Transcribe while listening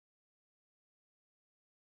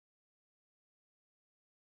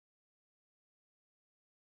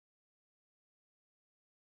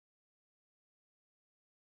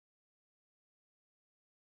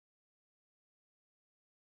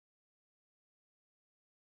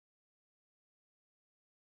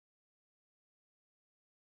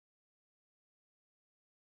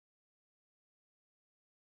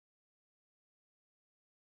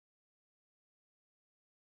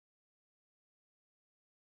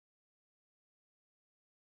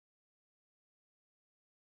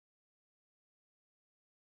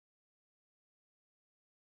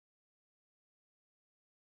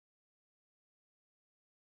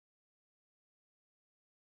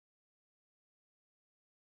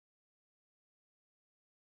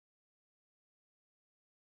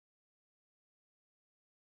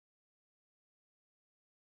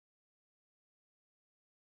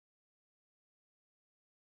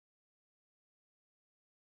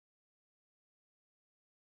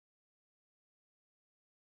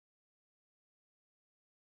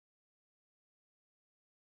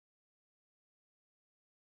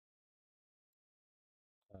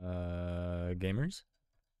gamers.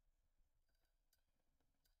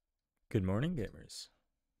 Good morning, gamers.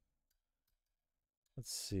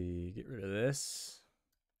 Let's see, get rid of this.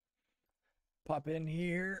 Pop in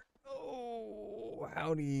here. Oh,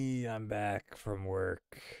 howdy, I'm back from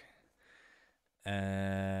work.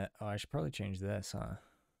 Oh, I should probably change this, huh?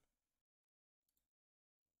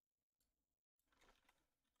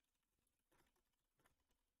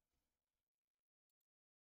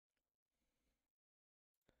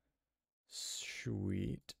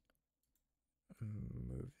 Sweet.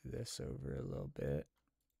 Move this over a little bit.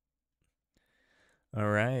 All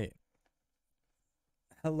right.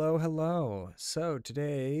 Hello, hello. So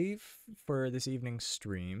today, for this evening's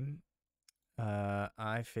stream,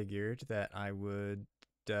 I figured that uh, I would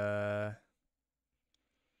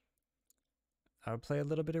play a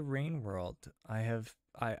little bit of Rain World. I've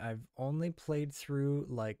only played through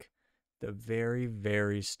like the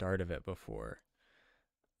very start of it before.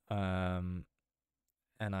 Um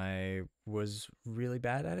and I was really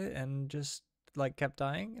bad at it and just like kept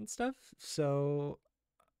dying and stuff. So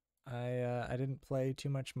I didn't play too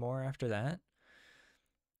much more after that.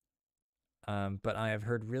 But I have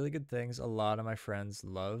heard really good things. A lot of my friends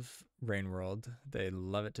love Rain World. They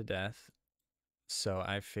love it to death. So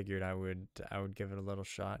I figured I would give it a little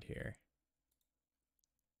shot here.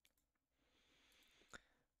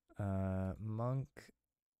 Monk.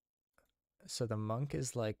 So the monk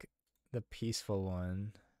is like the peaceful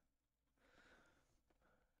one.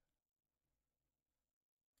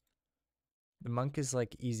 The monk is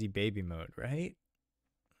like easy baby mode, right?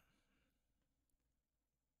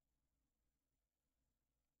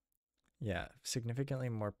 Yeah, significantly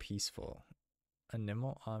more peaceful. A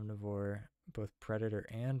nimble omnivore, both predator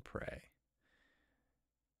and prey.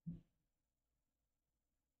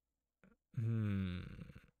 Hmm.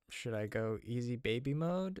 Should I go easy baby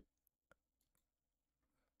mode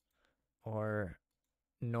or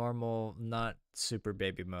normal, not super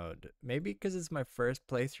baby mode? Maybe because it's my first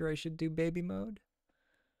playthrough, I should do baby mode.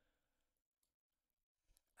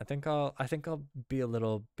 I think I'll be a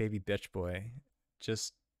little baby bitch boy,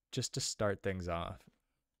 just just to start things off.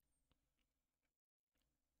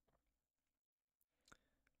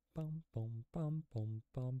 Bum bum bum bum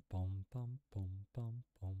bum bum bum bum bum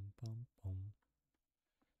bum bum bum.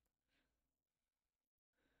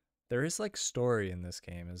 There is like story in this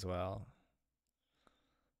game as well,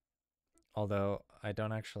 although I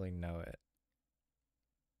don't actually know it.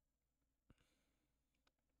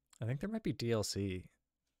 I think there might be DLC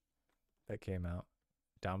that came out.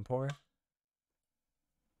 Downpour.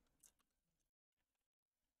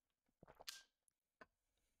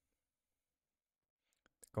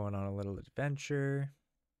 Going on a little adventure.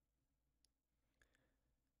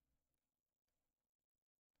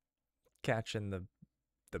 Catching the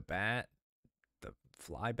bat, the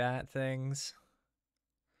fly bat things.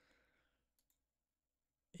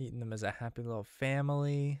 Eating them as a happy little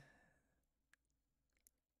family.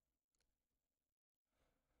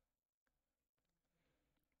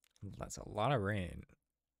 That's a lot of rain.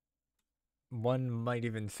 One might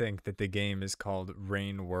even think that the game is called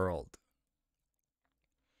Rain World.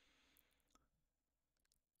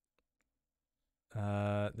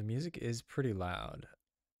 The music is pretty loud.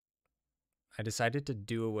 I decided to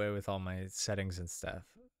do away with all my settings and stuff.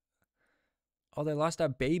 Oh, they lost a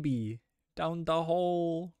baby down the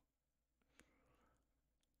hole.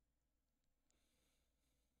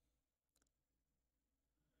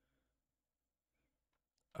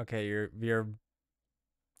 Okay, you've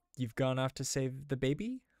gone off to save the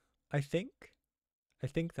baby? I think. I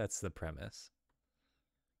think that's the premise.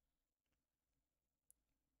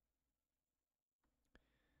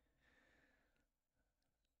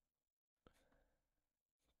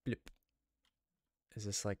 Blip. Is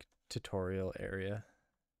this like tutorial area?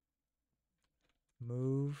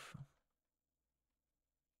 Move.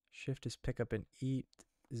 Shift is pick up and eat.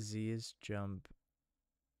 Z is jump.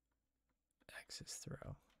 X is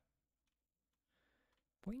throw.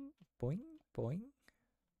 Boing, boing, boing.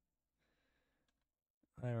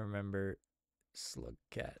 I remember Slug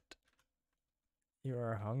Cat. You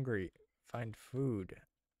are hungry. Find food.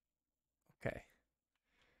 Okay.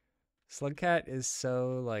 Slugcat is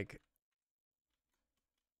so like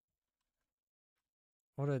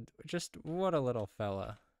what a little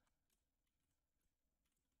fella.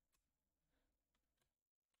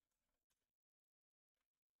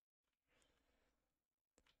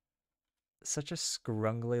 Such a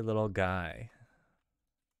scrungly little guy.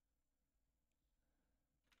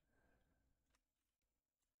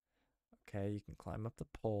 Okay, you can climb up the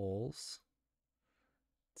poles.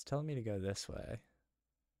 It's telling me to go this way.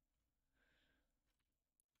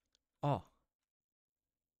 Oh.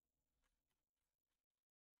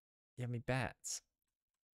 Yummy bats.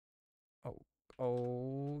 Oh,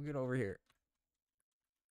 oh, get over here.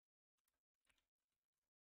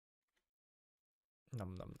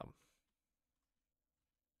 Num num num.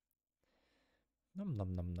 Num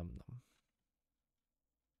num num num num.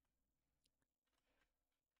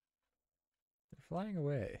 They're flying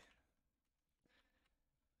away.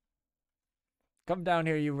 Come down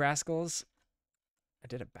here, you rascals. I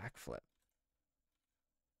did a backflip.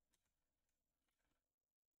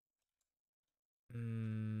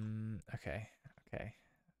 Okay. Okay.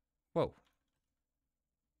 Whoa.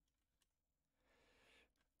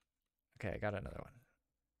 Okay, I got another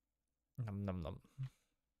one. Num num num.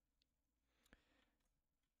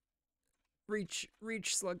 Reach,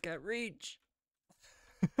 reach, Slugcat, reach.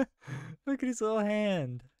 Look at his little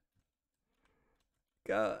hand.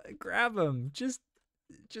 Go, grab him. Just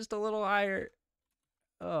a little higher.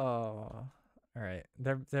 Oh, all right.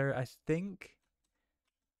 There. I think,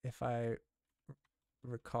 if I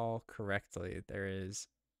recall correctly, there is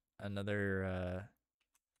another.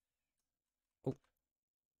 Oh,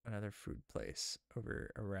 another food place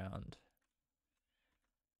over around.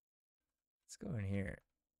 Let's go in here.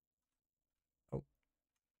 Oh,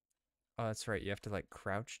 oh, that's right. You have to like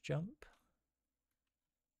crouch jump.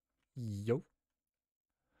 Yo.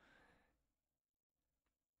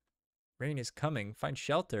 Rain is coming. Find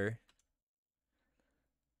shelter.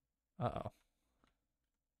 Uh-oh.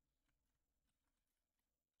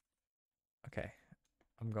 Okay.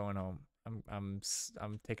 I'm going home. I'm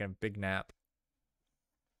taking a big nap.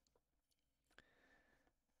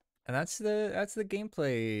 And that's the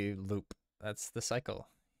gameplay loop. That's the cycle.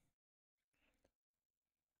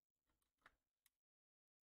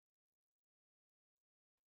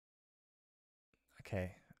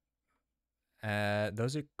 Okay.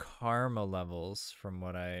 Those are karma levels from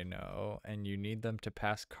what I know, and you need them to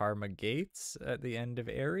pass karma gates at the end of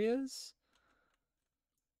areas,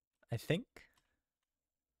 I think.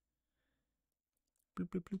 Bloop,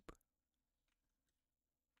 bloop, bloop.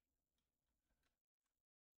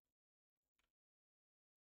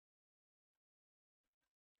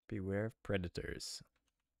 Beware of predators.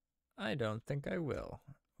 I don't think I will.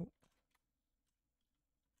 Oh.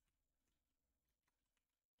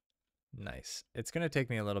 Nice. It's gonna take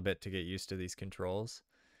me a little bit to get used to these controls.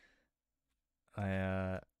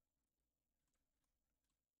 I've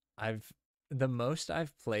the most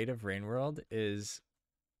I've played of Rain World is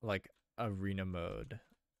like arena mode,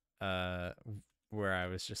 uh, where I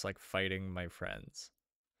was just like fighting my friends.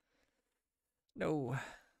 No,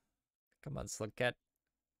 come on, Slugcat.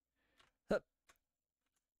 Hup.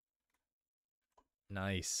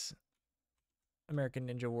 Nice, American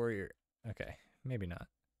Ninja Warrior. Okay, maybe not.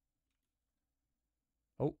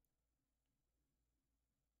 Oh,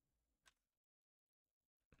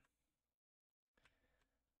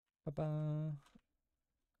 ba-ba.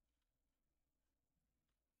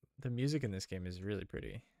 The music in this game is really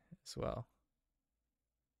pretty as well.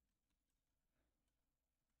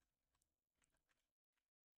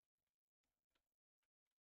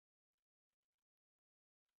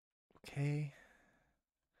 Okay,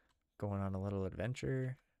 going on a little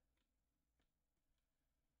adventure.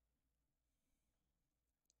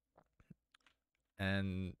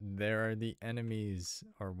 And there are the enemies,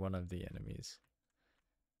 or one of the enemies.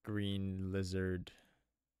 Green lizard.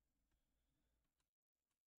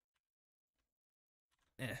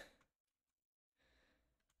 Eh.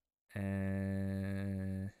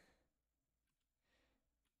 And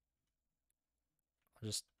I'll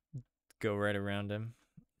just go right around him.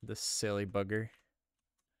 The silly bugger.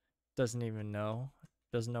 Doesn't even know.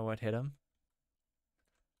 Doesn't know what hit him.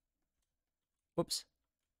 Whoops.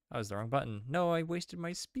 That was the wrong button. No, I wasted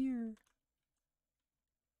my spear.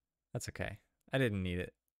 That's okay. I didn't need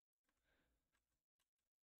it.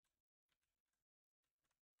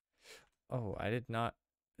 Oh, I did not.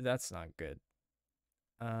 That's not good.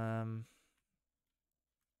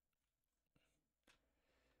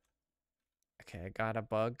 Okay, I got a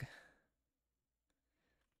bug.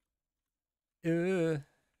 Ugh.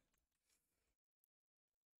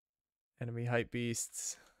 Enemy hype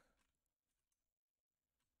beasts.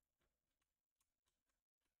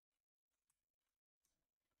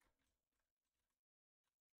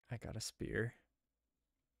 I got a spear.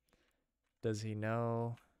 Does he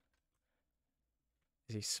know?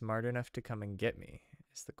 Is he smart enough to come and get me?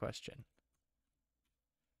 Is the question.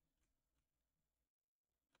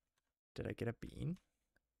 Did I get a bean?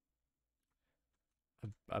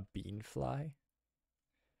 A bean fly?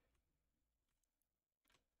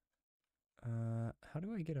 How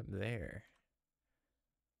do I get up there?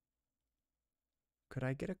 Could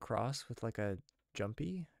I get across with like a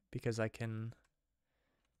jumpy? Because I can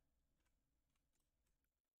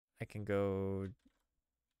I can go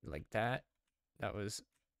like that. That was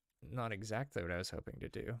not exactly what I was hoping to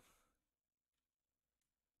do.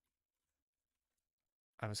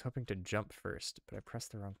 I was hoping to jump first, but I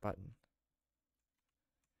pressed the wrong button.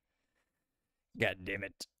 God damn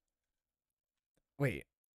it. Wait.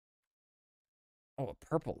 Oh, a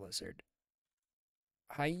purple lizard.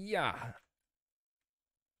 Hiya.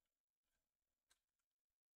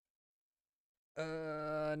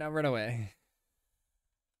 Now run away.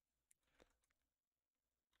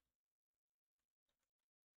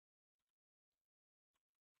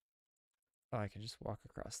 Oh, I can just walk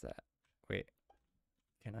across that. Wait,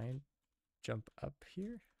 can I jump up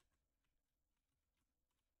here?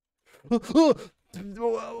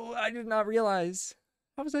 I did not realize.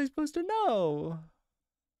 How was I supposed to know?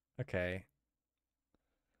 Okay.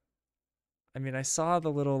 I mean, I saw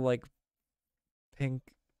the little like pink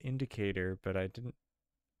indicator, but I didn't.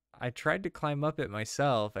 I tried to climb up it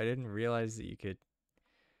myself. I didn't realize that you could.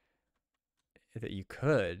 That you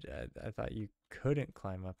could. I thought you couldn't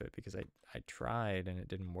climb up it because I tried and it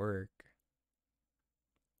didn't work.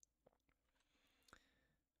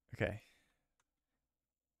 Okay.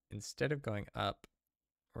 Instead of going up,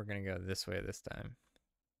 we're gonna go this way this time.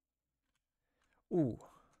 Ooh.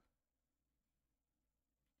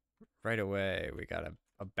 Right away, we got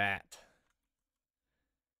a bat.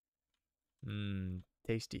 Mmm,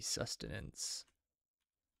 tasty sustenance.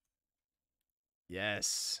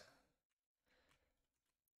 Yes.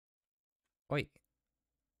 Wait.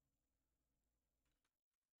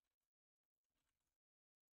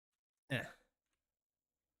 Eh.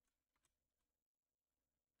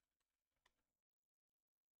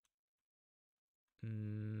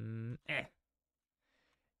 Eh.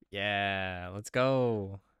 Yeah, let's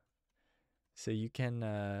go. So you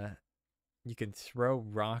can throw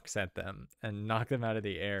rocks at them and knock them out of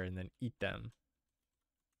the air and then eat them.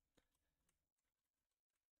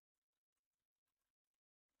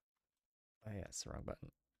 Oh yeah, it's the wrong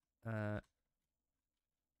button.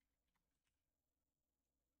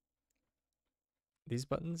 These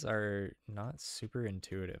buttons are not super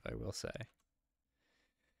intuitive, I will say.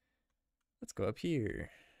 Let's go up here.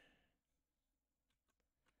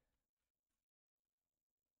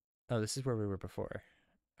 Oh, this is where we were before.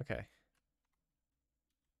 Okay.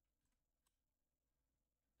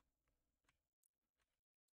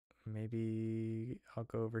 Maybe I'll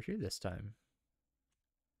go over here this time.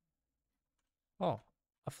 Oh,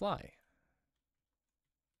 a fly.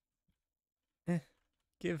 Eh,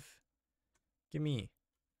 give. Gimme.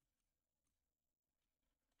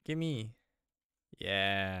 Gimme.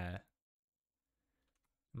 Yeah.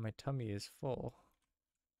 My tummy is full.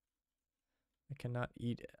 I cannot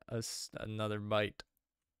eat another bite.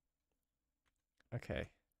 Okay.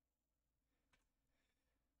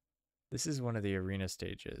 This is one of the arena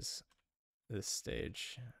stages. This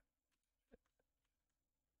stage.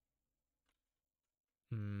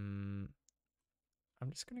 I'm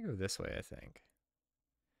just gonna go this way, I think.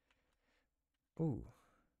 Ooh.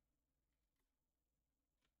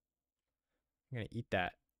 I'm gonna eat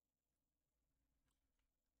that.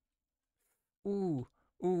 Ooh.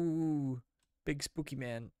 Ooh. Big spooky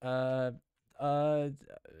man. Not a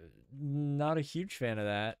huge fan of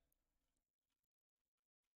that.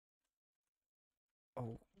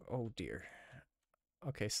 Oh, oh dear.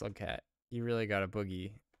 Okay, Slug Cat. You really got a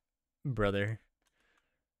boogie, brother.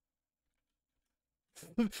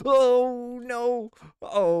 Oh no!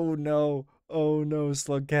 Oh no! Oh no,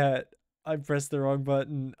 Slug Cat. I pressed the wrong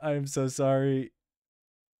button. I'm so sorry.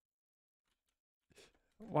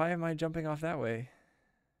 Why am I jumping off that way?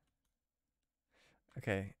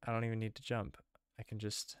 Okay, I don't even need to jump. I can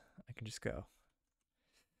just go.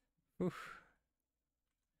 Oof.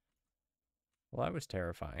 Well, that was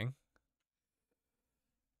terrifying.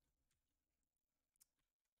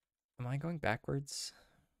 Am I going backwards?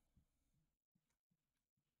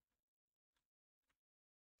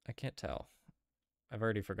 I can't tell. I've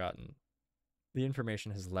already forgotten. The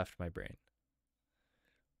information has left my brain.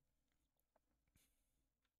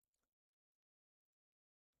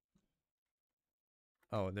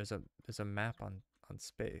 Oh, there's a map on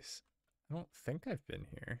space. I don't think I've been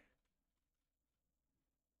here.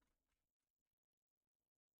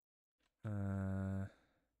 Uh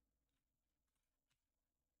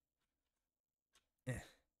eh,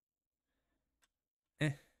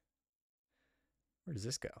 eh. Where does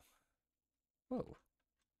this go? Whoa.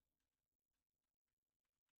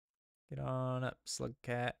 Get on up, Slug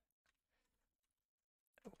Cat.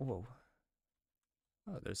 Whoa.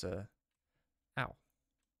 Oh, there's a ow.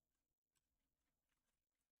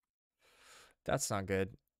 That's not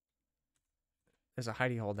good. There's a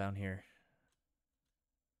hidey hole down here.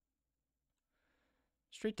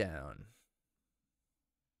 Straight down.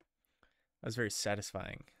 That was very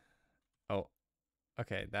satisfying. Oh,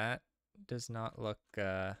 okay. That does not look,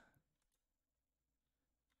 eh.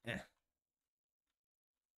 What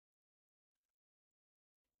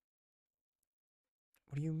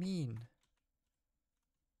do you mean?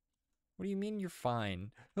 What do you mean you're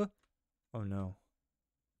fine? Oh no.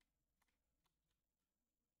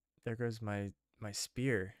 There goes my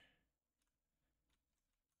spear.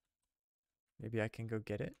 Maybe I can go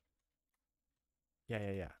get it?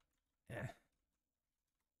 Yeah. Eh.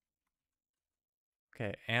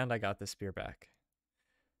 Okay, and I got the spear back.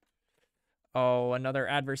 Oh, another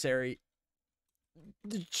adversary.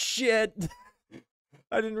 Shit.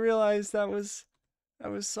 I didn't realize that was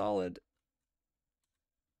solid.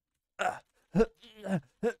 No,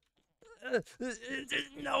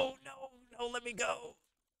 let me go.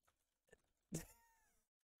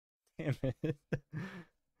 Damn it.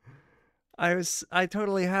 I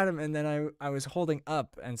totally had him, and then I was holding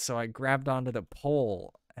up, and so I grabbed onto the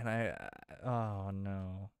pole, and oh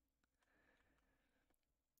no.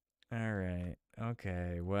 All right.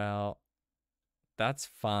 Okay. Well, that's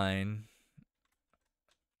fine.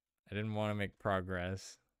 I didn't want to make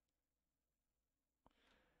progress.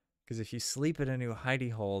 Because if you sleep at a new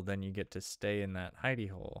hidey hole, then you get to stay in that hidey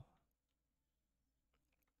hole.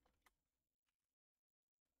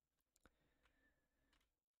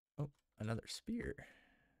 Oh, another spear.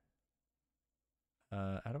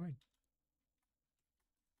 How do I...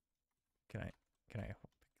 Can I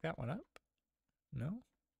pick that one up? No?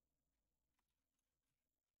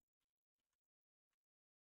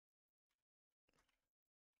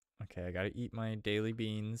 Okay, I gotta eat my daily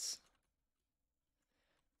beans.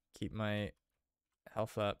 Keep my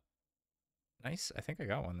health up. Nice. I think I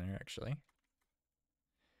got one there, actually.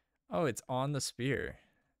 Oh, it's on the spear.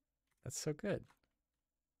 That's so good.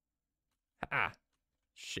 Ah,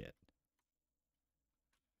 shit.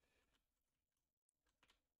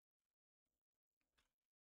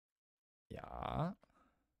 Yeah.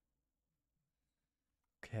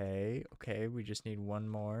 Okay, we just need one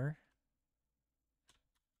more.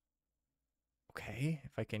 Okay,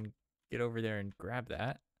 if I can get over there and grab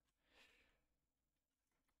that,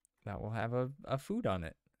 that will have a food on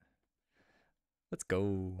it. Let's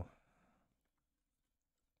go.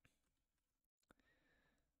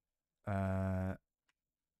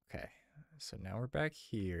 Okay, so now we're back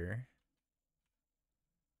here.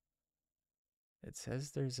 It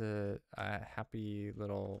says there's a happy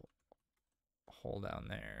little hole down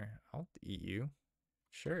there. I'll eat you.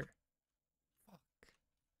 Sure. Fuck.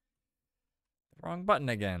 The wrong button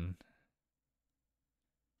again.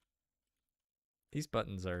 These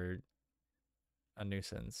buttons are a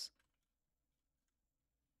nuisance.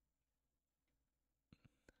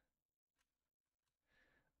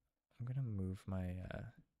 I'm gonna move my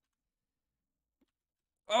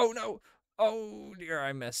Oh no! Oh dear,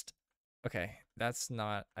 I missed. Okay, that's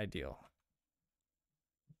not ideal.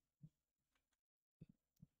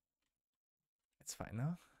 It's fine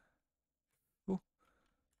though. Ooh.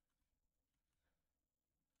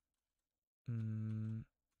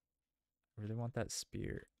 I really want that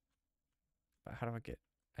spear. But how do I get...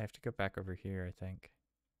 I have to go back over here, I think.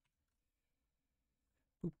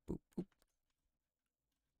 Boop, boop, boop.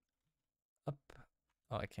 Up.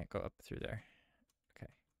 Oh, I can't go up through there.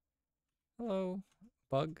 Okay. Hello,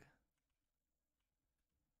 bug.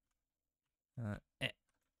 Eh,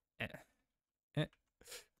 eh, eh.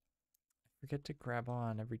 Forget to grab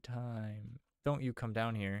on every time. Don't you come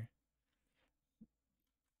down here.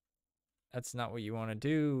 That's not what you want to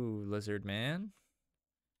do, lizard man.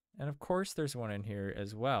 And of course there's one in here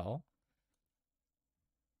as well.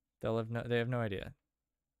 They have no idea.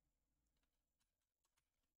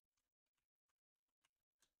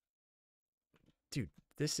 Dude,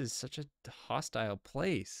 this is such a hostile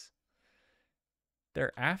place.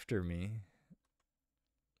 They're after me.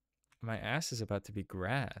 My ass is about to be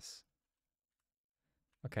grass.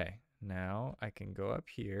 Okay, now I can go up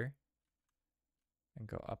here and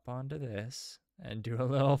go up onto this and do a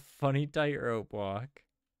little funny tightrope walk.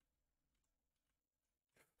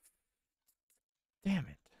 Damn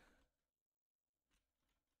it.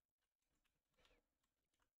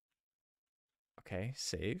 Okay,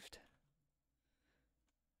 saved.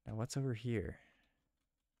 Now what's over here?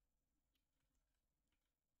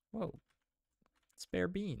 Whoa. Spare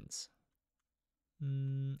beans.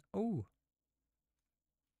 Oh.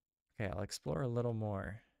 Okay, I'll explore a little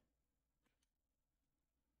more.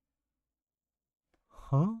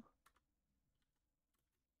 Huh?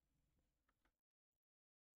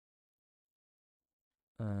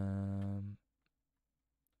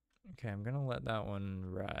 Okay, I'm gonna let that one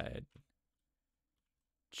ride.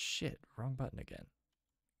 Shit, wrong button again.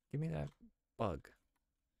 Give me that bug.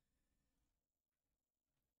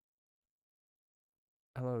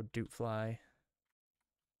 Hello, Dootfly.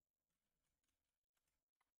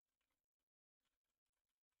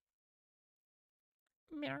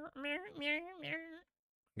 I'm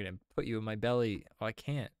gonna put you in my belly. Oh, I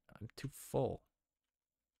can't. I'm too full.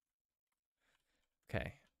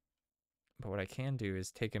 Okay. But what I can do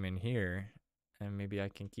is take him in here, and maybe I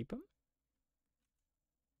can keep him?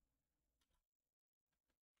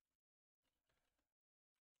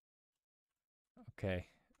 Okay.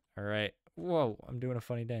 All right. Whoa, I'm doing a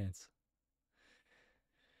funny dance.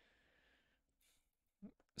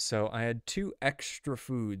 So I had 2 extra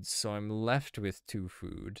foods, so I'm left with 2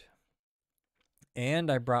 food. And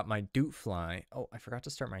I brought my Dootfly. Oh, I forgot to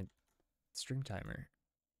start my stream timer.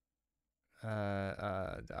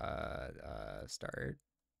 Start,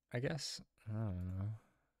 I guess. I don't know.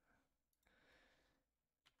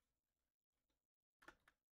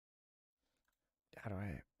 How do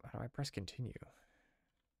I press continue?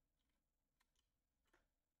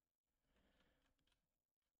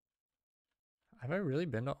 Have I really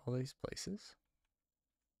been to all these places?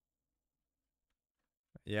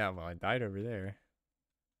 Yeah, well, I died over there.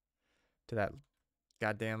 To that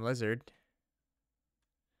goddamn lizard.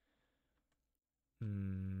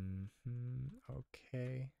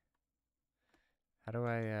 Okay. How do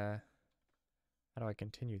I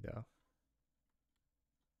continue though?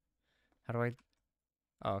 How do I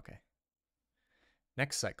Oh, okay.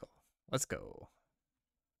 Next cycle. Let's go.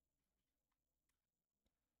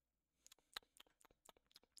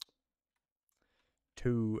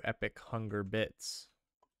 Two epic hunger bits.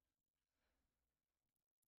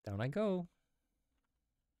 Down I go.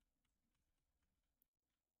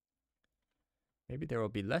 Maybe there will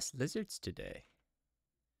be less lizards today.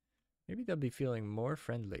 Maybe they'll be feeling more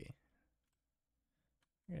friendly.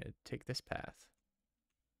 I'm gonna take this path.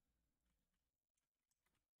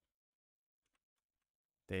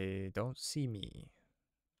 They don't see me.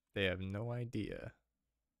 They have no idea.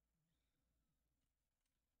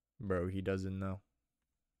 Bro, he doesn't know.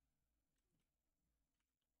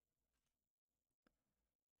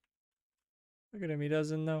 Look at him, he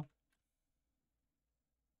doesn't know.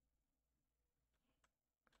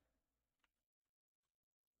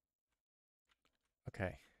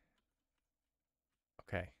 Okay.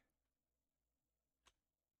 Okay.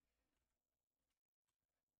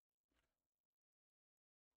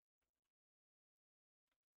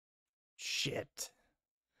 Shit.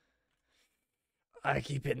 I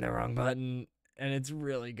keep hitting the wrong button, and it's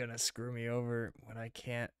really gonna screw me over when I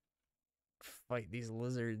can't fight these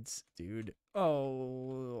lizards, dude. Oh,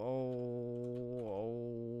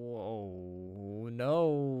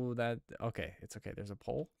 no. Okay, it's okay. There's a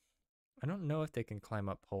pole. I don't know if they can climb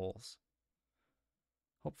up poles.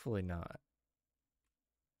 Hopefully not.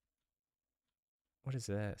 What is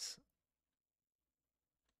this?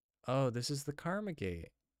 Oh, this is the karma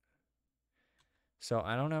gate. So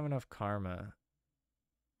I don't have enough karma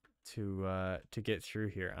to get through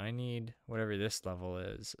here. I need whatever this level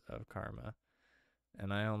is of karma.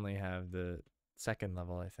 And I only have the 2nd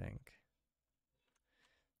level, I think.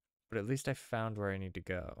 But at least I found where I need to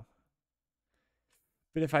go.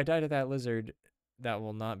 But if I die to that lizard, that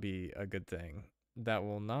will not be a good thing. That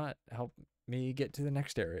will not help me get to the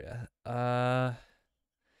next area.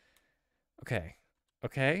 Okay.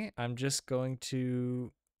 Okay, I'm just going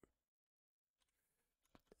to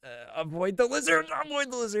avoid the lizard.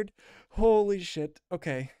 Avoid the lizard. Holy shit.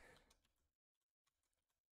 Okay.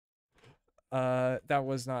 That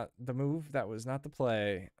was not the move. That was not the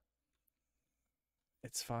play.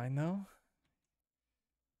 It's fine though.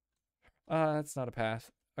 That's not a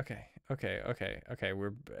path. Okay. Okay. Okay. Okay.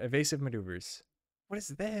 We're evasive maneuvers. What is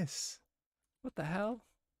this? What the hell?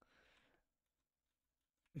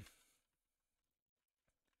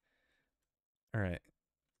 All right.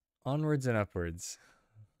 Onwards and upwards.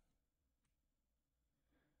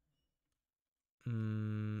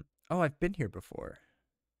 Oh, I've been here before.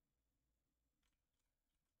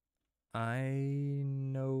 I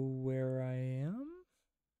know where I am.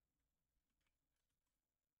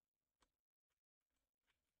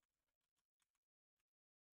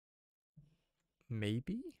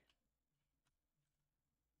 Maybe?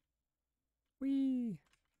 Whee!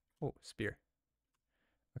 Oh, spear.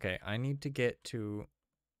 Okay, I need to get to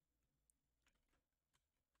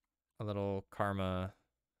a little karma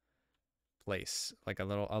place, like a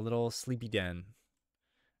little sleepy den.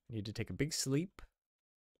 Need to take a big sleep.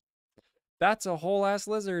 That's a whole ass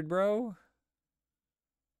lizard, bro.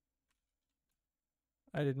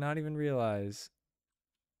 I did not even realize.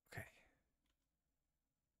 Okay.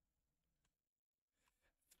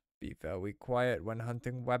 Be very quiet when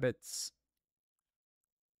hunting rabbits.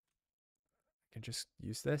 I can just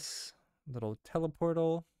use this little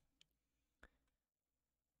teleportal.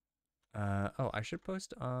 Oh, I should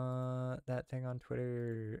post that thing on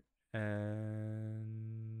Twitter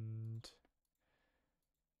and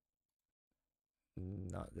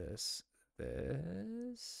not this.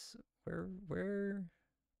 This where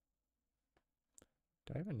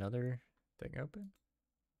do I have another thing open?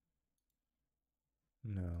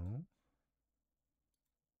 No.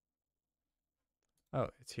 Oh,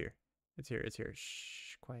 it's here. It's here. It's here.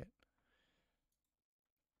 Shh, quiet.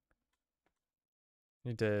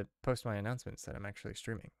 Need to post my announcements that I'm actually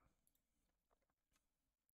streaming.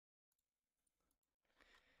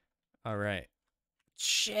 All right.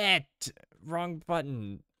 Shit! Wrong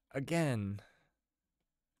button again.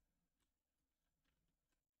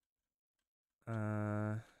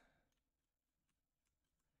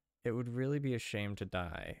 It would really be a shame to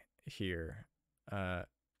die here.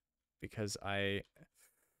 Because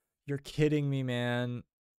you're kidding me, man.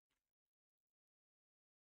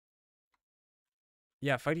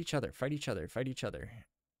 Yeah, fight each other. Fight each other. Fight each other.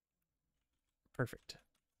 Perfect.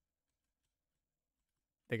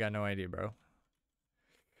 They got no idea, bro.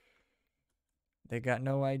 They got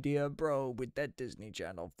no idea, bro, with that Disney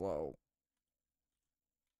Channel flow.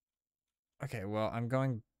 Okay, well, I'm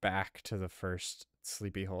going back to the first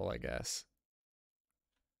sleepy hole, I guess.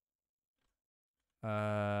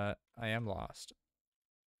 I am lost.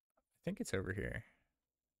 I think it's over here.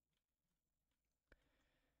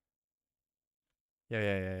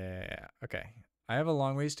 Yeah. Okay. I have a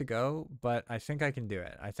long ways to go, but I think I can do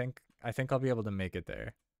it. I think I'll be able to make it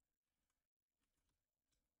there.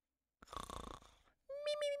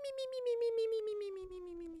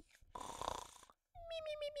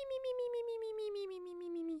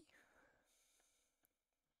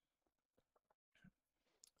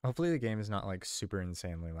 Hopefully the game is not like super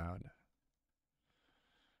insanely loud.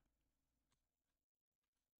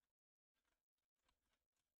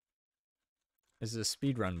 This is a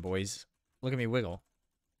speed run, boys. Look at me wiggle.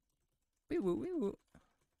 Wee woo, wee woo.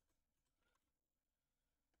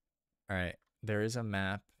 All right, there is a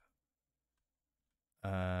map.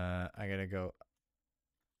 I gotta go.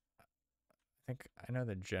 I think I know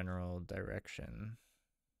the general direction.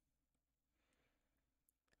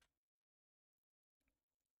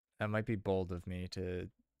 That might be bold of me to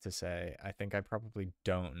say. I think I probably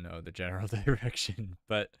don't know the general direction,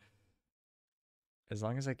 but as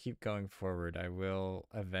long as I keep going forward, I will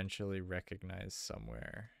eventually recognize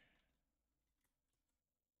somewhere.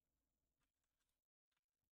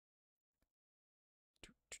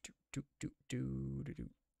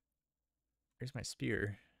 Here's my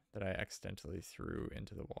spear that I accidentally threw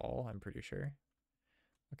into the wall, I'm pretty sure.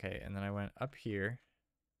 Okay, and then I went up here.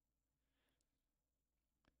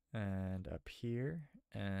 And up here,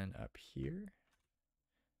 and up here.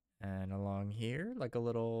 And along here, like a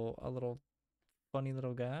little funny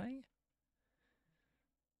little guy.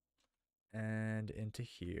 And into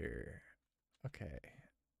here. Okay.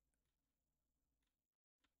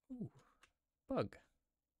 Ooh, bug.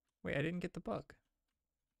 Wait, I didn't get the bug.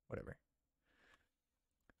 Whatever.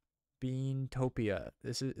 Beantopia.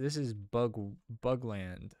 This is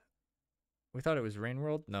Bugland. We thought it was Rain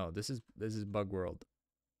World. No, this is Bug World.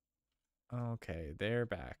 Okay, they're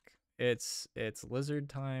back. It's lizard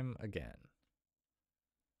time again.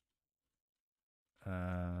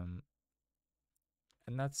 And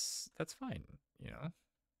that's fine, you know.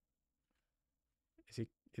 Is he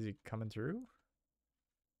coming through?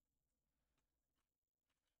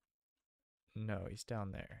 No, he's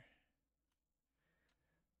down there.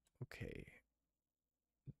 Okay.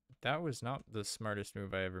 That was not the smartest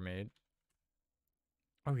move I ever made.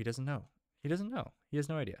 Oh, he doesn't know. He doesn't know. He has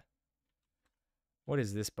no idea. What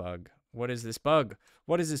is this bug? What is this bug?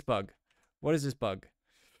 What is this bug? What is this bug?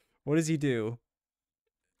 What does he do?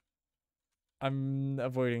 I'm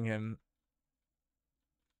avoiding him.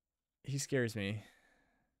 He scares me.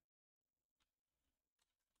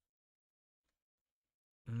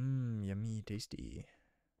 Yummy, tasty.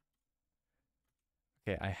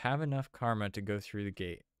 Okay, I have enough karma to go through the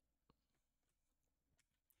gate.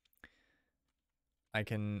 I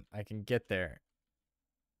can get there.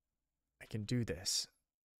 I can do this.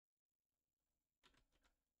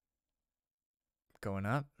 Going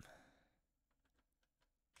up.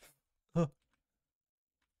 Oh.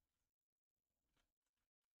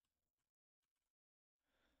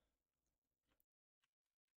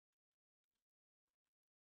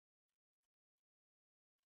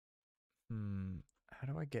 How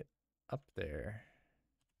do I get up there?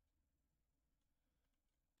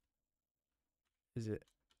 Is it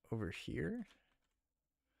over here?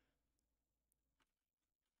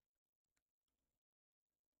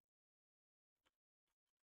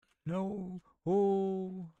 No.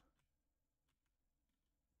 Oh.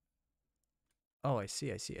 Oh, I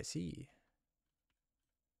see, I see, I see.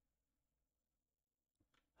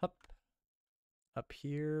 Up. Up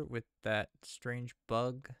here with that strange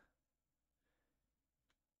bug.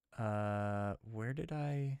 Where did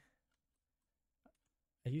I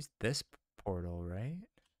used this portal, right?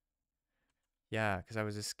 Yeah, because I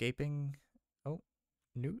was escaping. Oh,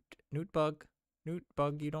 newt. Newt bug. Newt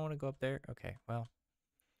bug, you don't want to go up there? Okay, well.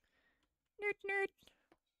 Newt, newt.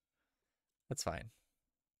 That's fine.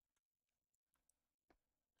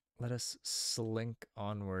 Let us slink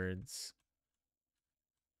onwards.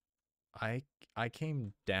 I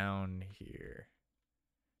came down here.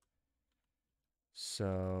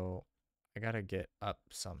 So I gotta get up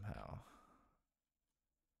somehow.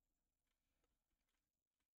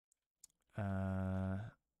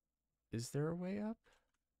 Is there a way up?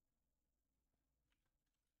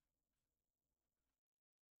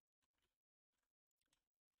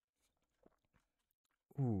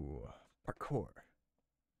 Ooh, parkour.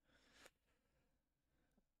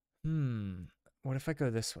 What if I go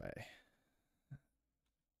this way?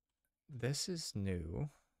 This is new.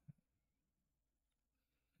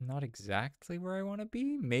 Not exactly where I want to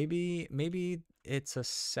be. Maybe it's a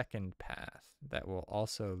second path that will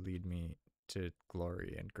also lead me to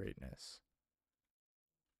glory and greatness.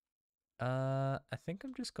 I think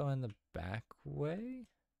I'm just going the back way.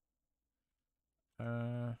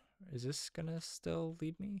 Is this gonna still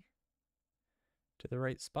lead me to the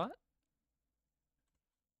right spot?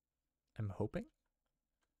 I'm hoping.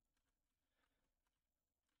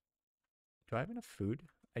 Do I have enough food?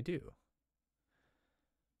 I do.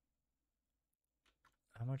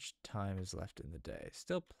 How much time is left in the day?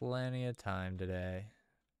 Still plenty of time today.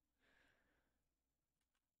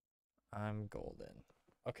 I'm golden.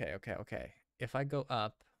 Okay, okay, okay. If I go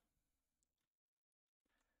up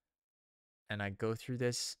and I go through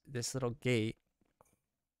this little gate.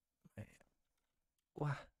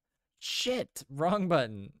 Wow. Shit, wrong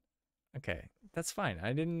button. Okay, that's fine.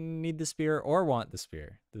 I didn't need the spear or want the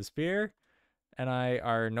spear. The spear and I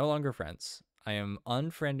are no longer friends. I am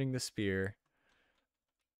unfriending the spear.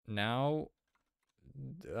 Now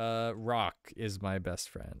rock is my best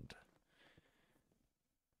friend.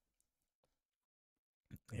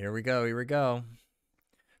 Here we go, here we go.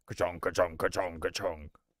 Ka-chong, ka-chong, ka-chong, ka-chong.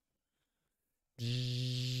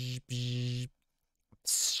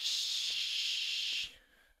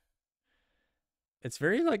 It's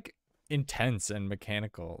very like intense and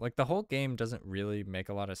mechanical. Like the whole game doesn't really make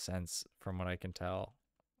a lot of sense from what I can tell.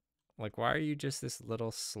 Like why are you just this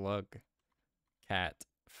little slug cat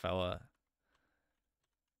fella?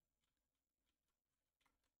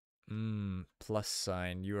 Plus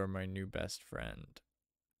sign. You are my new best friend.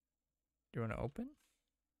 Do you want to open?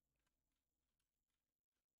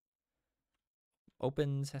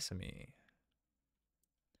 Open sesame.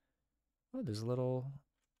 Oh, there's a little.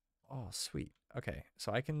 Oh, sweet. Okay,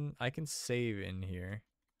 so I can save in here.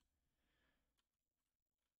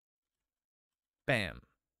 Bam.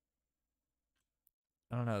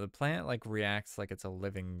 I don't know. The plant like reacts like it's a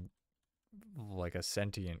living, like a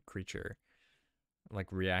sentient creature, like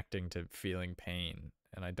reacting to feeling pain,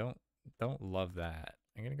 and I don't love that.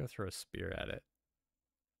 I'm gonna go throw a spear at it.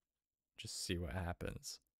 Just see what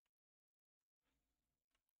happens.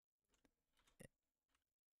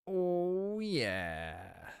 Oh yeah.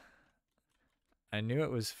 I knew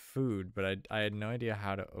it was food, but I had no idea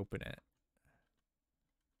how to open it.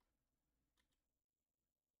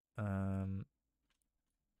 Um,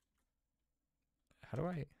 how do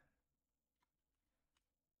I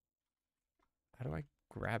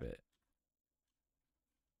grab it?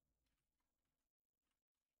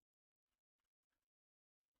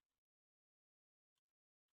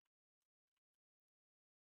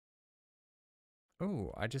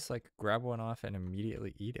 Oh, I just like grab one off and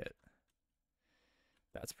immediately eat it.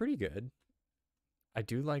 That's pretty good. I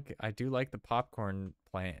do like the popcorn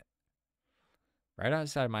plant. Right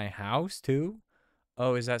outside my house too?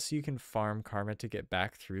 Oh, is that so you can farm karma to get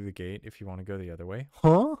back through the gate if you want to go the other way?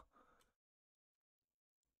 Huh?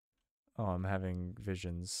 Oh, I'm having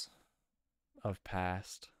visions of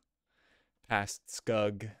past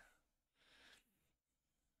Scug.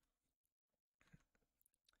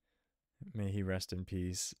 May he rest in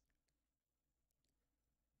peace.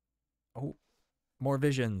 Oh, more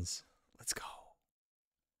visions. Let's go.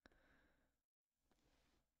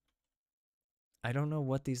 I don't know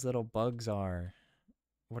what these little bugs are.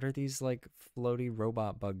 What are these like floaty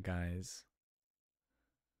robot bug guys?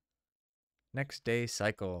 Next day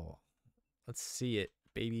cycle. Let's see it,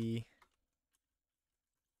 baby.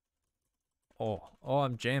 Oh,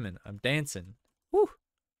 I'm jamming. I'm dancing. Woo!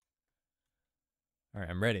 All right,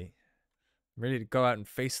 I'm ready. I'm ready to go out and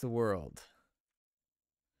face the world.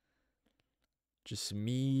 Just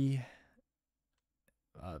me,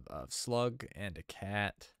 a slug, and a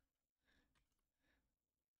cat.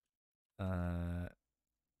 I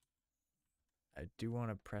do want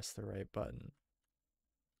to press the right button.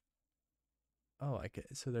 Oh,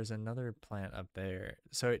 so there's another plant up there.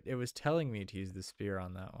 So it was telling me to use the spear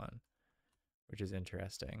on that one, which is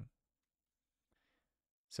interesting.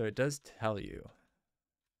 So it does tell you.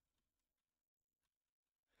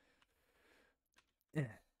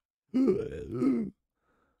 It's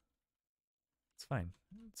fine.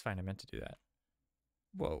 It's fine. I meant to do that.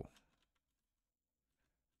 Whoa.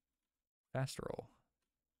 Fast roll.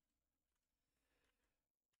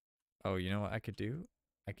 Oh, you know what I could do?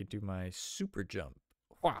 I could do my super jump.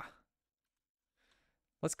 Wah!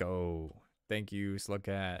 Let's go. Thank you,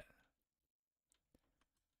 Slugcat.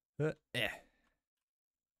 Eh.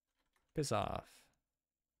 Piss off.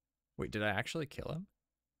 Wait, did I actually kill him?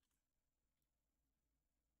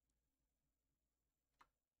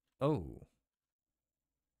 Oh.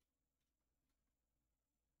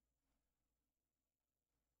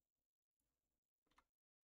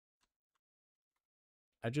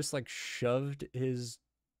 I just like shoved his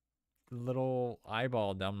little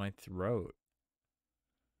eyeball down my throat.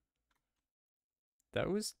 That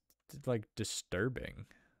was like disturbing.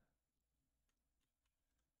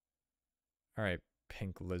 All right,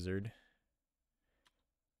 pink lizard.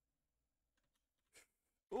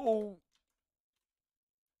 Oh.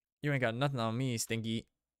 You ain't got nothing on me, Stinky.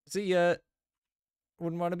 See ya.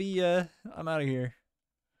 Wouldn't want to be ya. I'm out of here.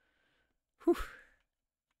 Whew.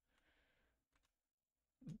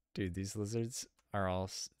 Dude, these lizards are all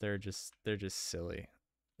they're just silly.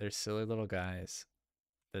 They're silly little guys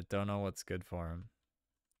that don't know what's good for them.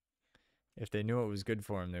 If they knew what was good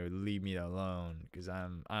for them, they would leave me alone because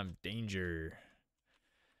I'm danger.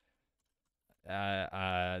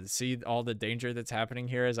 See all the danger that's happening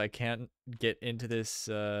here as I can't get into this.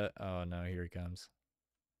 Oh no, here he comes.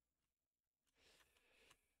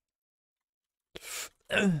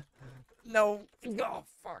 No. Oh,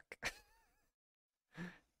 fuck.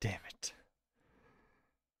 Damn it.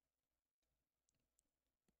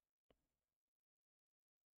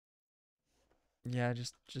 Yeah,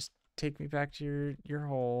 just take me back to your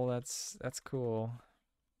hole. That's cool.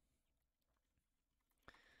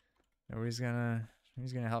 Nobody's gonna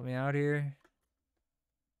help me out here.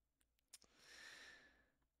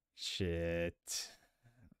 Shit.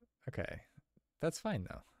 Okay. That's fine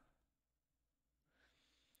though.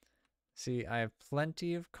 See, I have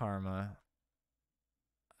plenty of karma.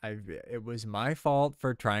 It was my fault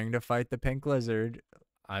for trying to fight the pink lizard.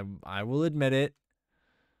 I will admit it.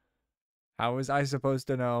 How was I supposed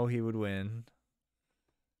to know he would win?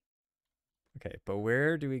 Okay, but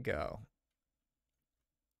where do we go?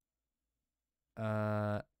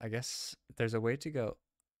 I guess there's a way to go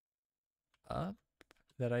up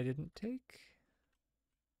that I didn't take.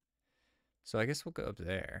 So I guess we'll go up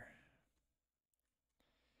there.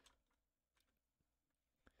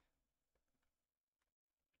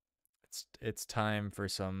 It's time for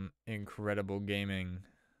some incredible gaming.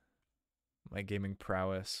 My gaming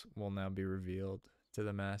prowess will now be revealed to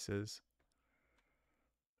the masses.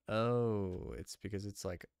 Oh, it's because it's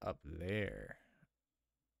like up there.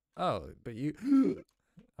 Oh, but you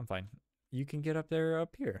I'm fine. You can get up there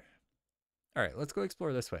up here. All right, let's go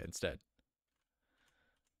explore this way instead.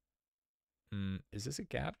 Is this a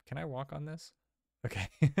gap? Can I walk on this? Okay.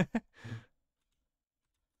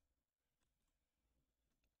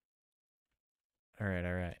 All right,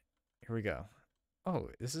 all right. Here we go. Oh,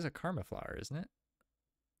 this is a karma flower, isn't it?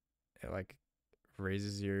 It like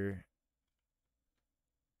raises your.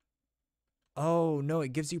 Oh, no,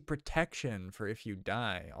 it gives you protection for if you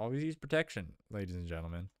die. Always use protection, ladies and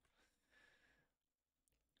gentlemen.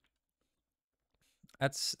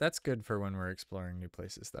 That's good for when we're exploring new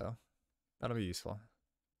places though. That'll be useful.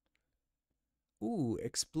 Ooh,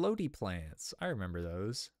 explodey plants. I remember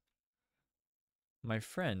those. My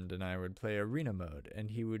friend and I would play arena mode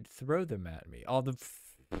and he would throw them at me. All the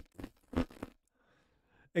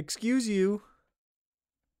Excuse you.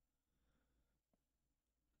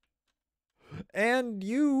 And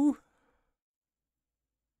you.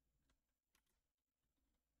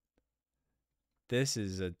 This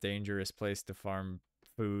is a dangerous place to farm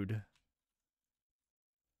food.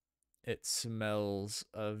 It smells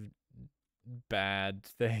of bad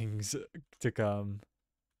things to come.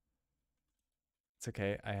 It's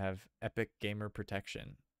okay. I have epic gamer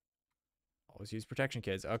protection. Always use protection,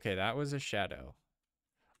 kids. Okay, that was a shadow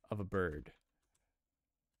of a bird.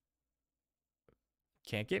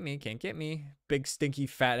 Can't get me. Can't get me. Big stinky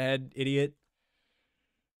fathead idiot.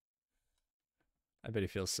 I bet he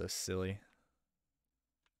feels so silly.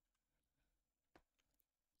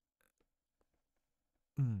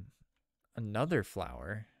 Another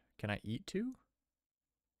flower. Can I eat two?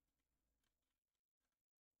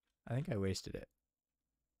 I think I wasted it.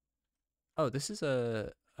 Oh, this is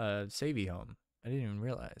a savey home. I didn't even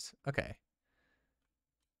realize. Okay.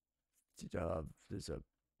 There's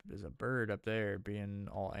a bird up there being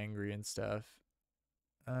all angry and stuff.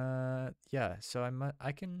 Yeah. So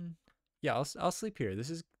I can. Yeah, I'll sleep here.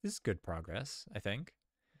 This is good progress. I think.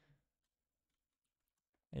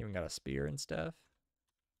 I even got a spear and stuff.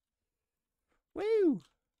 Woo!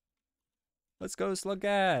 Let's go,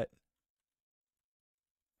 Slugcat.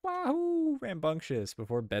 Wahoo! Rambunctious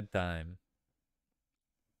before bedtime.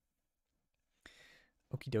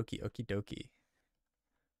 Okie dokie, okie dokie.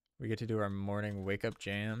 We get to do our morning wake up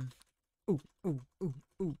jam. Ooh, ooh, ooh,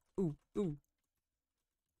 ooh, ooh, ooh.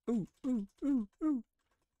 Ooh, ooh, ooh, ooh.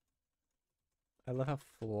 I love how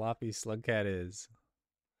floppy Slugcat is.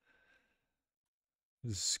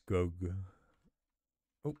 Skug.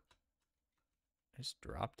 Oh, I just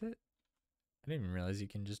dropped it? I didn't even realize you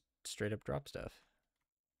can just straight up drop stuff.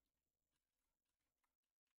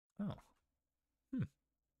 Oh. Hmm.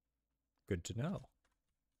 Good to know.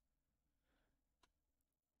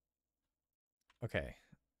 Okay.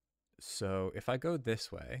 So if I go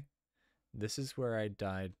this way, this is where I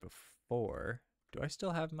died before. Do I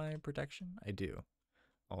still have my protection? I do.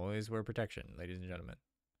 Always wear protection, ladies and gentlemen.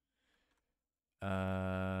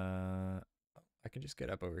 I can just get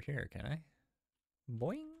up over here, can I?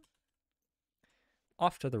 Boing.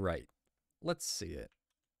 Off to the right. Let's see it.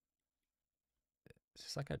 Is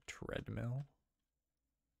this like a treadmill?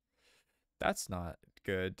 That's not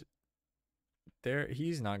good.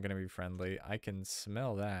 He's not gonna be friendly. I can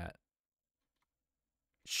smell that.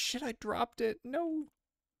 Shit, I dropped it. No.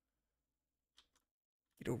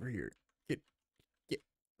 Get over here. Get.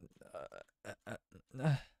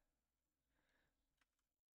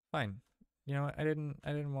 Fine. You know what? I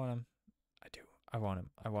didn't want him. I do. I want him.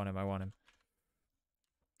 I want him. I want him.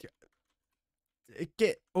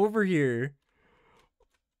 Get over here.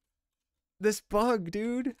 This bug,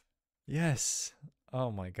 dude. Yes.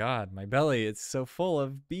 Oh my god, my belly, it's so full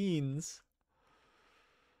of beans.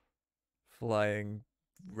 Flying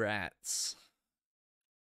rats.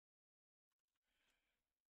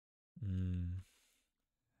 Mmm.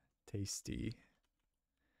 Tasty.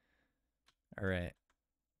 Alright.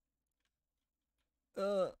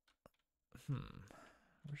 Where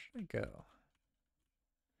should I go?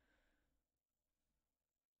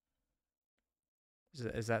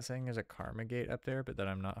 Is that saying there's a karma gate up there, but that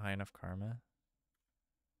I'm not high enough karma?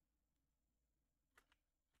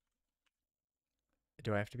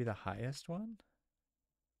 Do I have to be the highest one?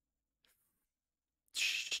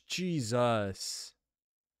 Jesus.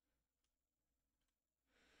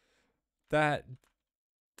 That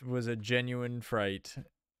was a genuine fright.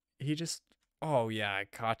 He just... Oh, yeah, I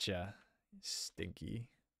caught ya. Stinky.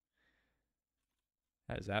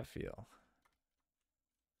 How does that feel?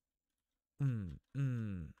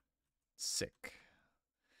 Sick.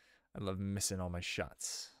 I love missing all my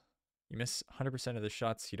shots. You miss 100% of the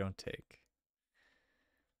shots you don't take.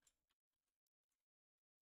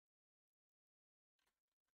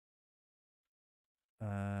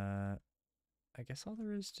 I guess all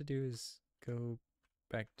there is to do is go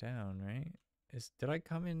back down, right? Did I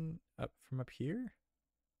come in up from up here?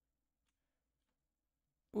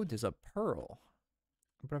 Oh, there's a pearl.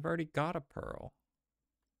 But I've already got a pearl.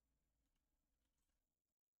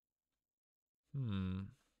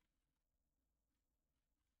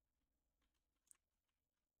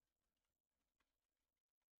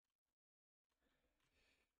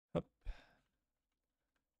 Up.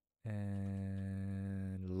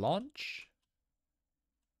 And launch?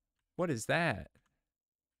 What is that?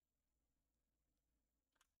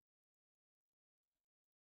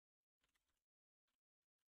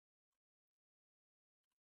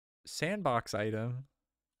 Sandbox item.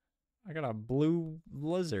 I got a blue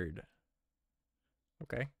lizard.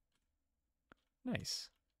 Okay. Nice.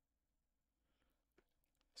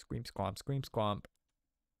 Scream squamp, scream squamp.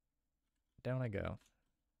 Down I go.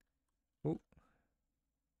 Ooh.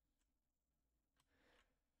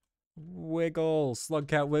 Wiggle,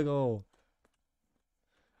 Slugcat wiggle.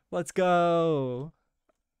 Let's go.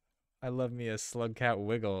 I love me a Slugcat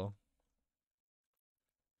wiggle.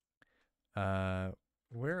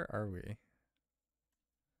 Where are we?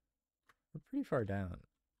 We're pretty far down.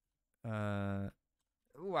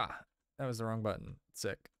 Wow, that was the wrong button.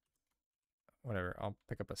 Sick. Whatever, I'll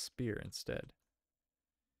pick up a spear instead.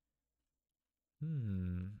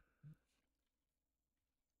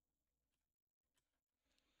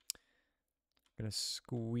 Gonna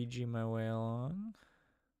squeegee my way along.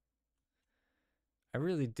 I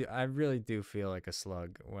really do feel like a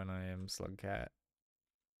slug when I am slug cat.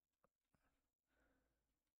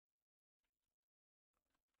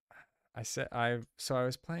 I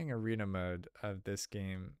was playing arena mode of this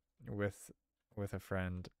game with with a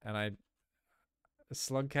friend, and I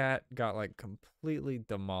slug cat got like completely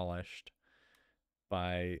demolished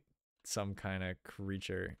by some kind of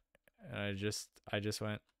creature, and I just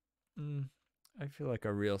went, I feel like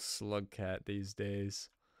a real slug cat these days,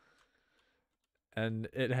 and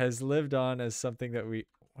it has lived on as something that we.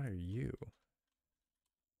 What are you?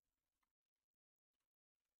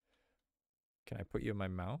 Can I put you in my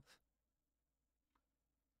mouth?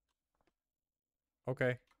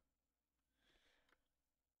 Okay.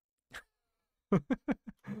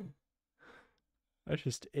 I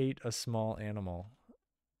just ate a small animal.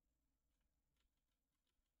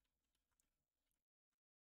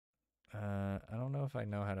 I don't know if I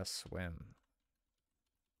know how to swim.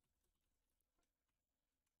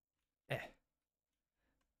 Eh.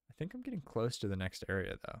 I think I'm getting close to the next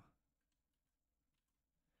area though.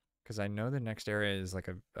 Because I know the next area is like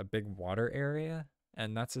a big water area,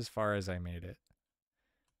 and that's as far as I made it.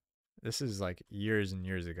 This is like years and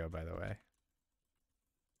years ago, by the way.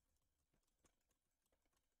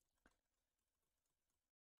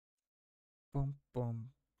 Boom, boom,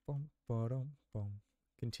 boom, boom, boom.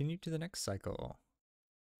 Continue to the next cycle.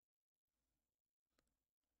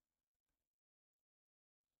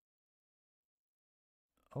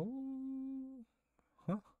 Oh,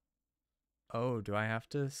 huh. Oh, do I have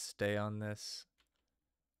to stay on this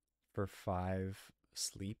for 5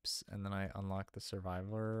 sleeps and then I unlock the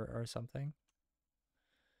survivor or something?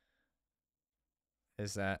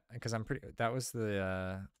 Is that because I'm pretty? That was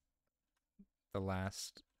the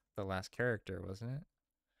last the last character, wasn't it?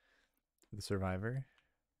 The survivor.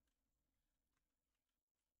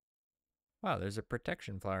 Wow, there's a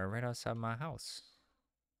protection flower right outside my house.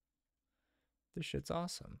 This shit's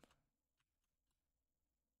awesome.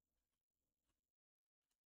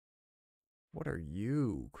 What are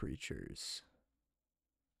you creatures?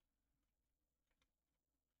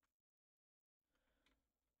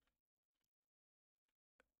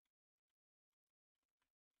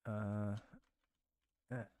 Uh,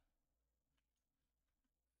 eh.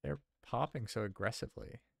 They're popping so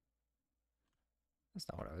aggressively. That's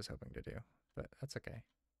not what I was hoping to do, but that's okay.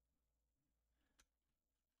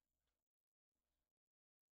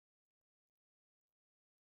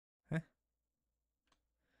 Huh?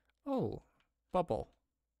 Oh, bubble.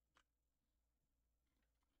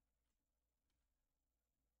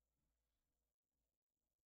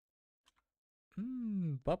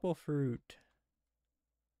 Bubble fruit.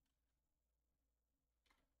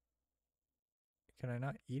 Can I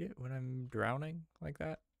not eat it when I'm drowning like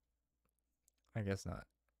that? I guess not.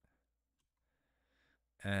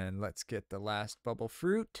 And let's get the last bubble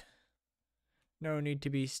fruit. No need to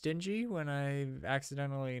be stingy when I've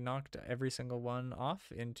accidentally knocked every single one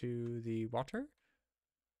off into the water.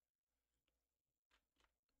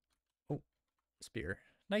 Oh, spear.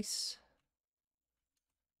 Nice.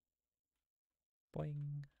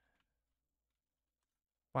 Boing.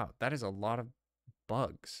 Wow, that is a lot of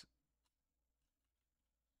bugs.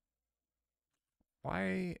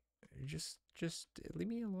 Why? Just leave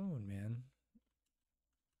me alone, man.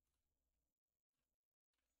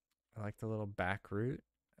 I like the little back route.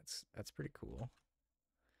 That's pretty cool.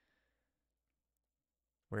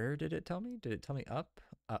 Where did it tell me? Did it tell me up?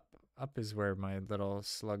 Up. Up is where my little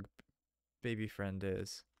slug baby friend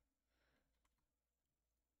is.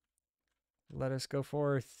 Let us go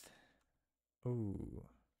forth. Ooh.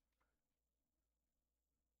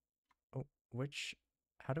 Oh, which?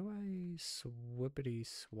 How do I swippity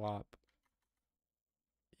swap?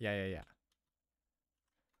 Yeah.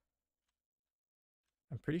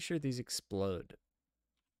 I'm pretty sure these explode.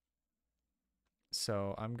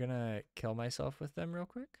 So I'm gonna kill myself with them real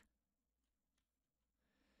quick.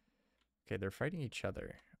 Okay, they're fighting each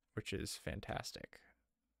other, which is fantastic.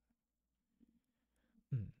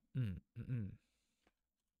 Mm, mm, mm, mm.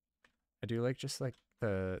 I do like just like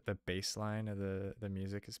the bass line of the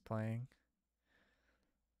music is playing.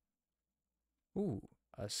 Ooh,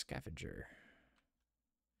 a scavenger.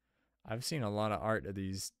 I've seen a lot of art of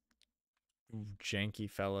these janky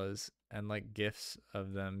fellas and like gifs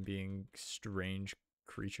of them being strange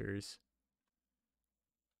creatures.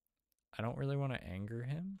 I don't really want to anger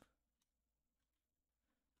him.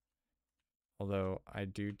 Although I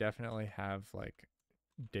do definitely have like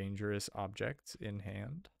dangerous objects in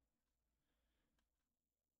hand.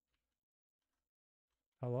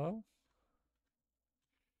 Hello?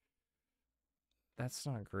 That's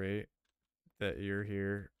not great. that you're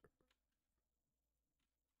here.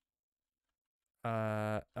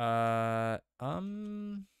 I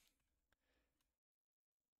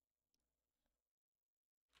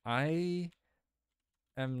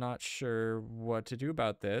am not sure what to do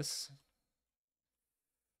about this.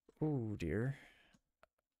 Oh dear.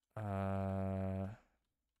 That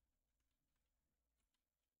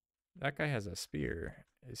guy has a spear.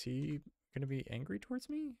 Is he gonna be angry towards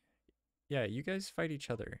me? Yeah, you guys fight each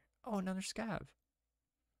other. Oh, another scav.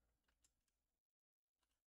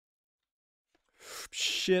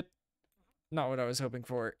 Shit. Not what I was hoping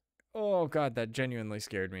for. Oh god, that genuinely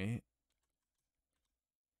scared me.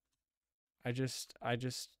 I just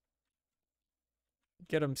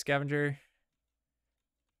get him, scavenger.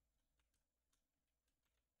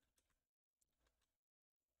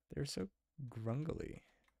 They're so grungly.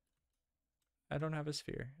 I don't have a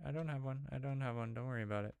sphere. I don't have one. I don't have one. Don't worry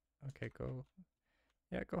about it. Okay, go.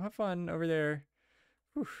 Yeah, go have fun over there.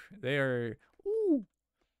 Whew, they are. Ooh,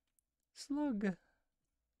 slug.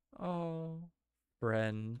 Oh,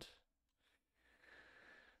 friend.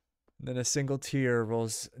 Then a single tear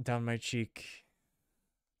rolls down my cheek.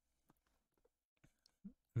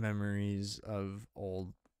 Memories of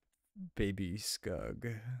old baby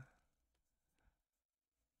Scug.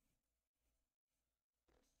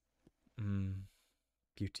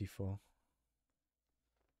 Beautiful.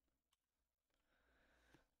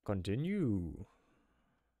 Continue.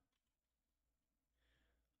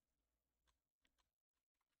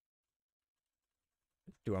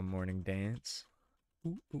 Do a morning dance.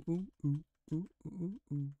 Ooh, ooh, ooh, ooh, ooh, ooh,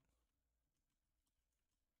 ooh.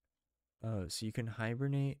 Oh, so you can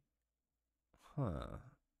hibernate, huh?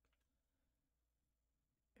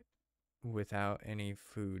 Without any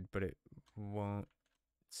food, but it won't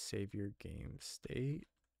save your game state?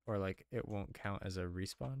 Or like it won't count as a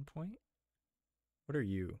respawn point? What are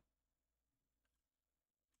you?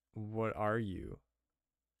 What are you?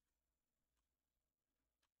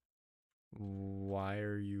 Why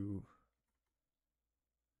are you?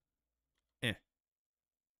 Eh.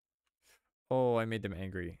 Oh, I made them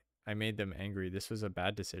angry. I made them angry. This was a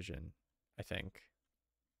bad decision, I think.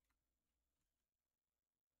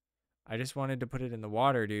 I just wanted to put it in the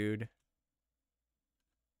water, dude.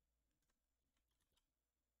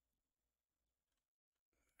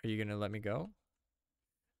 Are you gonna let me go?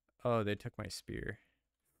 Oh, they took my spear.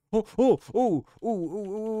 Oh, oh, oh, oh, oh,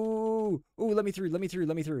 oh, oh, let me through, let me through,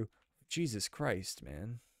 let me through. Jesus Christ,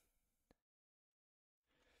 man.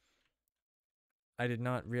 I did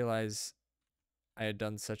not realize I had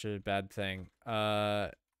done such a bad thing.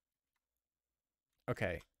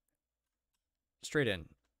 Okay. Straight in.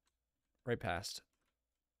 Right past.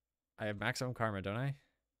 I have maximum karma, don't I?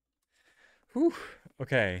 Whew.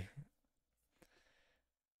 Okay.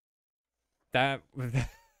 That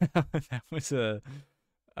that was a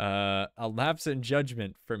lapse in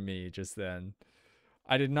judgment from me just then.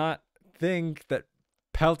 I did not think that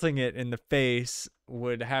pelting it in the face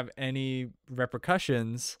would have any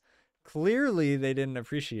repercussions. Clearly, they didn't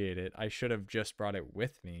appreciate it. I should have just brought it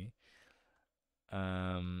with me.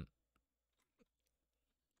 Kind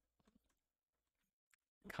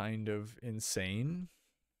of insane.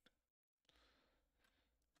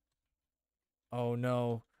 Oh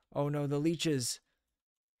no. Oh no, the leeches.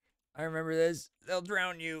 I remember this. They'll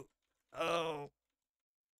drown you. Oh,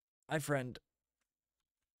 my friend.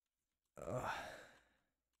 Ugh.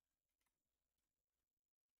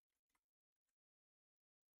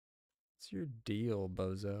 What's your deal,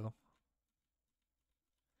 bozo?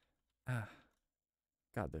 Ah,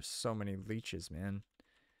 God, there's so many leeches, man.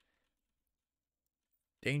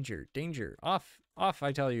 Danger, danger. Off, off,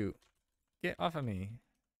 I tell you. Get off of me.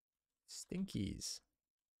 Stinkies.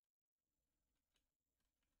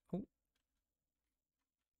 Oh,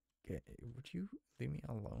 would you leave me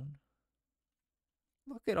alone?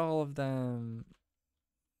 Look at all of them.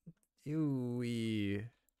 Ew.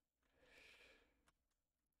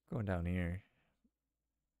 Going down here.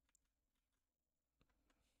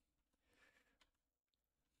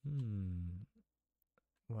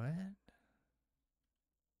 What?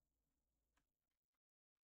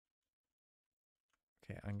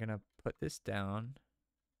 Okay, I'm gonna put this down.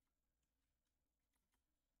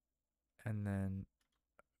 And then,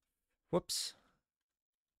 whoops.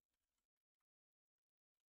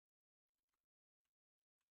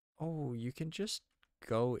 Oh, you can just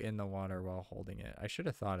go in the water while holding it. I should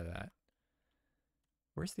have thought of that.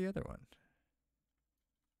 Where's the other one?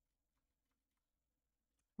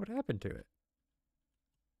 What happened to it?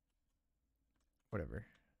 Whatever.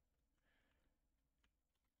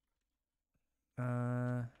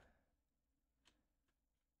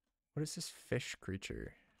 What is this fish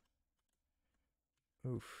creature?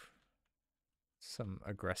 Oof. Some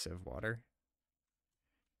aggressive water.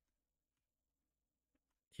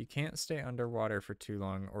 You can't stay underwater for too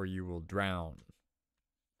long or you will drown.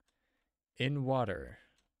 In water,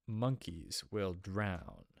 monkeys will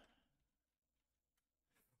drown.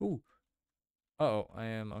 Ooh. Oh, I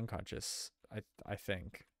am unconscious. I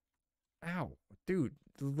think. Ow, dude,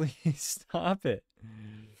 please stop it.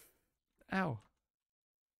 Ow.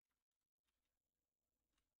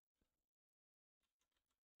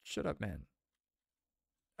 Shut up, man.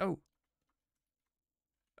 Oh.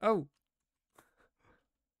 Oh.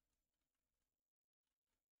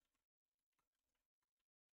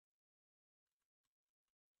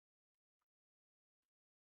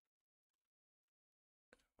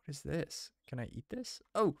 What is this? Can I eat this?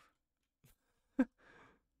 Oh.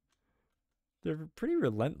 They're pretty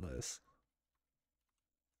relentless.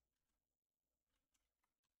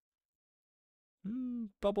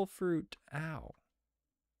 Bubble fruit. Ow.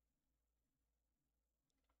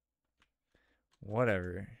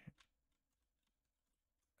 Whatever.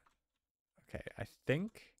 Okay, I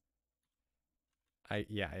think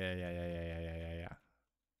yeah.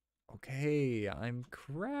 Okay, I'm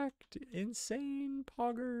correct. Insane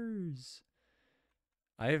poggers.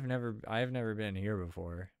 I have never been here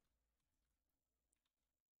before.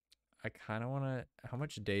 I kind of want to. How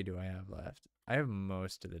much day do I have left? I have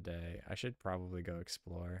most of the day. I should probably go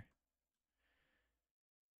explore.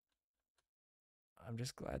 I'm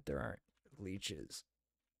just glad there aren't leeches.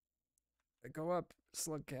 Go up,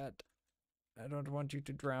 slug cat. I don't want you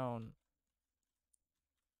to drown.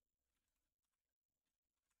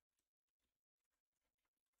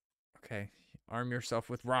 Okay, arm yourself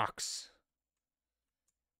with rocks.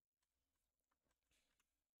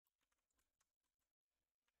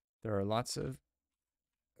 There are lots of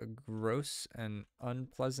gross and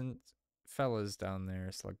unpleasant fellas down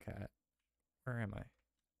there, slug cat. Where am I?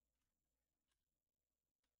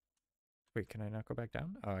 Wait, can I not go back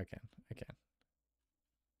down? Oh, I can. I can.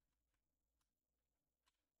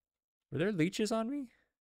 Were there leeches on me?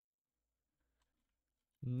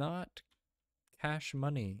 Not cash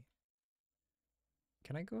money.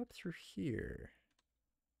 Can I go up through here?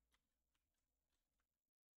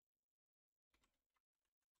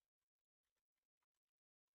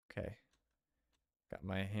 Okay. Got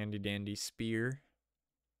my handy dandy spear.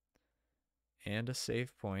 And a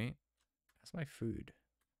save point. That's my food.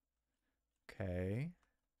 Okay.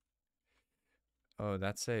 Oh,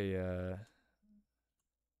 that's a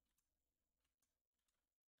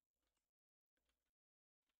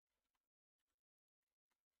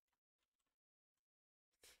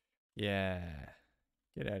yeah.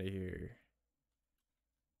 Get out of here.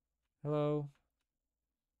 Hello.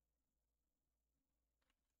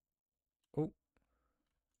 Oh.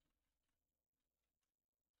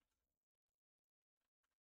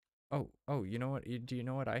 Oh, you know what? Do you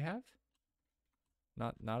know what I have?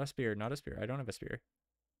 Not a spear, not a spear. I don't have a spear.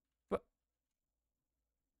 But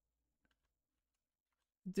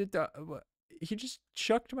did what? He just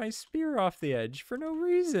chucked my spear off the edge for no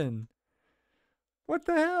reason. What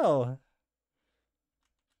the hell?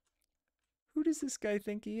 Who does this guy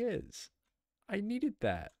think he is? I needed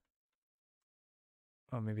that.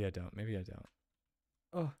 Oh, maybe I don't. Maybe I don't.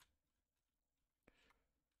 Oh.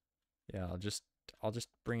 Yeah, I'll just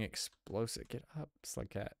bring explosive. Get up, slug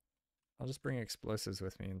cat. I'll just bring explosives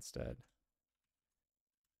with me instead.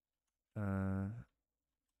 Okay.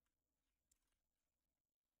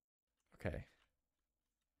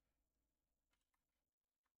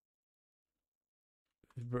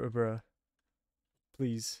 Bruh.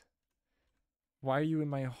 Please. Why are you in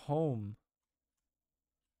my home?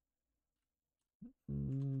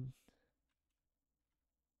 Mm.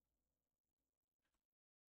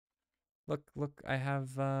 Look, I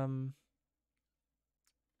have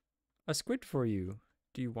a squid for you.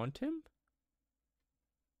 Do you want him?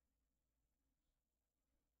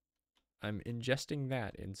 I'm ingesting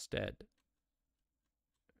that instead.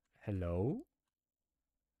 Hello?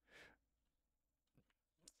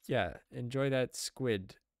 Yeah, enjoy that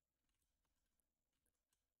squid.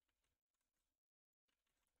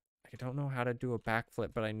 I don't know how to do a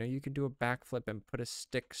backflip, but I know you can do a backflip and put a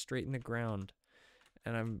stick straight in the ground.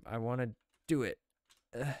 And I want to do it.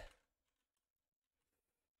 Do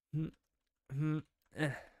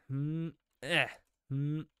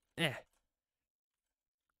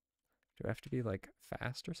I have to be like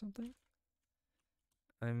fast or something?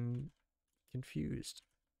 I'm confused.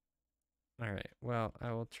 All right. Well,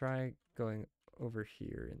 I will try going over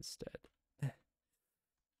here instead.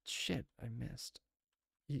 Shit, I missed.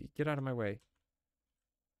 Get out of my way.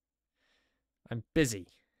 I'm busy.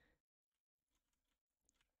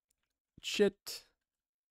 Shit.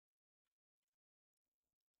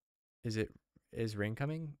 Is rain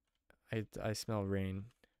coming? I smell rain.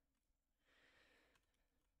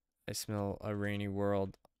 I smell a rainy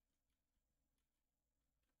world.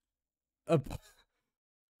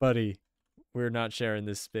 Buddy, we're not sharing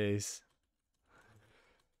this space.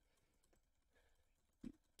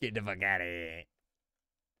 Get the fuck out of here.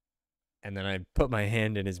 And then I put my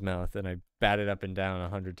hand in his mouth and I bat it up and down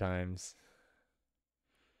 100 times.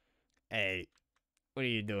 Hey, what are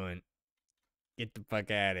you doing? Get the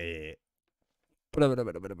fuck out of here.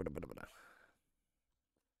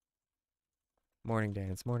 Morning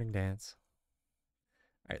dance, morning dance.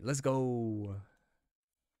 All right, let's go.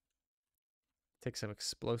 Take some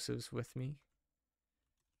explosives with me.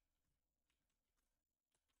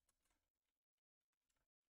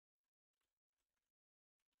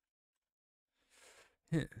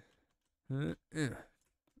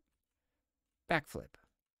 Backflip.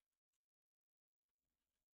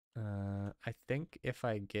 I think if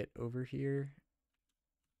I get over here.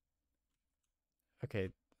 Okay.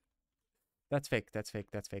 That's fake. That's fake.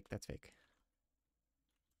 That's fake. That's fake.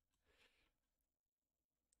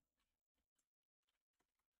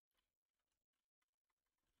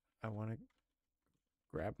 I want to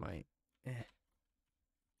grab my. I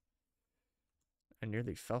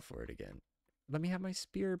nearly fell for it again. Let me have my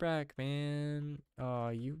spear back, man. Oh,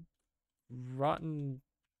 you rotten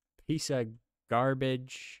piece of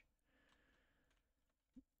garbage.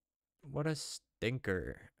 What a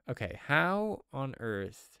stinker. Okay, how on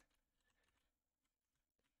earth?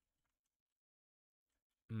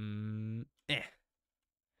 Eh.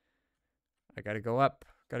 I gotta go up.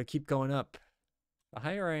 Gotta keep going up. The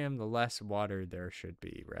higher I am, the less water there should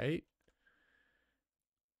be, right?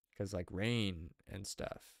 Because, like, rain and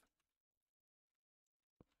stuff.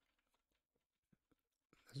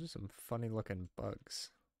 Those are some funny looking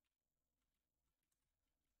bugs.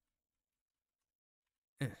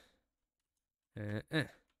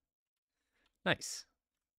 Nice.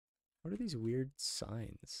 What are these weird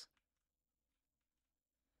signs?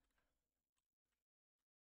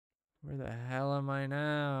 Where the hell am I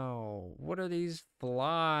now? What are these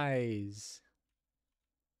flies?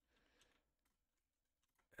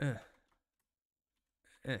 Uh,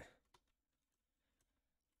 uh.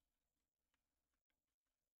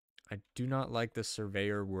 I do not like the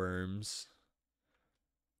surveyor worms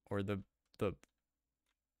or the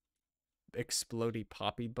explodey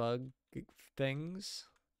poppy bug things.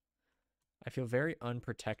 I feel very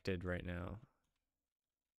unprotected right now.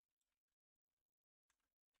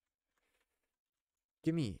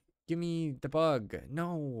 Give me the bug.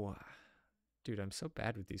 No. Dude, I'm so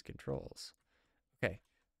bad with these controls. Okay,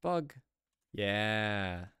 bug.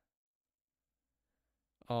 Yeah.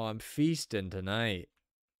 Oh, I'm feasting tonight.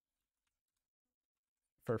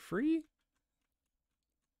 For free?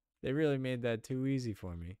 They really made that too easy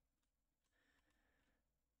for me.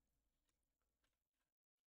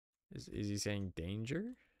 Is he saying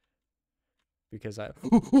danger? Because I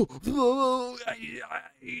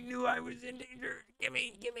knew I was in danger. Get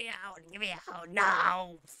me out. Get me out.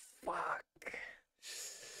 No. Fuck.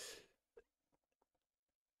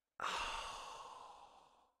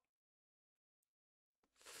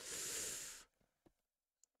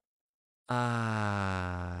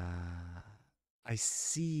 Ah, I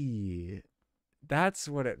see. That's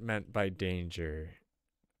what it meant by danger.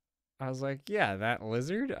 I was like, yeah, that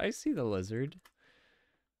lizard. I see the lizard.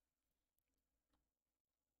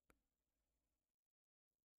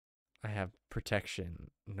 I have protection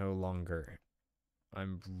no longer.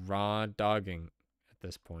 I'm raw dogging at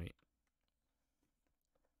this point.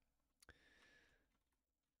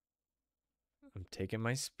 I'm taking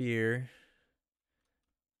my spear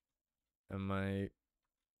and my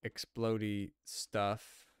explodey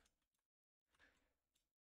stuff,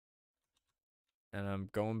 and I'm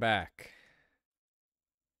going back.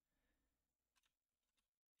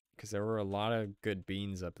 Because there were a lot of good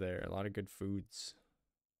beans up there, a lot of good foods.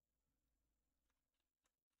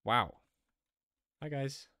 Wow. Hi,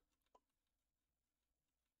 guys.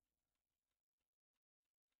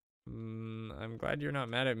 I'm glad you're not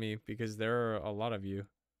mad at me because there are a lot of you.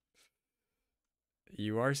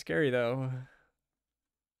 You are scary, though.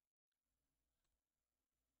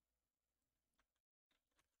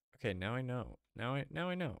 Okay, now I know. Now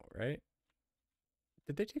I know, right?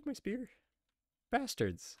 Did they take my spear?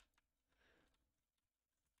 Bastards.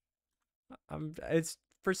 It's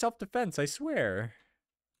for self-defense, I swear.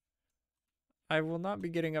 I will not be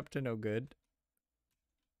getting up to no good.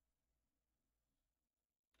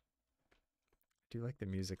 I do like the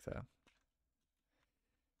music, though.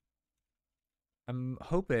 I'm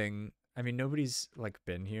hoping, I mean, nobody's, like,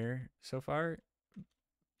 been here so far.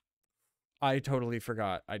 I totally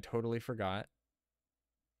forgot. I totally forgot.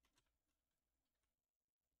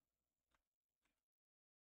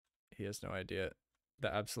 He has no idea.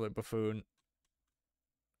 The absolute buffoon.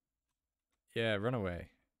 Yeah, run away.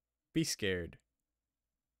 Be scared.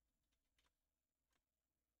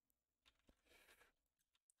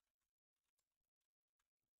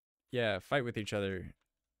 Yeah, fight with each other.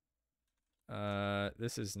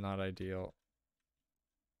 This is not ideal.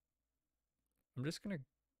 I'm just gonna,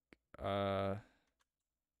 uh,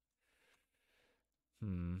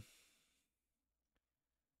 hmm.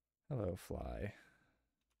 Hello, fly.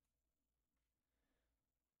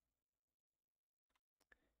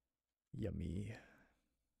 Yummy.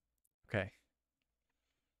 Okay.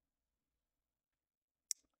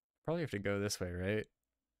 Probably have to go this way, right?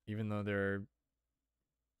 Even though there are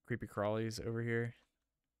creepy crawlies over here.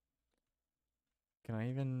 Can I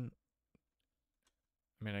even...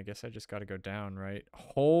 I mean, I guess I just gotta go down, right?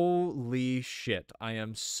 Holy shit. I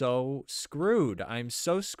am so screwed. I'm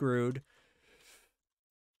so screwed.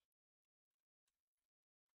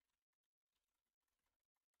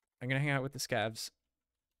 I'm gonna hang out with the scavs.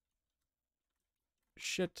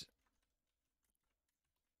 Shit.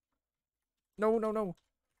 No, no, no.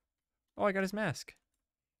 Oh, I got his mask.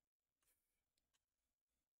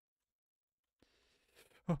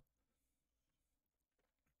 Oh.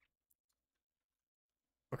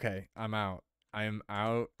 Okay, I'm out. I'm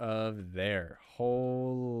out of there.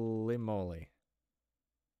 Holy moly.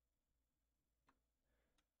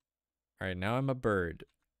 All right, now I'm a bird.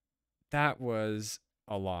 That was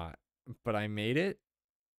a lot, but I made it.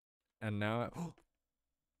 And now,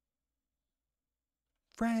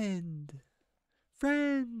 friend,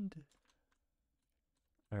 friend.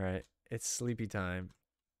 All right, it's sleepy time.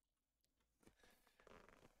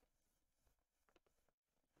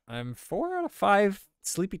 I'm 4 out of 5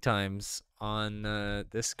 sleepy times on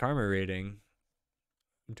this karma rating.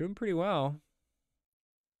 I'm doing pretty well.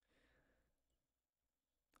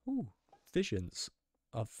 Ooh, visions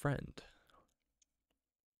of friend.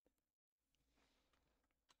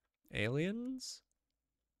 Aliens?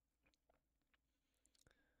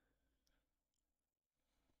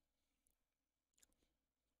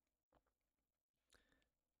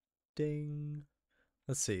 Ding.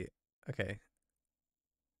 Let's see. Okay.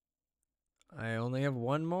 I only have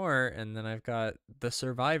one more, and then I've got the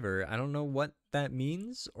survivor. I don't know what that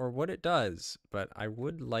means or what it does, but I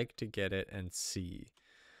would like to get it and see.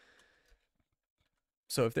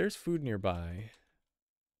 So if there's food nearby,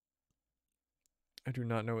 I do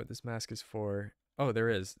not know what this mask is for. Oh, there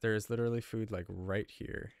is. There is literally food like right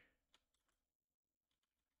here.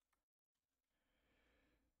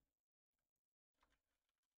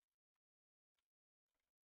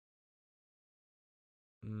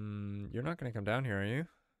 You're not going to come down here, are you?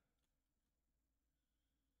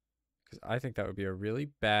 Because I think that would be a really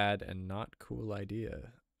bad and not cool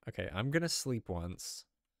idea. Okay, I'm going to sleep once.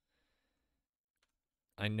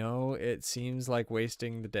 I know it seems like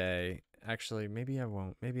wasting the day. Actually, maybe I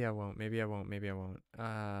won't. Maybe I won't. Maybe I won't. Maybe I won't.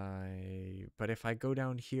 But if I go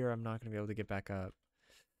down here, I'm not going to be able to get back up.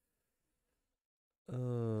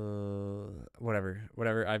 Whatever.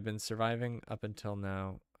 Whatever. I've been surviving up until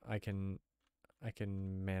now. I can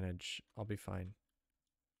manage. I'll be fine.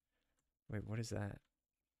 Wait, what is that?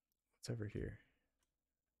 What's over here?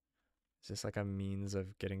 Is this like a means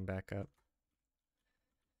of getting back up?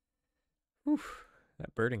 Whew.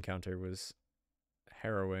 That bird encounter was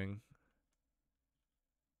harrowing.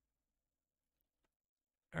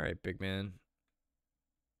 All right, big man.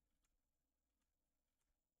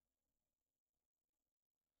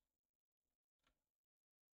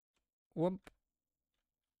 Whoop.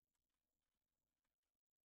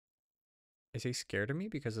 Is he scared of me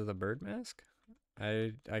because of the bird mask?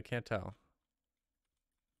 I can't tell.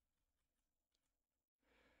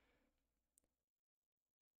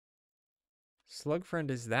 Slug friend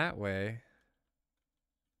is that way.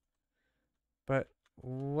 But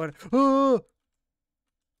what? Oh!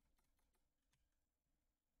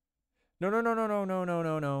 No, no, no, no, no, no, no,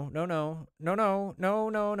 no, no, no, no, no, no, no,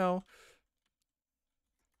 no, no.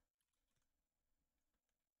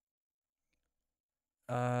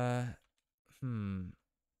 Uh, hmm.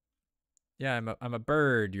 Yeah, I'm a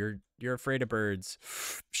bird. You're afraid of birds.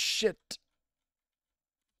 Shit.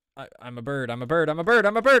 I'm a bird. I'm a bird. I'm a bird.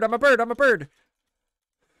 I'm a bird. I'm a bird. I'm a bird.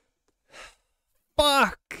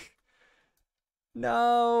 Fuck.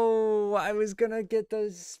 No, I was gonna get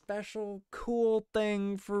the special cool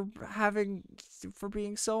thing for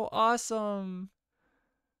being so awesome.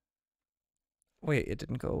 Wait, it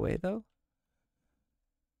didn't go away though?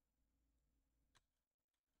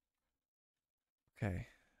 Okay.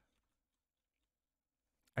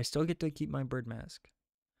 I still get to keep my bird mask,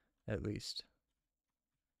 at least.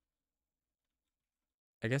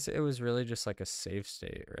 I guess it was really just like a save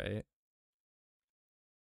state, right?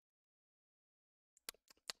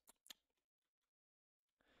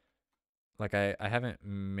 Like I haven't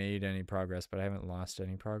made any progress, but I haven't lost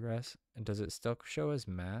any progress. And does it still show as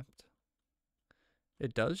mapped?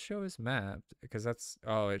 It does show as mapped because that's,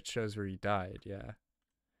 oh, it shows where you died. Yeah.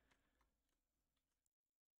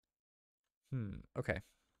 Okay.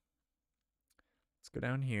 Let's go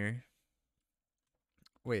down here.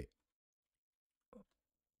 Wait.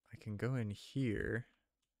 I can go in here.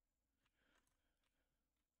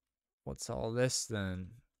 What's all this then?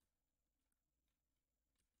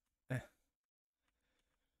 I'm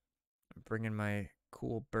bringing my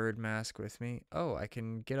cool bird mask with me. Oh, I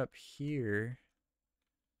can get up here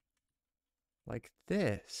like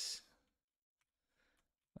this.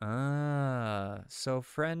 Ah, so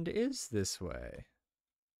friend is this way.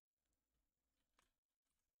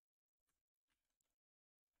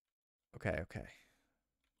 Okay, okay.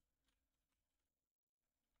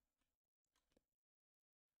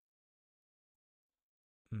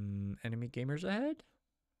 Enemy gamers ahead?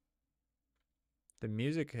 The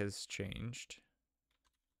music has changed.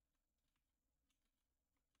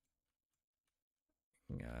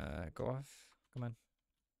 Go off. Come on.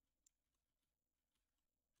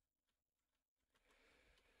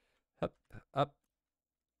 Up, up,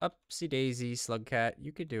 upsy daisy, slugcat.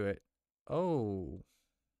 You could do it. Oh.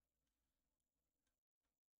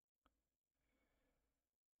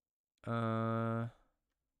 Uh,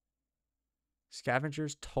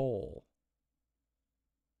 Scavenger's Toll.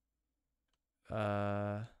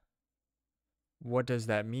 Uh, what does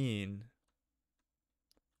that mean?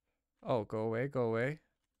 Oh, go away, go away.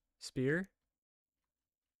 Spear.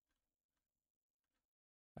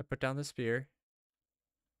 I put down the spear.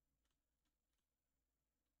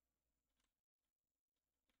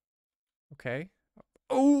 Okay.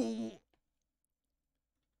 Oh.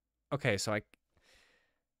 Okay, so I.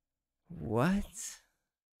 What?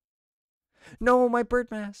 No, my bird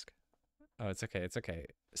mask. Oh, it's okay. It's okay.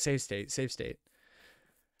 Save state. Save state.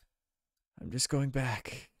 I'm just going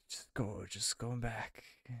back. Just going back.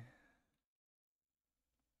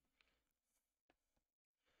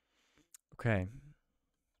 Okay.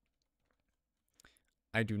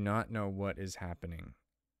 I do not know what is happening.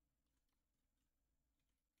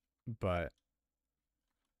 But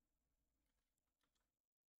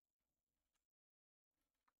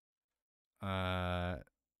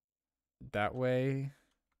that way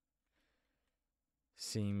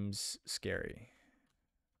seems scary.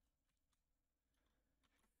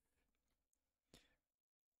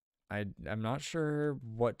 I'm not sure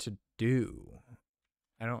what to do.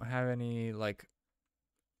 I don't have any like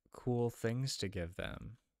cool things to give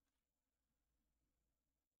them.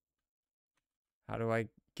 How do I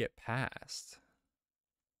get past?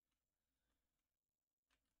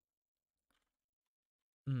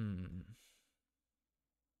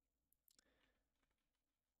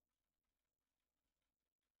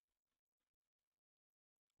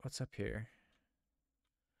 What's up here?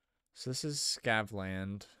 So this is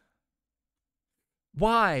Scavland.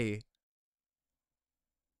 Why?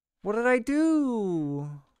 What did I do?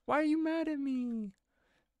 Why are you mad at me?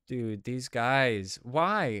 Dude, these guys.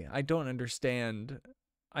 Why? I don't understand.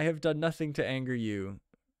 I have done nothing to anger you.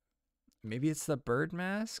 Maybe it's the bird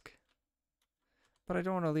mask? But I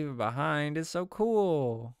don't want to leave it behind. It's so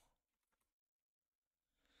cool.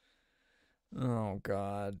 Oh,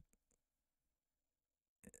 God.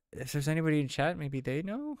 If there's anybody in chat, maybe they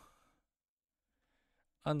know?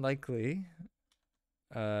 Unlikely.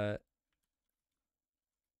 That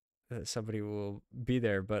somebody will be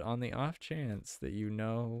there, but on the off chance that you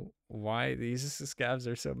know why these scavs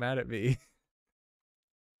are so mad at me.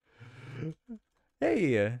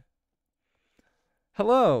 Hey.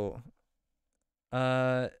 Hello.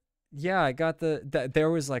 Yeah, I got there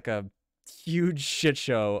was like a huge shit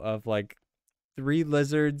show of like 3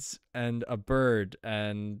 lizards and a bird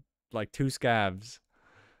and like 2 scavs.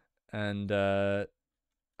 And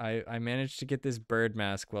I managed to get this bird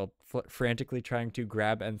mask while frantically trying to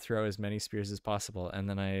grab and throw as many spears as possible, and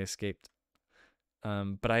then I escaped.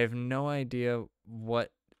 But I have no idea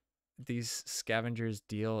what these scavengers'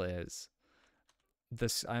 deal is.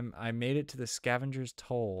 I made it to the Scavenger's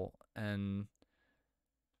Toll, and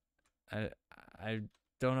I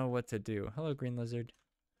don't know what to do. Hello, green lizard.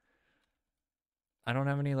 I don't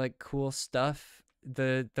have any like cool stuff.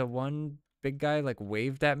 The one big guy like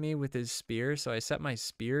waved at me with his spear, so I set my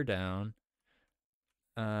spear down.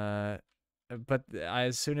 But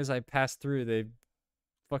as soon as I passed through, they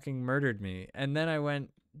fucking murdered me. And then I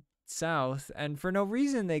went south, and for no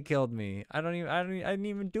reason they killed me. I didn't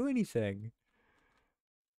even do anything.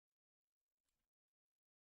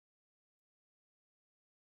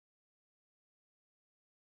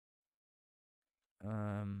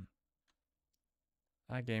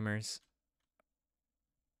 Hi gamers.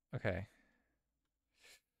 Okay.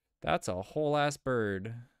 That's a whole ass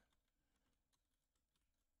bird.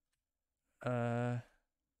 Uh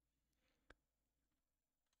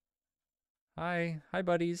Hi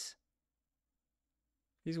buddies.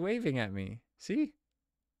 He's waving at me. See?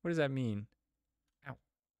 What does that mean? Ow.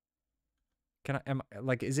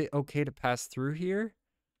 Like, is it okay to pass through here?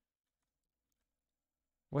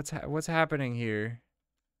 What's happening here?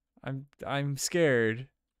 I'm scared.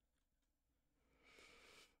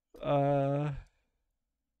 Uh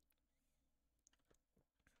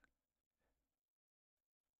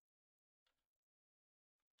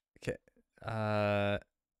okay. Uh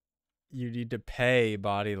you need to pay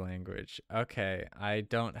body language. Okay, I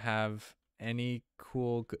don't have any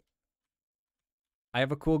I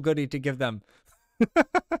have a cool goodie to give them.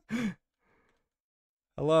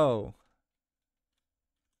 Hello.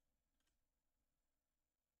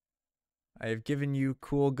 I have given you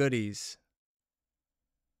cool goodies.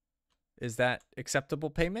 Is that acceptable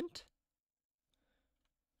payment?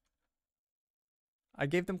 I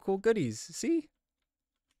gave them cool goodies. See?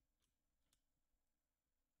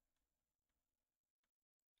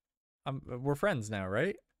 We're friends now,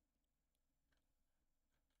 right?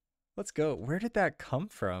 Let's go. Where did that come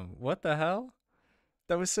from? What the hell?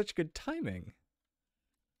 That was such good timing.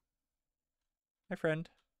 Hi, friend.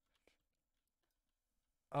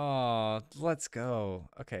 Oh, let's go.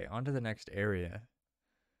 Okay, on to the next area.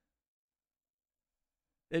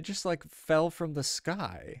 It just like fell from the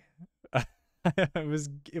sky.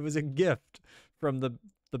 It was a gift from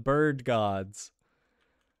the bird gods.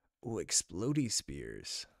 Ooh, explodey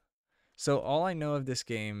spears. So all I know of this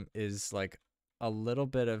game is like a little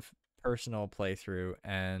bit of personal playthrough,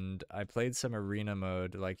 and I played some arena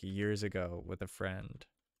mode like years ago with a friend,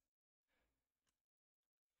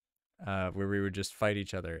 where we would just fight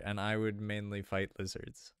each other, and I would mainly fight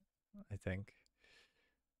lizards, I think.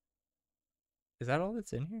 Is that all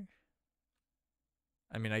that's in here?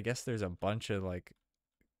 I mean, I guess there's a bunch of like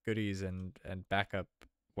goodies and backup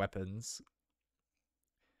weapons.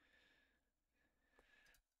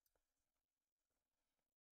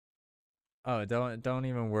 Oh, don't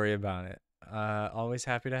even worry about it. Always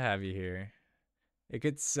happy to have you here. It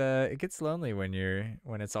gets lonely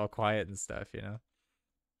when it's all quiet and stuff, you know.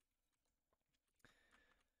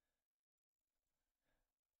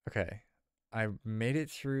 Okay. I made it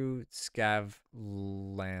through Scav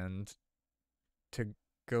land to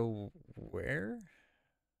go where?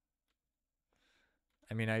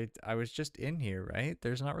 I mean, I was just in here, right?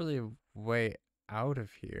 There's not really a way out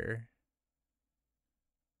of here,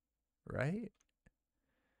 right?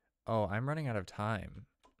 Oh, I'm running out of time.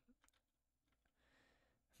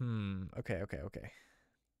 Okay.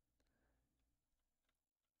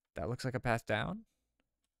 That looks like a path down?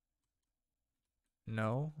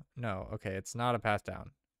 No. No. Okay, it's not a path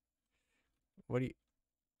down. What do you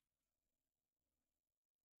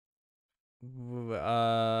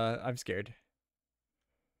I'm scared.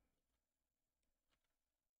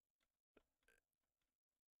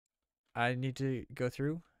 I need to go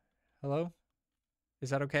through. Hello? Is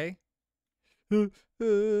that okay? He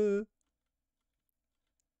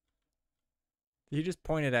just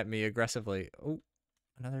pointed at me aggressively. Oh,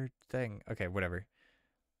 another thing. Okay, whatever.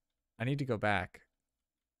 I need to go back.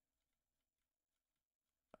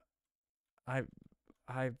 I,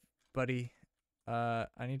 I, buddy. I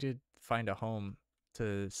need to find a home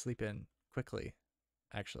to sleep in quickly.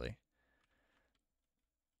 Actually.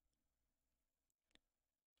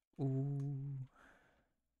 Ooh.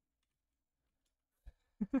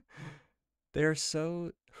 They're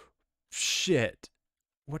so shit.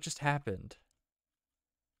 What just happened?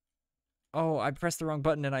 Oh, I pressed the wrong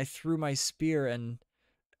button and I threw my spear and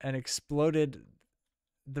exploded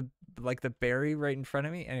the like the berry right in front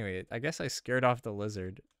of me. Anyway, I guess I scared off the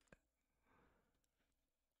lizard.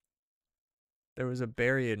 There was a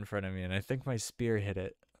berry in front of me and I think my spear hit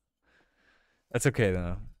it. That's okay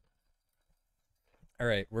though. All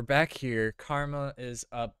right, we're back here. Karma is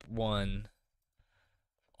up 1.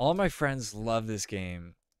 All my friends love this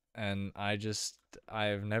game, and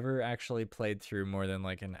I've never actually played through more than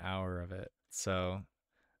like an hour of it. So,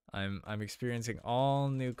 I'm experiencing all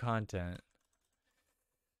new content.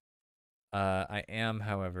 I am,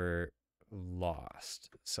 however, lost.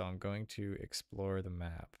 So I'm going to explore the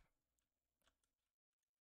map.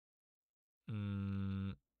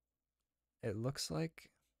 Mm, it looks like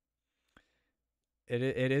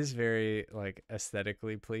it is very like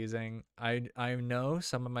aesthetically pleasing. I know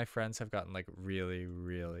some of my friends have gotten like really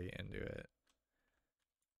really into it.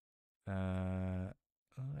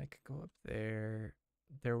 I could go up there.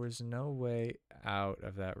 There was no way out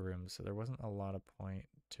of that room, so there wasn't a lot of point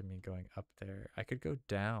to me going up there. I could go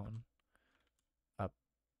down, up,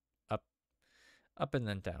 up, up, and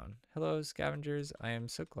then down. Hello, scavengers. I am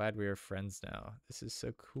so glad we are friends now. This is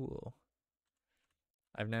so cool.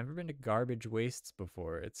 I've never been to Garbage Wastes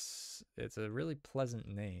before. It's a really pleasant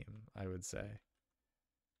name, I would say.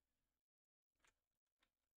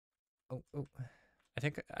 Oh, oh.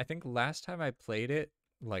 I think last time I played it,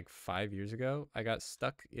 like 5 years ago, I got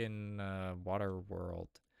stuck in Water World.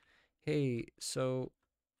 Hey, so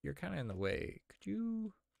you're kind of in the way. Could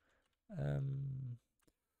you um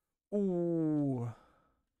ooh,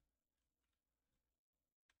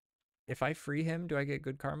 if I free him, do I get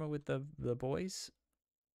good karma with the boys?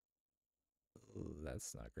 Ooh,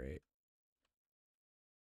 that's not great.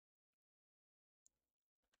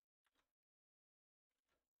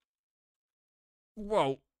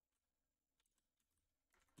 Whoa.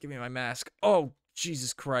 Give me my mask. Oh,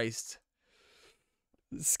 Jesus Christ.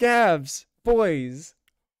 Scabs, boys.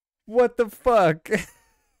 What the fuck?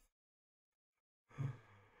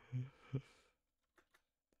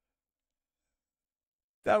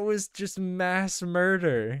 That was just mass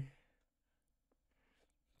murder.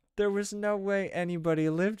 There was no way anybody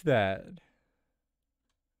lived that.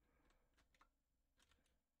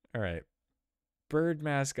 All right. Bird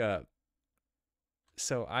mask up.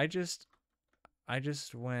 So I just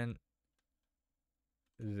went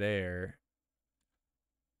there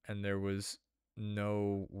and there was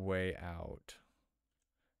no way out.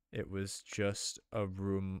 It was just a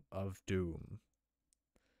room of doom.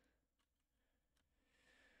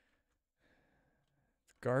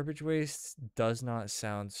 Garbage waste does not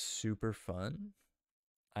sound super fun.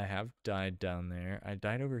 I have died down there. I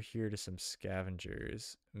died over here to some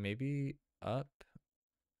scavengers. Maybe up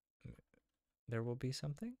there will be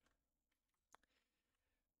something?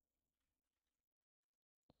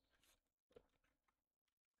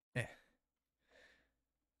 Eh.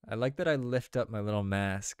 I like that I lift up my little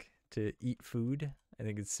mask to eat food. I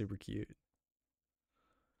think it's super cute.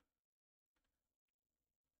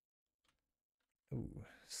 Ooh,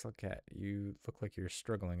 Slugcat, you look like you're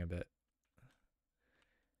struggling a bit.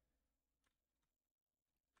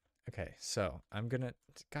 Okay, so I'm gonna.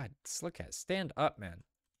 God, Slugcat, stand up, man.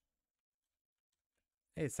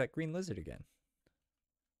 Hey, it's that green lizard again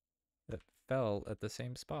that fell at the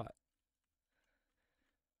same spot.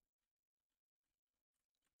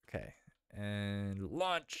 Okay, and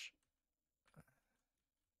launch.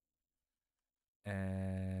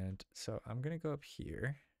 And so I'm gonna go up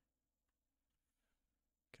here.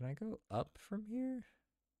 Can I go up from here?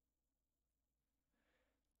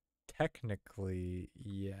 Technically,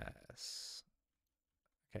 yes.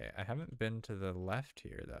 Okay, I haven't been to the left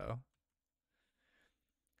here though.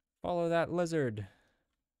 Follow that lizard.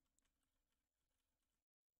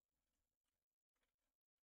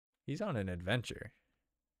 He's on an adventure.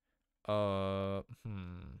 Hmm.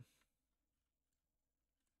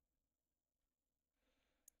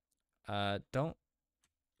 Don't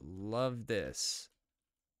love this.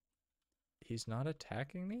 He's not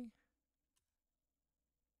attacking me?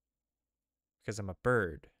 Because I'm a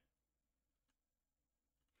bird.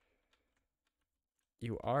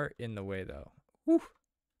 You are in the way though. Whew.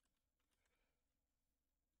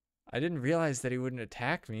 I didn't realize that he wouldn't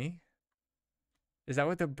attack me. Is that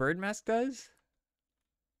what the bird mask does?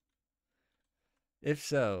 If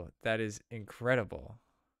so, that is incredible.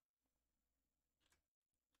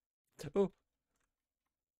 Oh.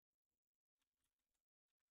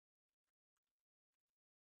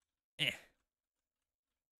 Eh.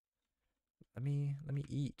 Let me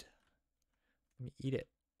eat. Let me eat it.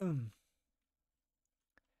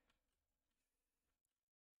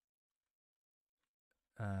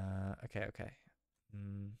 Okay, okay.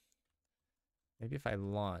 Maybe if I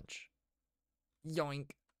launch.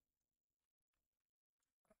 Yoink.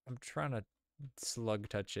 I'm trying to slug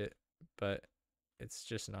touch it, but it's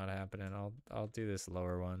just not happening. I'll do this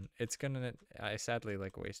lower one. It's gonna. I sadly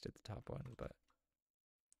like wasted the top one, but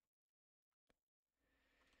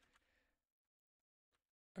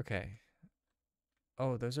okay.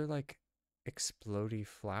 Oh, those are like explodey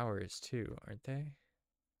flowers too, aren't they?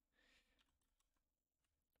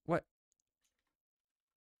 What?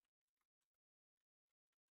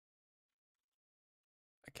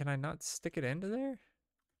 Can I not stick it into there?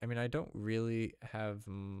 I mean, I don't really have.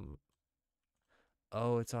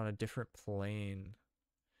 Oh, it's on a different plane.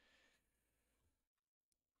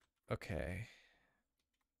 Okay.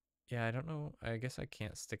 Yeah, I don't know. I guess I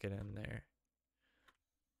can't stick it in there.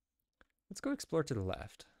 Let's go explore to the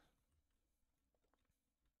left.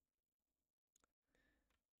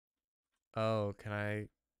 Oh, can I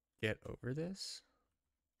get over this?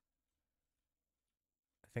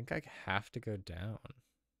 I think I have to go down,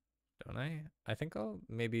 don't I? I think I'll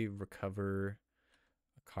maybe recover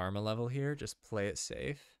a karma level here. Just play it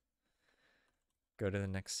safe. Go to the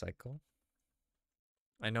next cycle.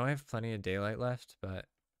 I know I have plenty of daylight left, but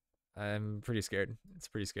I'm pretty scared. It's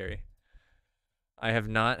pretty scary. I have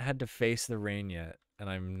not had to face the rain yet, and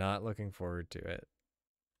I'm not looking forward to it.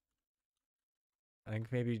 I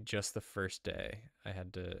think maybe just the first day I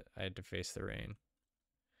had to face the rain.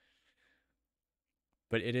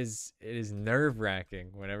 But it is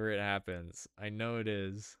nerve-wracking whenever it happens. I know it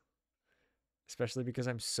is, especially because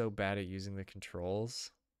I'm so bad at using the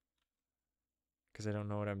controls because I don't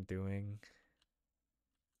know what I'm doing.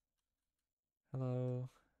 Hello.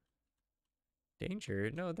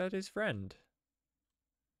 Danger? No, that is friend.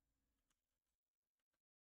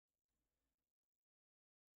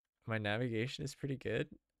 My navigation is pretty good.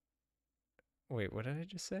 Wait, what did I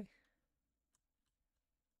just say?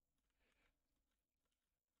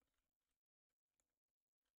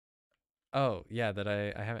 Oh, yeah, that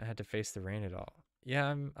I haven't had to face the rain at all.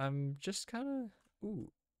 Yeah, I'm just kind of ooh,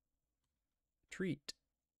 treat.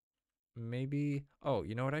 Maybe, oh,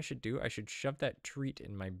 you know what I should do? I should shove that treat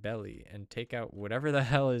in my belly and take out whatever the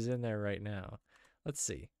hell is in there right now. Let's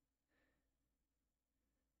see.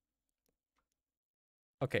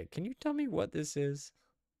 Okay, can you tell me what this is?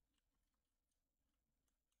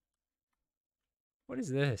 What is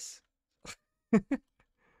this? I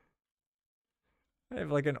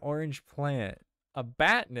have like an orange plant. A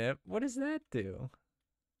batnip? What does that do?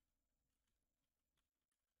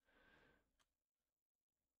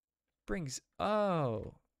 Brings,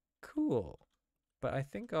 oh, cool. But I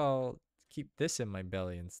think I'll keep this in my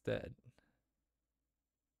belly instead.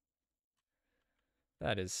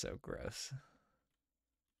 That is so gross.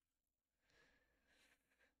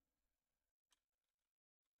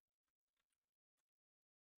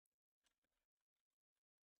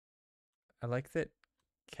 I like that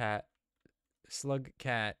cat, slug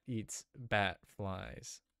cat eats bat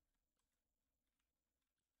flies.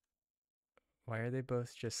 Why are they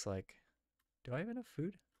both just like, do I have enough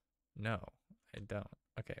food? No, I don't.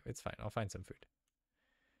 Okay, it's fine. I'll find some food.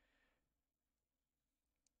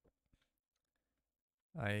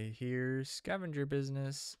 I hear scavenger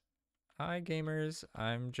business. Hi, gamers.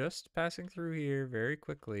 I'm just passing through here very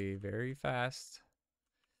quickly, very fast.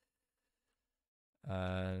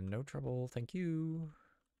 No trouble. Thank you.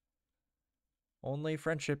 Only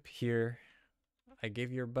friendship here. I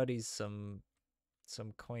gave your buddies some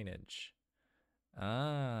coinage.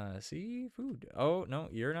 Ah, see? Food. Oh, no,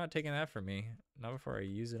 you're not taking that from me. Not before I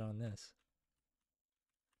use it on this.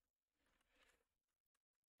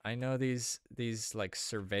 I know these like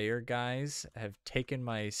surveyor guys have taken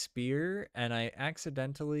my spear and I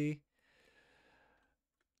accidentally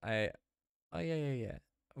I oh yeah yeah yeah.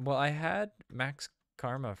 Well, I had max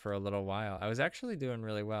karma for a little while. I was actually doing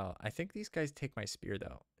really well. I think these guys take my spear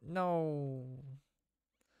though. No.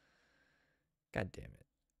 God damn it.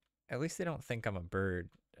 At least they don't think I'm a bird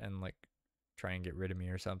and like try and get rid of me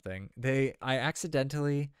or something. I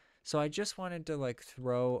accidentally, so I just wanted to like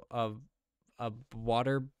throw a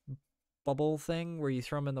water bubble thing where you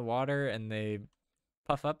throw them in the water and they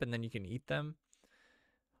puff up and then you can eat them.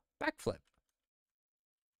 Backflip.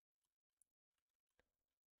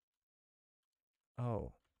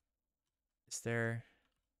 Oh, is there,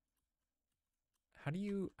 how do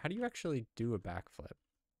you actually do a backflip?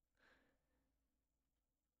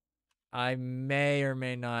 I may or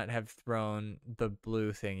may not have thrown the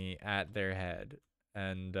blue thingy at their head,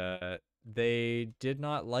 and they did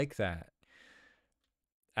not like that,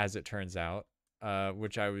 as it turns out,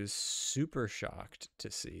 which I was super shocked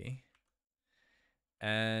to see.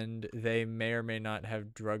 And they may or may not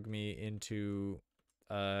have drugged me into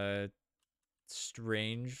a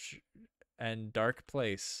strange and dark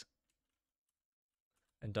place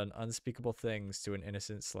and done unspeakable things to an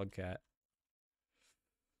innocent slug cat.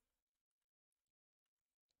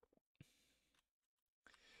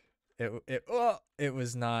 It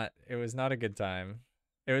was not a good time.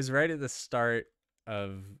 It was right at the start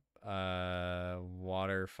of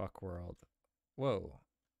water fuck world. Whoa.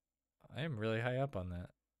 I am really high up on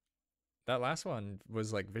that. That last one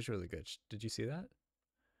was like visually good. Did you see that?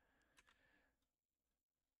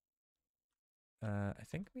 I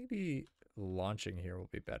think maybe launching here will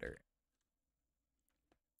be better.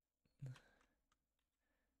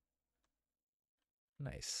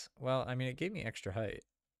 Nice. Well, I mean, it gave me extra height.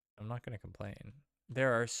 I'm not going to complain.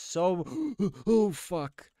 There are so oh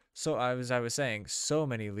fuck. So I was saying so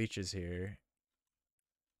many leeches here.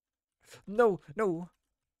 No, no.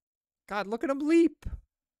 God, look at them leap.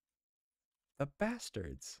 The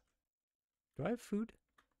bastards. Do I have food?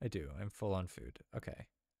 I do. I'm full on food. Okay.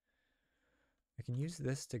 I can use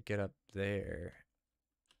this to get up there.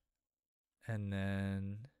 And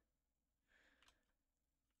then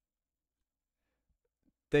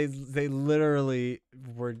they literally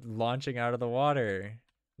were launching out of the water.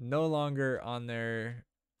 No longer on their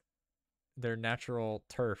natural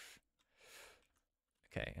turf.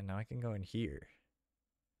 Okay, and now I can go in here.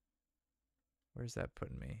 Where's that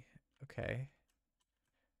putting me? Okay.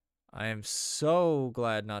 I am so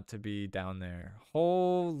glad not to be down there.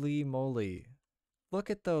 Holy moly. Look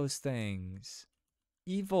at those things.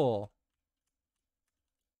 Evil.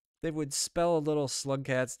 They would spell a little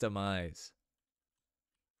slugcat's demise.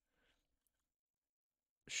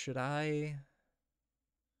 Should I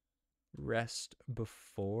rest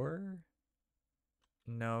before?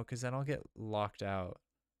 No, because then I'll get locked out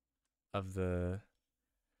of the...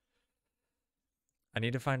 I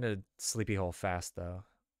need to find a sleepy hole fast, though.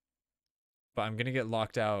 But I'm going to get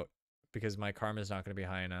locked out because my karma is not going to be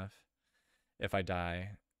high enough if I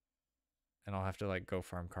die. And I'll have to, like, go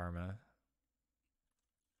farm karma.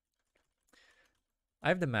 I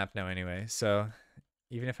have the map now anyway, so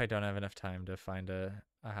even if I don't have enough time to find a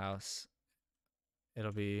house,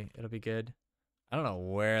 it'll be good. I don't know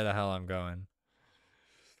where the hell I'm going.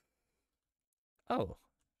 Oh,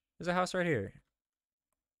 there's a house right here.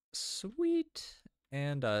 Sweet.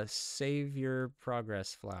 And a save your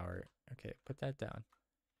progress flower. Okay, put that down.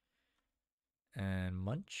 And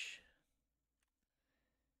munch.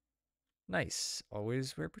 Nice.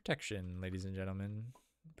 Always wear protection, ladies and gentlemen.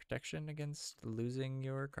 Protection against losing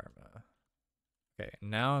your karma. Okay,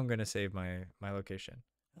 now I'm gonna save my location.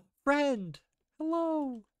 Friend!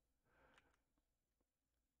 Hello!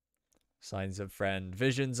 Signs of friend.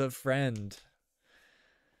 Visions of friend.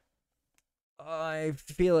 I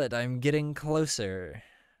feel it. I'm getting closer.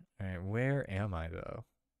 Alright, where am I, though?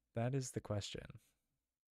 That is the question.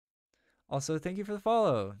 Also, thank you for the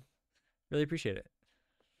follow. Really appreciate it.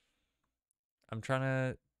 I'm trying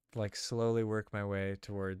to, like, slowly work my way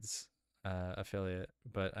towards affiliate,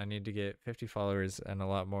 but I need to get 50 followers and a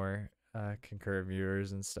lot more concurrent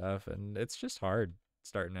viewers and stuff, and it's just hard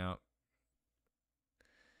starting out.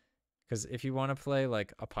 Because if you want to play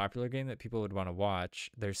like a popular game that people would want to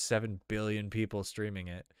watch, there's 7 billion people streaming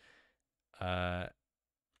it. Uh,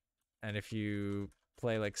 and if you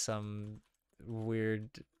play like some weird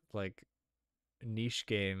like niche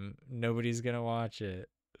game, nobody's gonna watch it.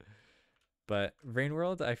 But Rain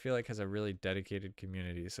World, I feel like has a really dedicated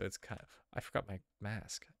community, so it's kind of I forgot my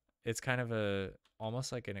mask. It's kind of a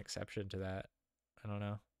almost like an exception to that. I don't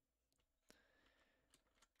know.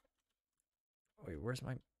 Wait, where's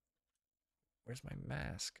my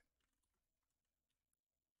mask?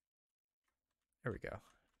 There we go.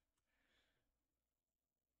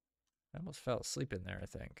 I almost fell asleep in there, I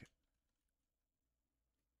think.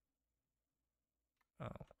 Oh,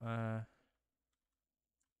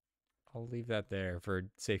 I'll leave that there for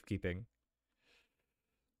safekeeping.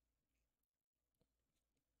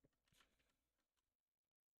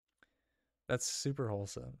 That's super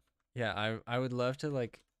wholesome. Yeah, I would love to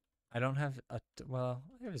like I don't have well,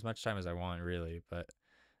 I have as much time as I want really, but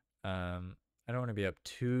I don't want to be up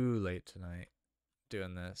too late tonight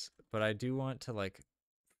doing this, but I do want to like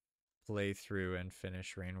play through and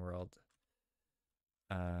finish Rain World.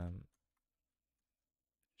 Um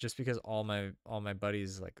just because all my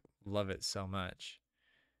buddies like love it so much.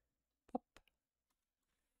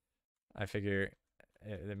 I figure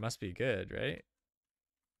it must be good, right?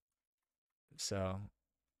 So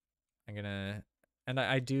I'm gonna, and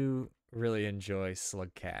I do really enjoy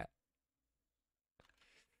Slugcat.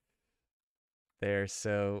 They're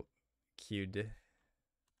so cute.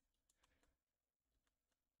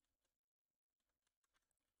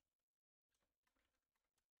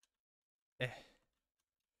 Eh,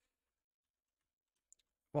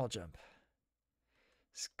 wall jump.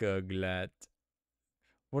 Skuglat.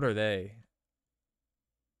 What are they?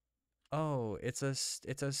 Oh, it's a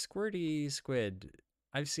squirty squid.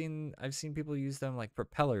 I've seen people use them like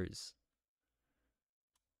propellers.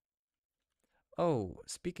 Oh,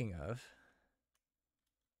 speaking of,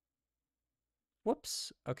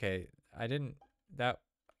 whoops. Okay, I didn't that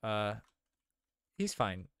uh he's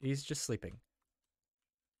fine. He's just sleeping.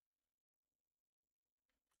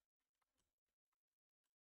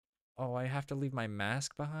 Oh, I have to leave my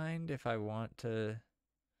mask behind if I want to.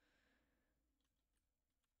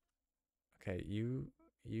 Okay, you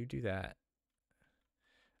do that.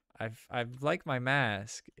 I've like my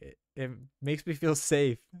mask. It makes me feel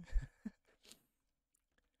safe.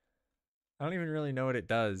 I don't even really know what it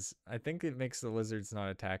does. I think it makes the lizards not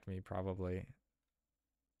attack me, probably.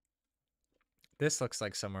 This looks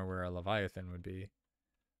like somewhere where a Leviathan would be.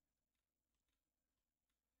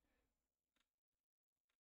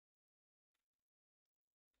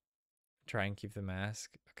 Try and keep the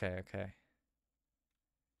mask. Okay, okay.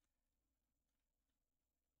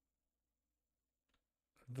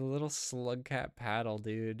 The little slug cat paddle,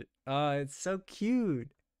 dude. Oh, it's so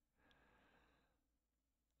cute.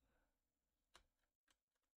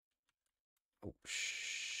 Oh,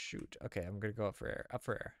 shoot. Okay, I'm gonna go up for air. Up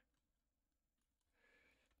for air.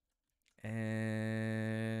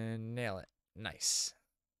 And nail it. Nice.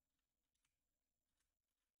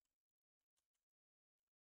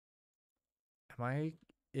 Am I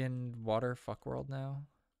in water fuck world now?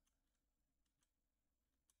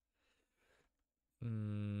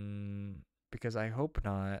 Because I hope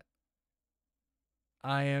not.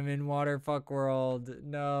 I am in waterfuck world.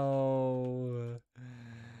 No.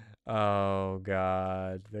 Oh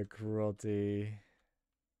god, the cruelty.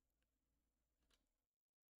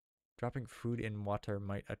 Dropping food in water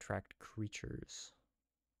might attract creatures.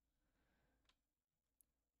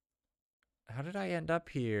 How did I end up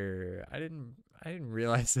here? I didn't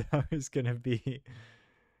realize that I was gonna be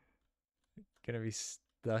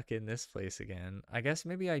stuck in this place again. I guess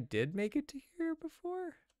maybe I did make it to here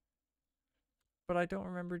before, but I don't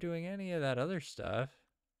remember doing any of that other stuff.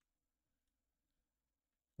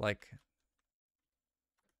 Like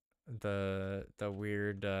the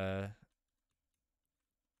weird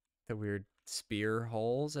spear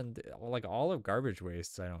holes and like all of garbage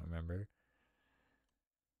wastes. I don't remember.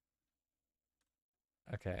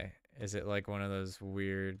 Okay, is it like one of those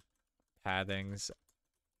weird pathings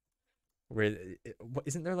where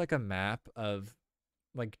isn't there like a map of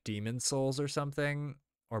like demon souls or something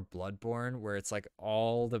or bloodborne where it's like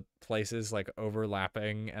all the places like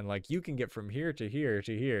overlapping and like you can get from here to here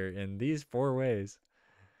to here in these four ways.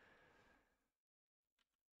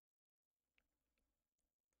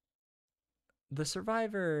 The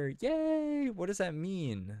survivor, yay! What does that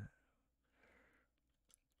mean?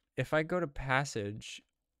 If I go to passage,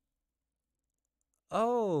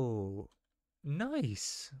 oh,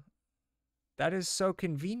 nice. That is so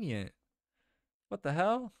convenient. What the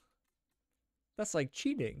hell? That's like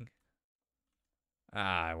cheating.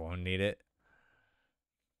 Ah, I won't need it.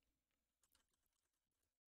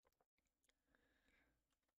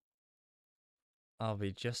 I'll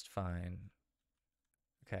be just fine.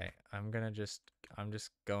 Okay, I'm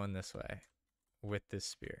just going this way with this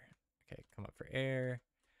spear. Okay, come up for air.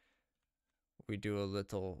 We do a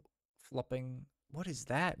little flopping. What does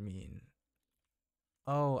that mean?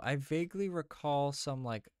 Oh, I vaguely recall some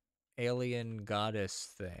like alien goddess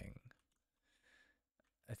thing.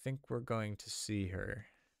 I think we're going to see her.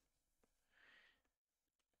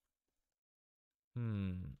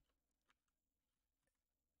 Hmm.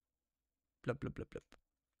 Blub, blub, blub, blub.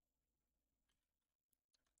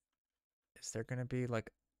 Is there going to be like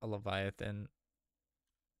a Leviathan?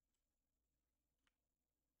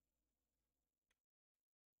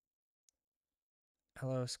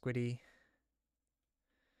 Hello, Squiddy.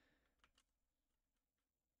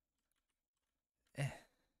 Eh. I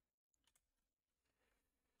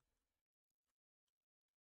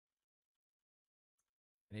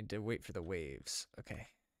need to wait for the waves. Okay.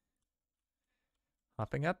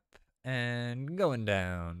 Hopping up and going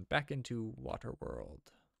down. Back into water world.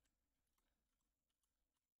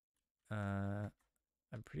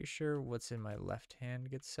 I'm pretty sure what's in my left hand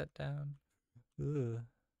gets set down. Ugh.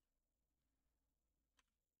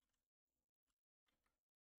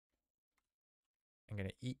 I'm gonna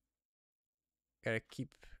eat. Gotta keep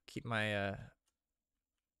my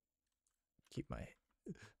keep my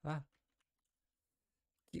ah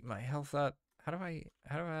keep my health up. How do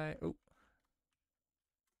I oh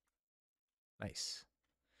nice.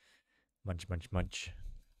 Munch munch munch.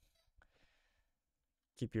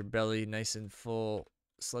 Keep your belly nice and full,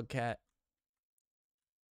 slug cat.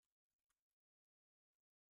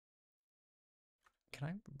 Can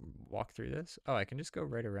I walk through this? Oh, I can just go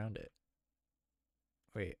right around it.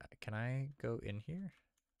 Wait, can I go in here?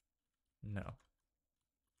 No.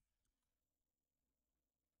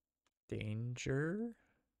 Danger?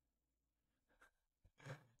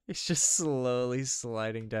 It's just slowly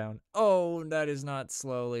sliding down. Oh, that is not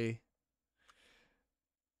slowly.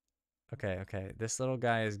 Okay, okay. This little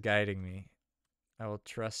guy is guiding me. I will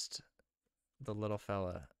trust the little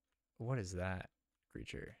fella. What is that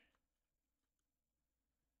creature?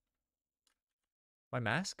 My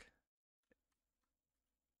mask?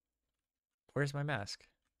 Where's my mask?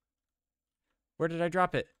 Where did I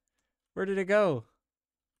drop it? Where did it go?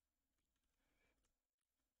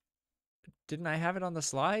 Didn't I have it on the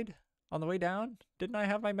slide? On the way down? Didn't I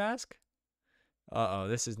have my mask? Uh-oh,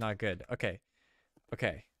 this is not good. Okay.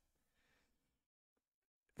 Okay.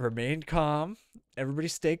 Remain calm. Everybody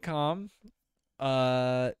stay calm.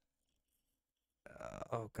 Uh,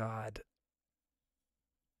 oh God.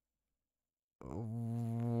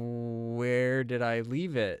 Where did I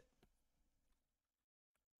leave it?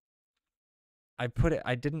 I put it,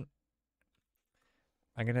 I didn't.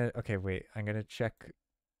 Okay, wait. I'm gonna check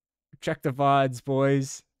the VODs,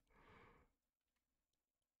 boys.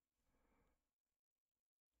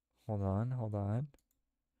 Hold on, hold on.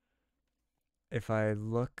 If I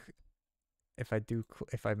look, if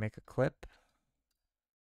I make a clip.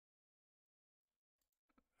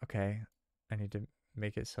 Okay, I need to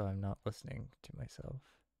make it so I'm not listening to myself.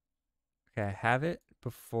 Okay, I have it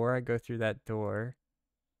before I go through that door.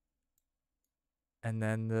 And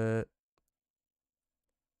then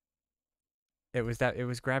it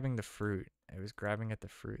was grabbing the fruit. It was grabbing at the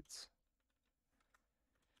fruits.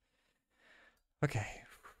 Okay.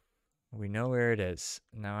 We know where it is.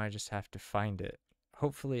 Now I just have to find it.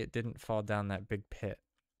 Hopefully it didn't fall down that big pit,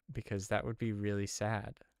 because that would be really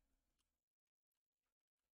sad.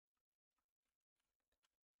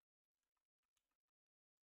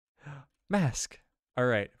 Mask. All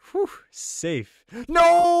right. Whew. Safe.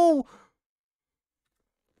 No!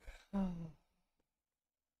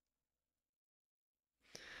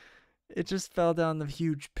 It just fell down the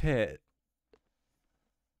huge pit.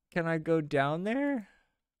 Can I go down there?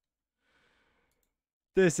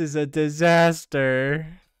 This is a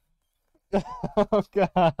disaster. Oh,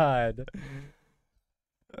 God.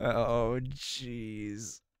 Oh,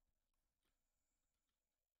 jeez.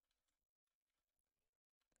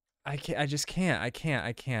 I can't. I just can't. I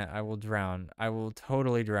can't. I will drown. I will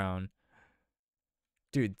totally drown.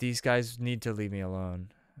 Dude, these guys need to leave me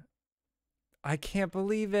alone. I can't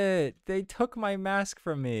believe it. They took my mask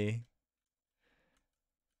from me.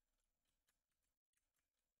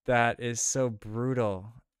 That is so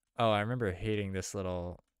brutal. Oh, I remember hating this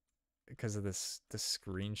little, because of this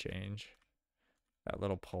screen change. That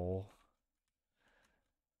little pole.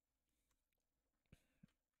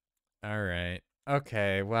 All right.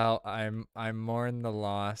 Okay. Well, I'm mourn the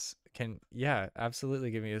loss. Yeah,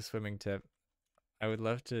 absolutely give me a swimming tip. I would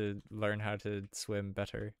love to learn how to swim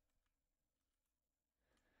better.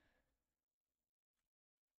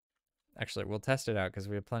 Actually, we'll test it out because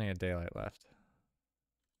we have plenty of daylight left.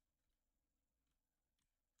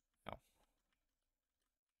 Oh.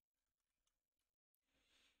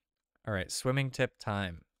 All right, swimming tip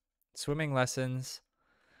time. Swimming lessons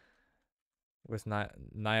with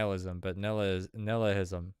nihilism, but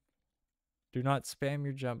nihilism. Do not spam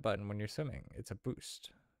your jump button when you're swimming. It's a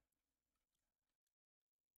boost.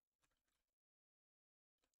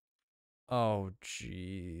 Oh,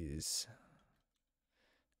 jeez.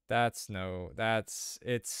 It's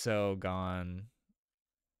so gone.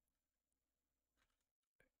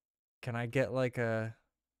 Can I get like a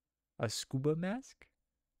scuba mask?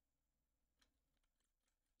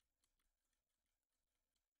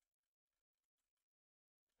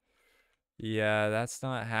 Yeah, that's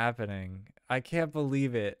not happening. I can't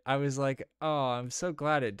believe it. I was like, oh, I'm so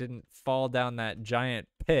glad it didn't fall down that giant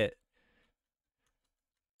pit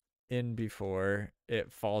in before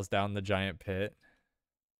it falls down the giant pit.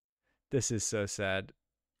 This is so sad.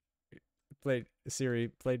 Play Siri,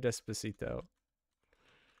 play Despacito.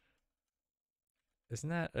 Isn't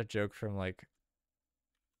that a joke from like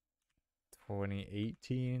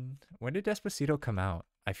 2018? When did Despacito come out?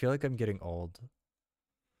 I feel like I'm getting old.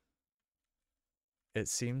 It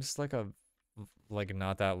seems like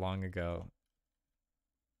not that long ago.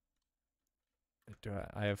 Do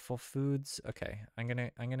I have full foods? Okay, I'm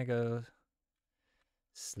gonna go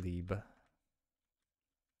sleep.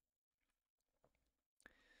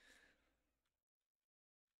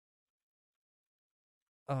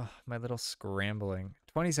 Oh, my little scrambling.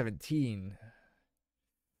 2017.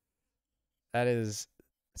 That is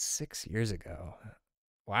 6 years ago.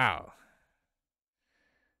 Wow.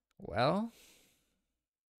 Well,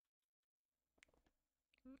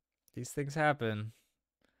 these things happen.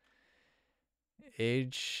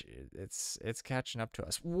 Age, it's catching up to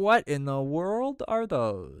us. What in the world are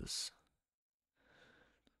those?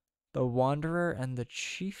 The Wanderer and the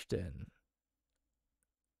Chieftain.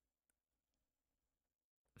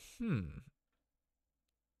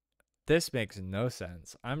 This makes no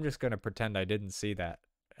sense. I'm just going to pretend I didn't see that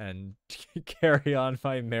and carry on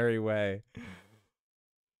my merry way.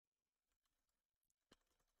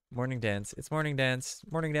 Morning dance. It's morning dance.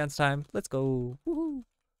 Morning dance time. Let's go. Woohoo.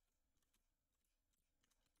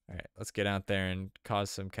 All right, let's get out there and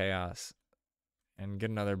cause some chaos and get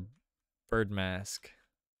another bird mask.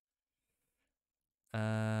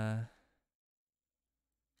 Yeah,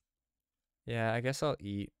 I guess I'll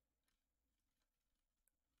eat.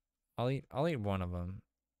 I'll eat one of them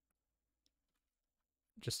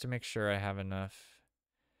just to make sure I have enough.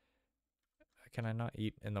 Can I not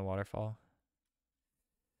eat in the waterfall?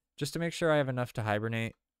 Just to make sure I have enough to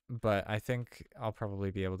hibernate, but I think I'll probably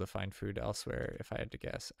be able to find food elsewhere if I had to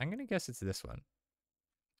guess. I'm gonna guess it's this one.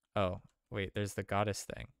 Oh, wait, there's the goddess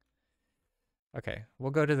thing. Okay,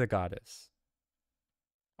 we'll go to the goddess.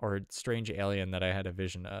 Or strange alien that I had a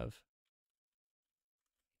vision of.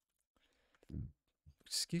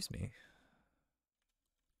 Excuse me.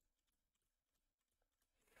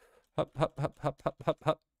 Hup, hup, hup, hup, hup, hup,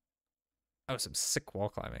 hup. Oh, some sick wall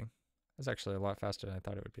climbing. That's actually a lot faster than I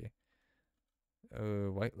thought it would be.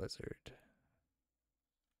 Oh, white lizard.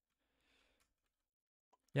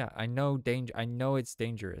 Yeah, I know danger. I know it's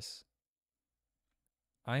dangerous.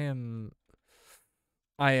 I am.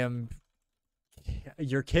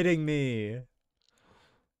 You're kidding me.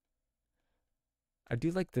 I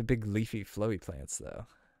do like the big leafy flowy plants though.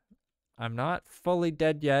 I'm not fully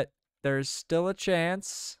dead yet. There's still a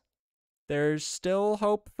chance. There's still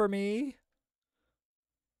hope for me.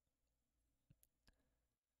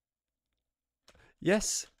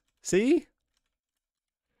 Yes. See?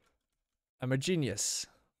 I'm a genius.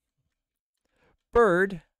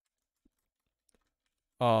 Bird.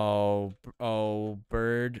 Oh,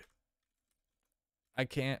 bird. I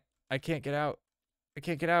can't get out. I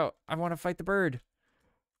can't get out. I want to fight the bird.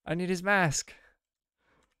 I need his mask.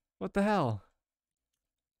 What the hell?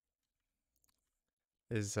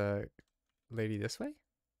 Is lady this way?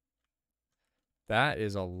 That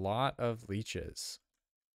is a lot of leeches.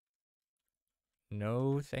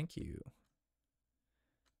 No, thank you.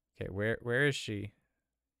 Okay, where is she?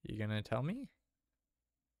 You gonna tell me?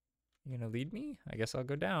 You gonna lead me? I guess I'll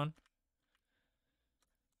go down.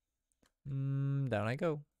 Down I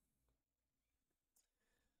go.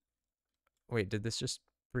 Wait, did this just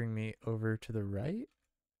bring me over to the right?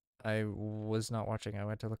 I was not watching. I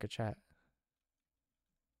went to look at chat.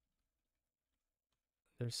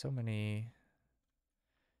 There's so many.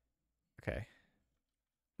 Okay.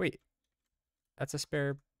 Wait, that's a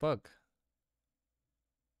spare bug.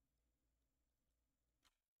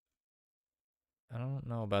 I don't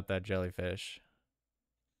know about that jellyfish.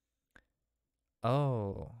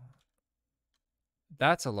 Oh,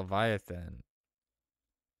 that's a leviathan.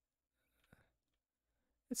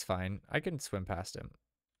 It's fine. I can swim past him.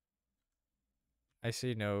 I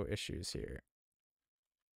see no issues here.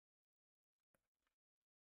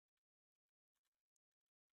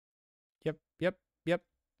 Yep, yep, yep.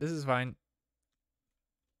 This is fine.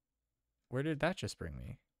 Where did that just bring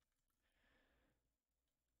me?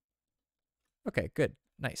 Okay, good.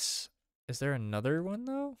 Nice. Is there another one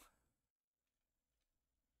though?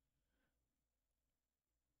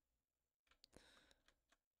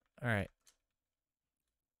 All right.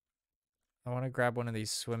 I want to grab one of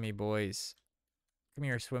these swimmy boys. Come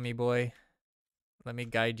here, swimmy boy. Let me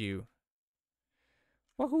guide you.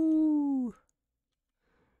 Woohoo!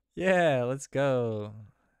 Yeah, let's go.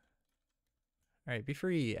 All right, be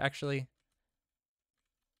free. Actually,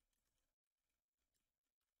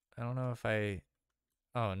 I don't know if I.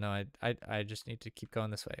 Oh no, I just need to keep going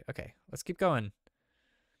this way. Okay, let's keep going.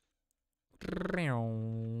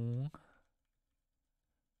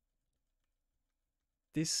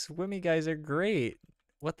 These swimmy guys are great.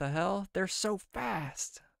 What the hell? They're so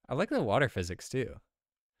fast. I like the water physics too.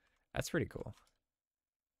 That's pretty cool.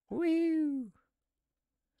 Woo!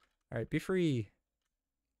 All right, be free.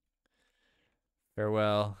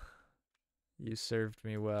 Farewell. You served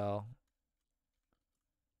me well.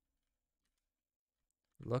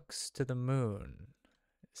 Looks to the moon.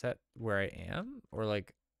 Is that where I am? Or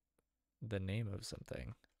like the name of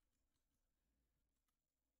something?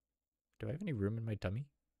 Do I have any room in my tummy?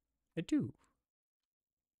 I do.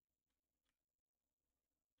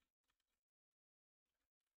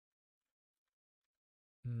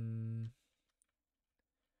 Hmm.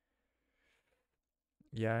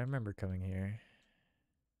 Yeah, I remember coming here.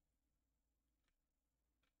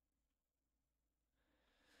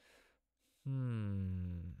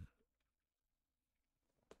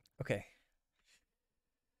 Okay.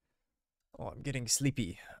 Oh, I'm getting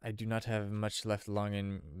sleepy. I do not have much left left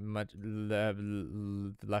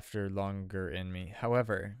or longer in me.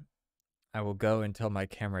 However, I will go until my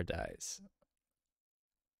camera dies,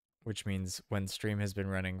 which means when stream has been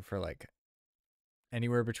running for like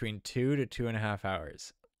anywhere between 2 to 2.5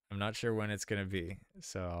 hours. I'm not sure when it's gonna be,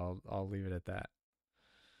 so I'll leave it at that.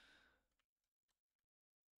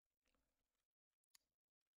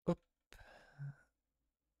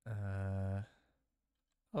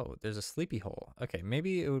 Oh, there's a sleepy hole. Okay,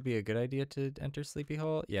 maybe it would be a good idea to enter sleepy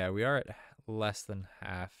hole. Yeah, we are at less than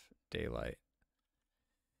half daylight.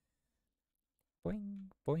 Boing,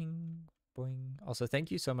 boing, boing. Also,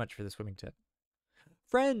 thank you so much for the swimming tip.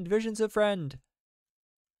 Friend, visions of friend.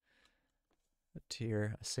 A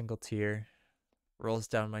tear, a single tear rolls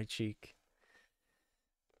down my cheek.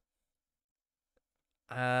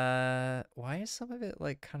 Why is some of it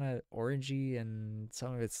like kind of orangey and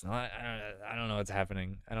some of it's not? I don't know what's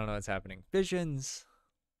happening. I don't know what's happening. Visions.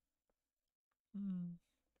 Hmm.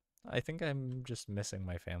 I think I'm just missing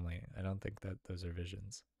my family. I don't think that those are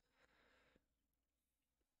visions.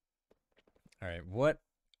 All right, what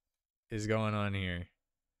is going on here?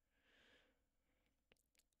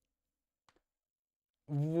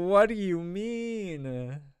 What do you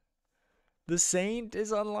mean? The saint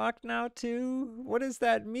is unlocked now too? What does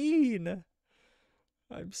that mean?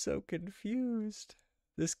 I'm so confused.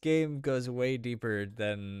 This game goes way deeper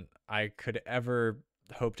than I could ever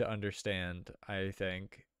hope to understand, I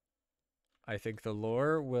think. I think the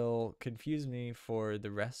lore will confuse me for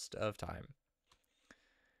the rest of time.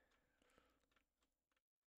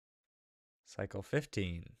 Cycle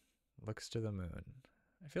 15. Looks to the moon.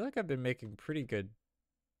 I feel like I've been making pretty good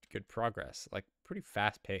progress, like pretty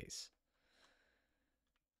fast pace.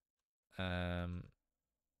 Um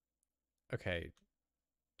okay,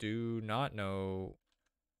 do not know.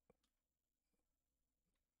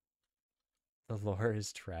 The lore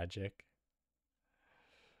is tragic.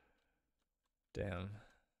 Damn.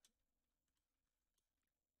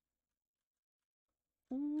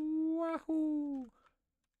 Wahoo!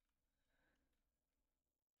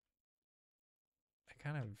 I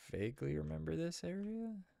kind of vaguely remember this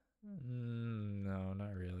area. No,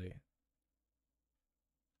 not really.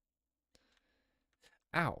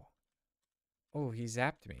 Ow. Oh, he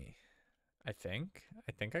zapped me. I think.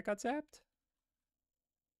 I think I got zapped.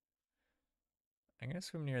 I'm gonna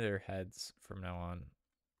swim near their heads from now on,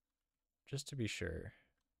 just to be sure.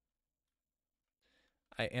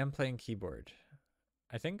 I am playing keyboard.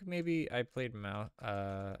 I think maybe I played mouse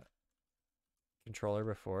controller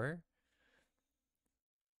before,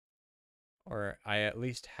 or I at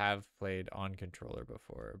least have played on controller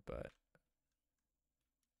before, but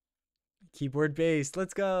keyboard based.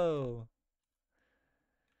 Let's go.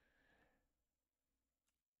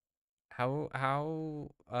 How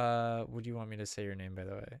would you want me to say your name, by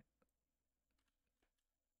the way?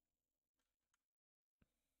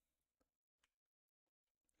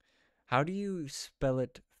 How do you spell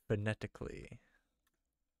it phonetically?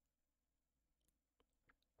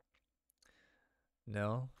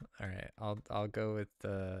 No? All right. I'll go with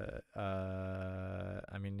the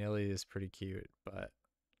I mean Nilly is pretty cute, but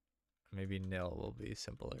maybe Nil will be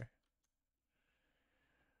simpler.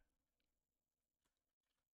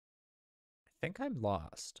 I think I'm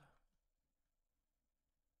lost.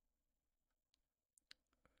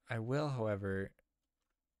 I will, however,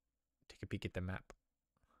 take a peek at the map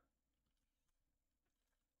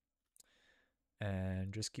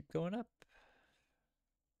and just keep going up.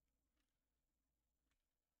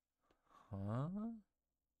 Huh?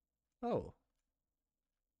 Oh.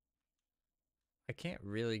 I can't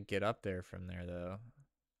really get up there from there though.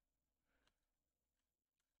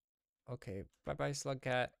 Okay, bye-bye slug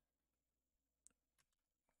cat.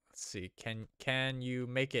 Let's see. Can you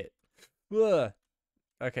make it? Ugh.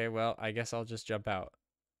 Okay, well, I guess I'll just jump out.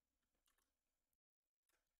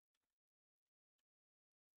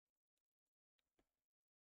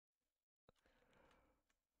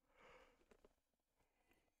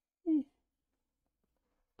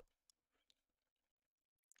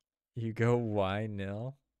 You go why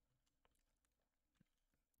nil?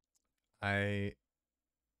 I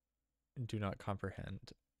do not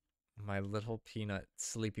comprehend. My little peanut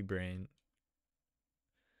sleepy brain.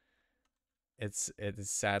 It is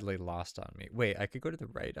sadly lost on me. Wait, I could go to the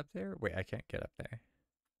right up there? Wait, I can't get up there.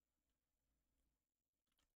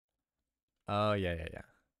 Oh yeah, yeah, yeah.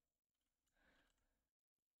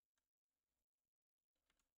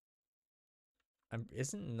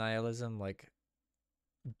 Isn't nihilism like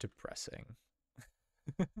depressing?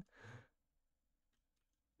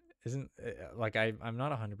 Isn't like I'm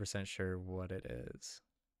not 100% sure what it is.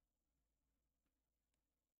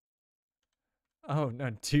 Oh no,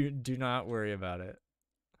 do not worry about it.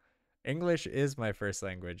 English is my first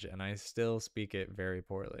language and I still speak it very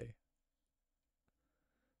poorly.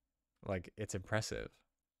 Like it's impressive.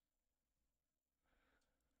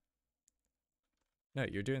 No,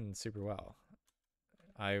 you're doing super well.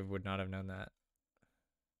 I would not have known that.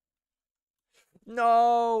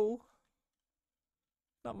 No,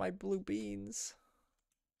 not my blue beans.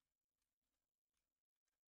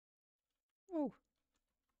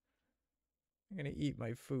 I'm gonna eat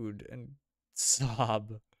my food and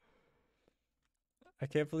sob. I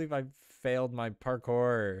can't believe I failed my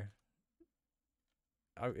parkour.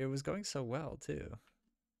 It was going so well, too.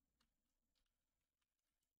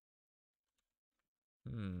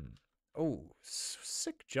 Oh,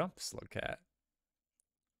 sick jumps, look at.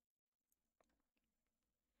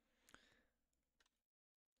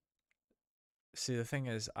 See, the thing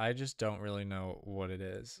is, I just don't really know what it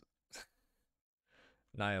is.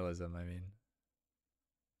 Nihilism, I mean.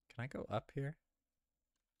 Can I go up here?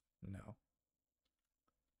 No.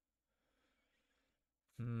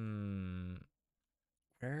 Hmm.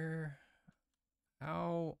 Where?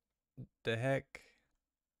 How the heck?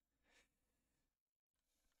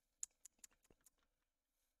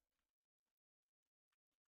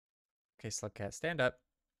 Okay, Slugcat, stand up.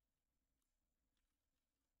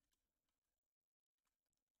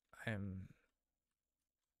 I'm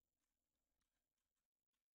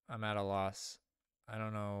I'm at a loss. I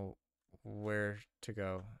don't know where to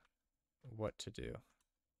go, what to do.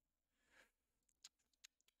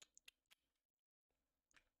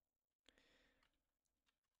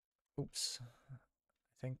 Oops. I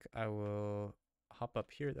think I will hop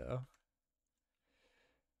up here though.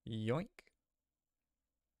 Yoink.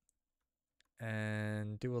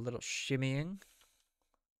 And do a little shimmying.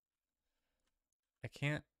 I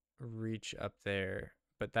can't reach up there,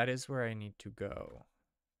 but that is where I need to go.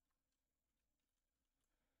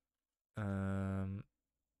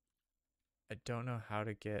 I don't know how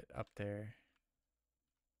to get up there.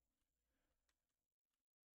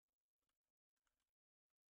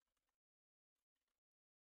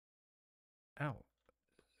 Ow.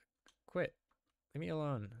 Quit. Leave me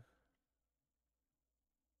alone.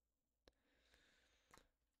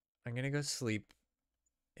 I'm gonna go sleep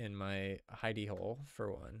in my hidey hole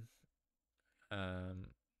for one.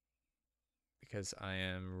 Because I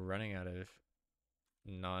am running out of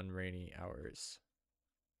non-rainy hours.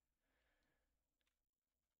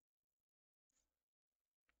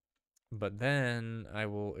 But then I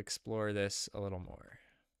will explore this a little more.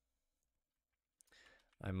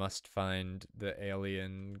 I must find the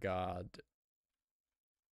alien god.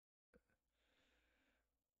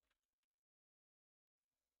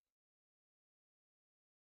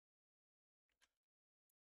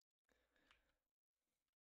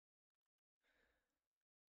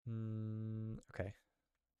 Okay.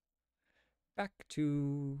 Back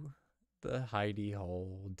to the hidey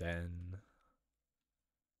hole den.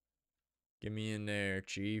 Get me in there,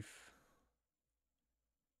 chief.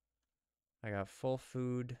 I got full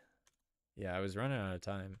food. Yeah, I was running out of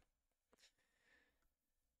time.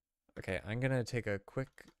 Okay, I'm gonna take a quick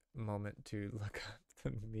moment to look up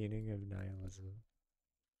the meaning of nihilism.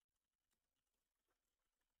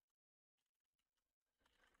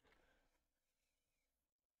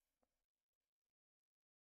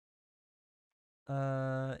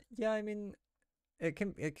 Yeah, I mean, it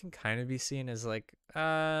can kind of be seen as like,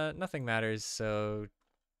 nothing matters, so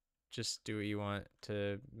just do what you want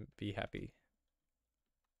to be happy.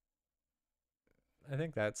 I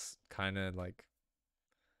think that's kind of like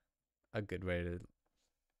a good way to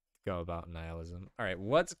go about nihilism. All right,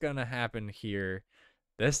 what's gonna happen here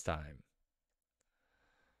this time?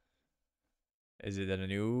 Is it a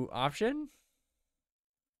new option?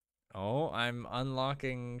 Oh, I'm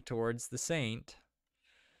unlocking towards the saint.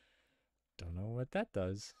 Don't know what that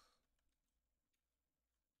does.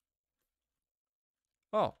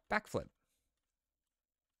 Oh, backflip.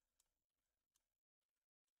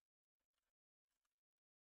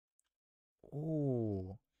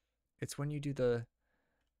 Oh, it's when you do the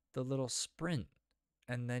little sprint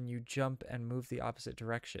and then you jump and move the opposite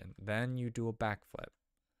direction. Then you do a backflip.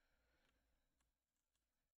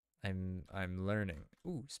 I'm learning.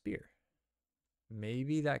 Ooh, spear.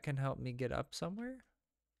 Maybe that can help me get up somewhere?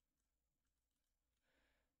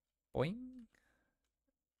 Boing.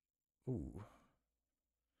 Ooh.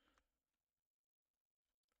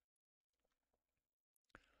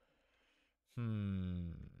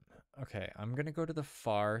 Hmm. Okay, I'm gonna go to the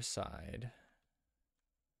far side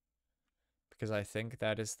because I think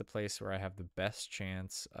that is the place where I have the best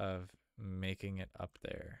chance of making it up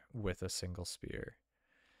there with a single spear.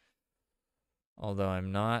 Although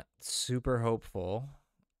I'm not super hopeful,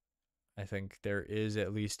 I think there is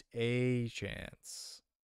at least a chance.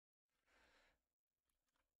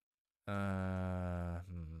 Uh,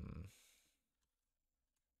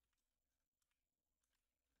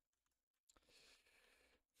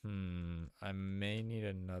 hmm. I may need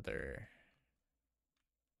another.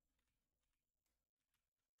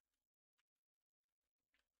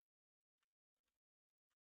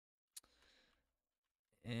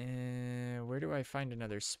 Where do I find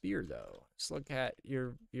another spear though? Slugcat,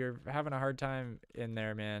 you're having a hard time in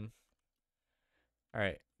there, man. All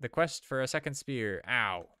right, the quest for a second spear.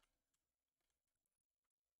 Ow.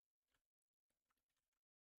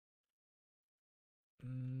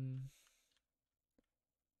 Mm.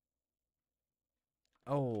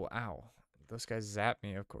 Oh, ow. Those guys zap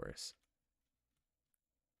me, of course.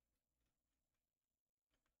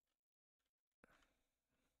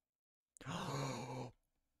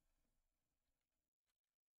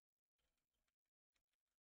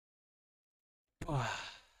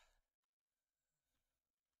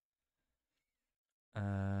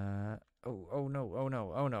 Oh no, oh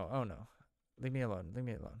no, oh no, oh no. Leave me alone, leave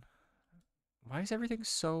me alone. Why is everything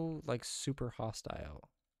so, like, super hostile?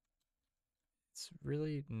 It's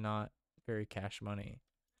really not very cash money.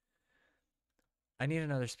 I need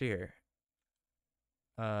another spear.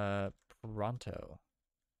 Pronto.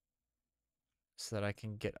 So that I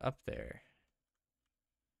can get up there.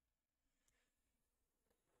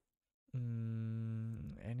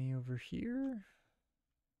 Any over here?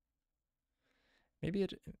 Maybe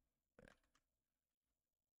it...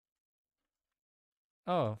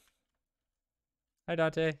 Oh. Hi,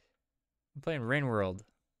 Dante. I'm playing Rain World.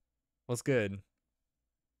 What's good?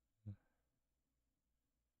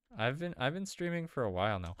 I've been streaming for a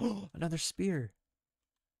while now. Another spear.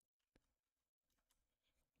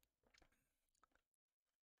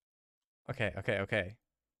 Okay, okay, okay.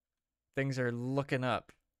 Things are looking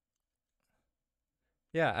up.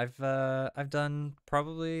 Yeah, I've done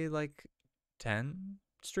probably like 10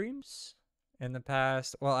 streams in the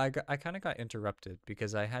past. Well, I kind of got interrupted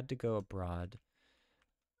because I had to go abroad.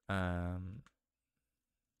 Um,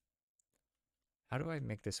 how do I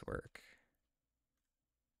make this work?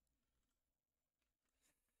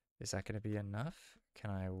 Is that going to be enough? Can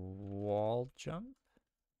I wall jump?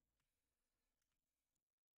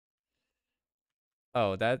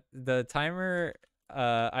 Oh, that the timer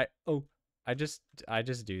I just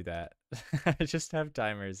do that. I just have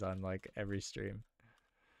timers on like every stream.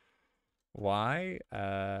 Why?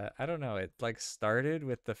 I don't know. It like started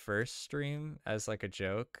with the first stream as like a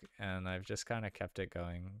joke, and I've just kind of kept it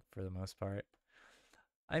going for the most part.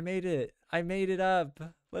 I made it. I made it up.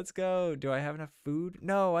 Let's go. Do I have enough food?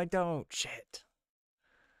 No, I don't. Shit.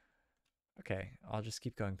 Okay, I'll just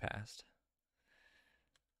keep going past.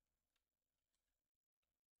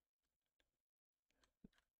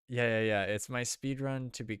 Yeah, yeah, yeah. It's my speed run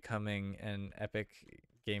to becoming an epic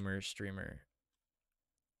gamer streamer.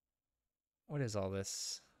 What is all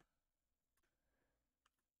this?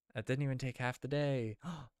 That didn't even take half the day.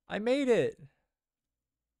 I made it.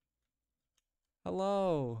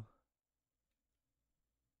 Hello.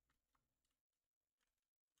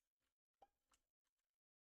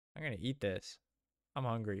 I'm gonna eat this. I'm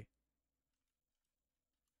hungry.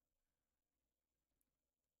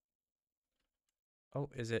 Oh,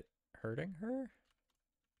 is it hurting her?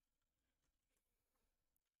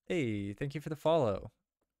 Hey, thank you for the follow.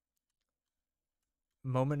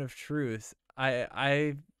 Moment of truth.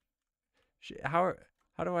 How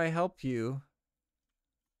do I help you?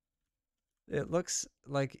 It looks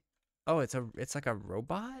like, oh, it's like a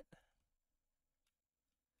robot?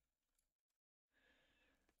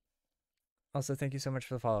 Also, thank you so much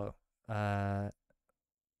for the follow. Let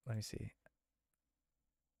me see.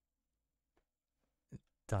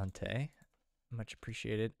 Dante, much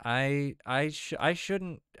appreciated. I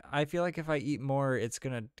shouldn't. I feel like if I eat more, it's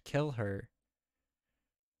gonna kill her.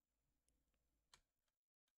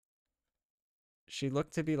 She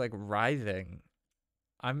looked to be like writhing.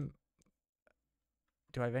 I'm.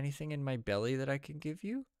 Do I have anything in my belly that I can give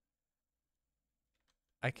you?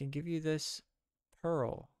 I can give you this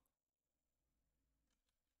pearl.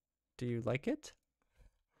 Do you like it?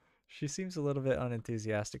 She seems a little bit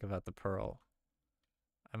unenthusiastic about the pearl.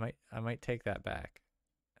 I might take that back.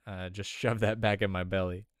 Just shove that back in my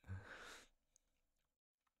belly.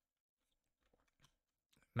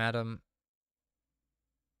 Madam,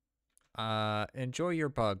 enjoy your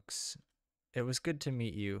bugs. It was good to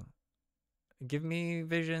meet you. Give me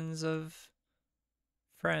visions of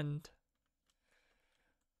friend.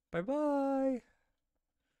 Bye bye.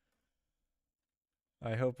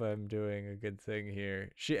 I hope I'm doing a good thing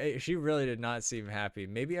here. She really did not seem happy.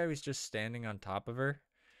 Maybe I was just standing on top of her,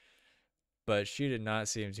 but she did not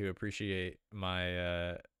seem to appreciate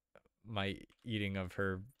my eating of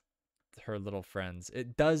her little friends.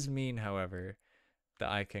 It does mean, however, that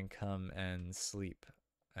I can come and sleep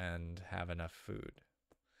and have enough food.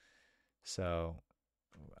 So,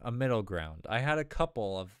 a middle ground. I had a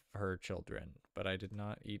couple of her children, but I did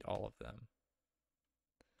not eat all of them.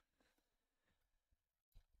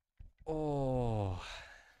 Oh,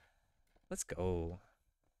 Let's go.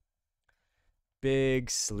 Big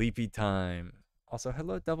sleepy time. Also,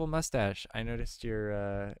 hello, double mustache. I noticed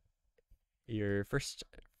your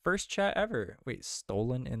first chat ever. Wait,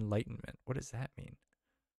 stolen enlightenment. What does that mean?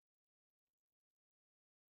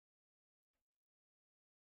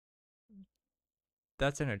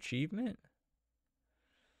 That's an achievement?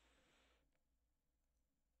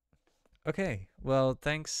 Okay. Well,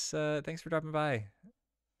 thanks for dropping by.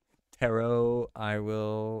 Taro, I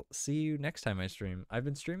will see you next time I stream. I've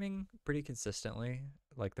been streaming pretty consistently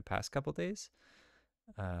like the past couple days.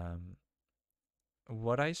 Um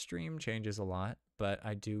what I stream changes a lot, but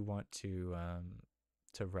I do want to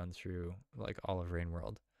run through like all of Rain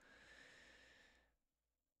World.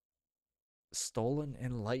 Stolen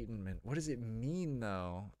enlightenment. What does it mean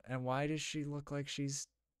though? And why does she look like she's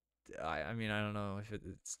I mean, I don't know if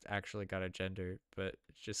it's actually got a gender, but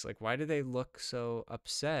it's just like why do they look so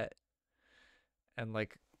upset and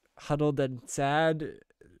like huddled and sad?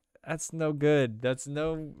 That's no good. That's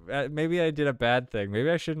no maybe I did a bad thing. Maybe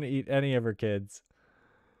I shouldn't eat any of her kids.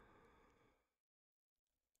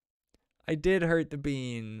 I did hurt the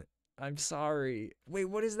bean. I'm sorry. Wait,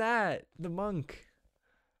 what is that? The monk.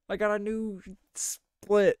 I got a new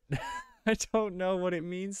split. I don't know what it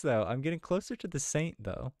means though. I'm getting closer to the saint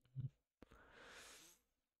though.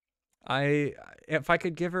 I if I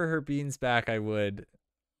could give her beans back, I would.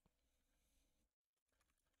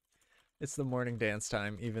 It's the morning dance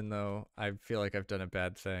time, even though I feel like I've done a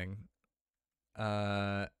bad thing.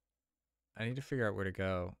 Uh, I need to figure out where to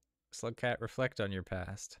go. Slugcat, reflect on your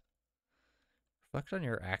past. Reflect on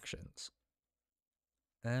your actions.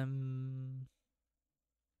 Um,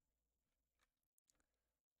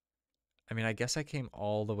 I mean, I guess I came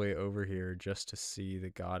all the way over here just to see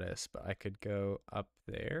the goddess, but I could go up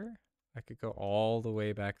there. I could go all the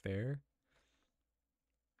way back there.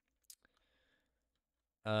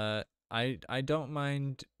 Uh, I don't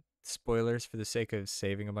mind spoilers for the sake of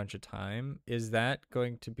saving a bunch of time. Is that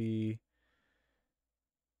going to be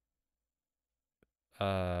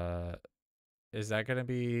uh is that going to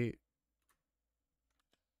be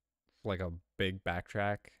like a big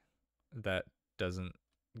backtrack that doesn't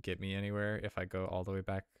get me anywhere if I go all the way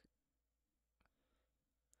back?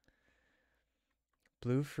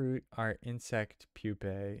 Blue fruit are insect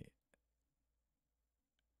pupae.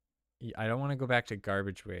 I don't want to go back to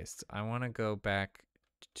garbage waste. I want to go back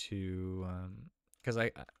to because I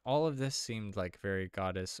all of this seemed like very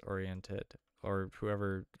goddess oriented or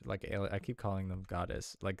whoever like I keep calling them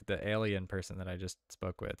goddess, like the alien person that I just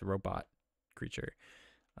spoke with, robot creature.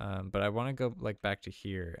 But I want to go like back to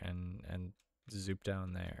here and zoop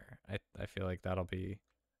down there. I feel like that'll be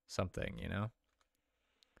something, you know?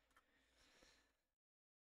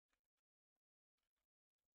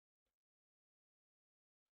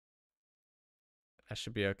 That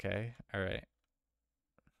should be okay. All right.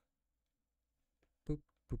 Boop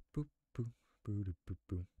boop boop boop boop boop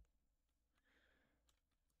boop.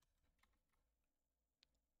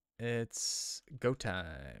 It's go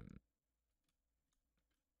time.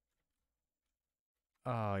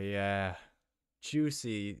 Oh yeah.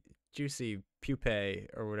 Juicy, juicy pupae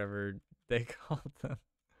or whatever they call them.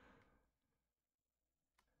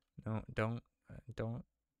 Don't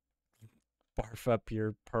barf up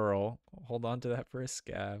your pearl. Hold on to that for a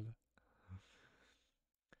scab.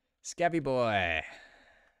 Scabby boy.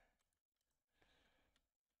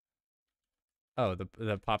 Oh,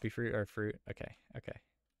 the poppy fruit or fruit. Okay, okay.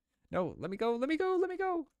 No, let me go. Let me go. Let me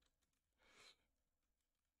go.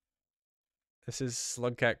 This is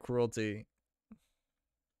slugcat cruelty.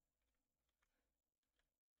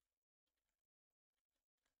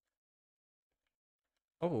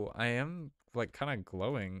 Oh, I am like kind of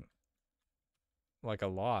glowing like a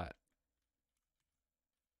lot.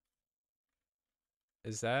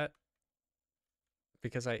 Is that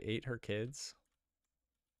because I ate her kids?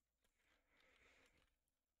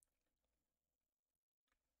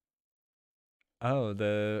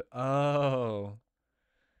 Oh.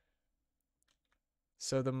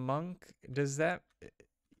 So the monk, does that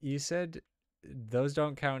you said those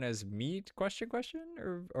don't count as meat question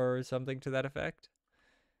or something to that effect?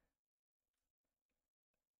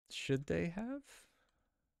 Should they have?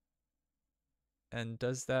 And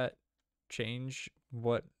does that change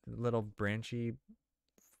what little branchy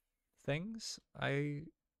things I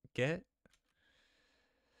get?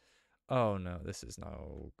 Oh no, this is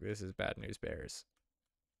bad news bears.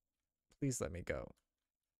 Please let me go.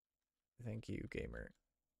 Thank you, gamer.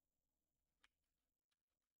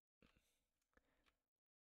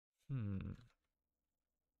 Hmm.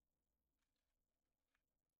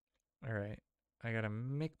 All right. I gotta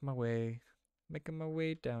making my way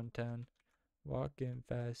downtown, walking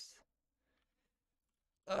fast.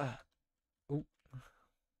 Ooh,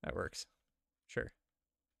 that works. Sure.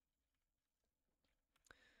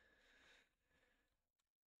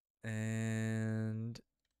 And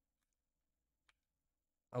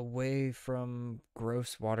away from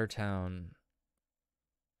gross Watertown.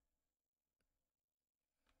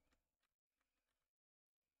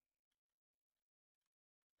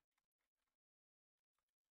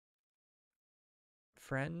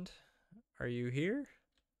 Friend, are you here?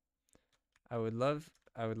 I would love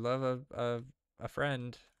a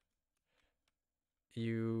friend.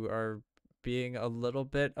 You are being a little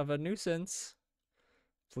bit of a nuisance.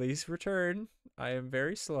 Please return. I am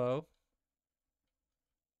very slow.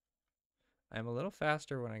 I'm a little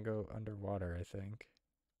faster when I go underwater, I think.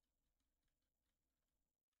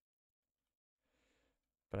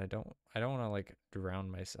 But I don't want to like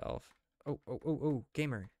drown myself. Oh,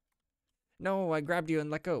 gamer. No, I grabbed you and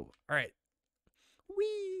let go. All right.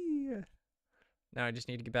 Whee! Now I just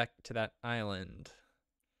need to get back to that island.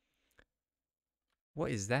 What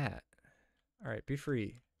is that? All right, be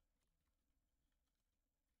free.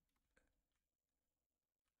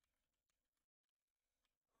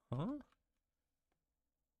 Huh?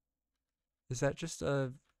 Is that just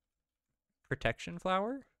a protection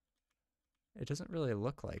flower? It doesn't really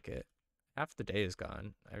look like it. Half the day is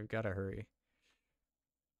gone. I've got to hurry.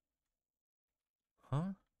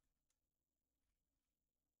 Huh?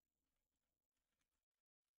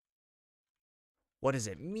 What does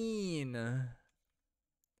it mean?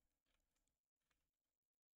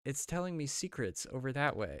 It's telling me secrets over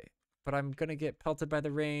that way, but I'm gonna get pelted by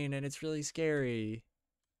the rain and it's really scary.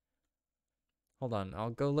 Hold on,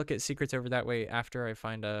 I'll go look at secrets over that way after I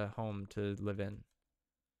find a home to live in.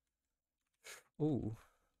 Ooh.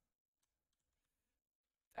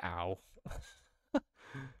 Ow.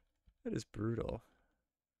 That is brutal.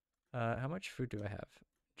 How much food do I have?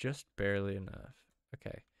 Just barely enough.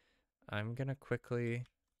 Okay. I'm gonna quickly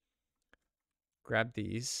grab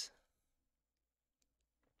these.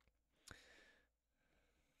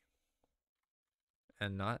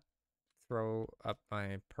 And not throw up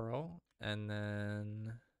my pearl. And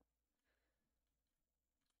then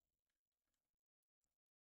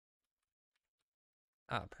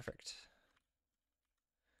perfect.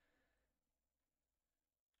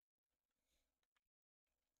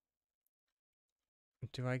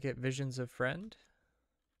 Do I get visions of friend?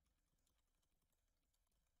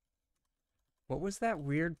 What was that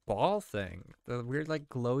weird ball thing? The weird, like,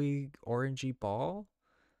 glowy, orangey ball?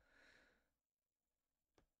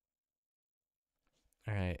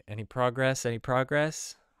 All right. Any progress? Any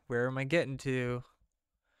progress? Where am I getting to?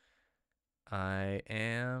 I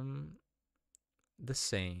am the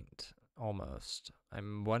saint. Almost.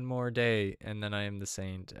 I'm one more day and then I am the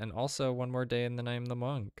saint. And also one more day and then I am the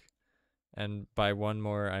monk. And by one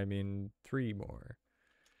more, I mean 3 more.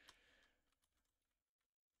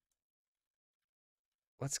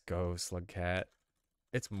 Let's go, Slugcat.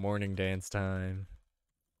 It's morning dance time.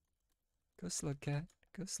 Go, Slugcat.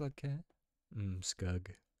 Go, Slugcat. Scug.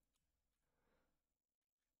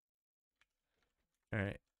 All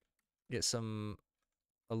right. Get some,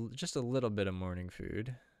 just a little bit of morning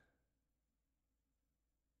food.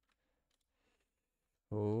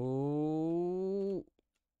 Oh.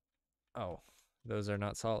 Oh, those are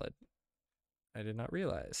not solid. I did not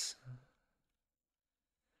realize.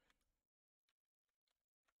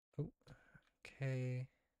 Oh, okay.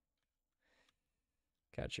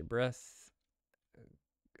 Catch your breath.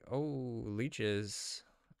 Oh, leeches.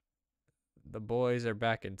 The boys are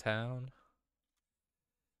back in town.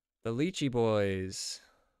 The Lychee Boys.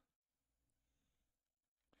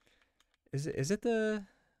 Is it the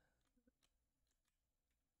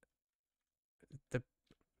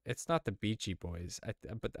it's not the Beachy Boys.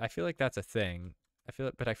 But I feel like that's a thing. I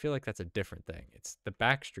feel like that's a different thing. It's the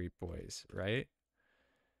Backstreet Boys, right?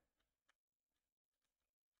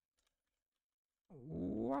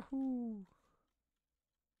 Wahoo!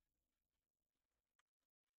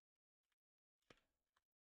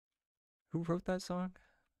 Who wrote that song?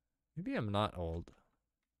 Maybe I'm not old.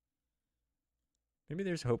 Maybe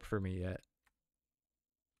there's hope for me yet.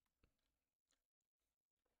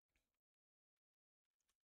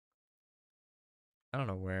 I don't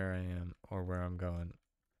know where I am or where I'm going.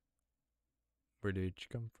 Where did you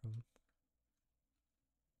come from?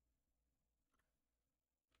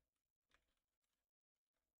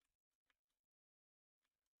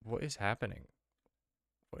 What is happening?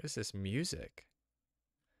 What is this music?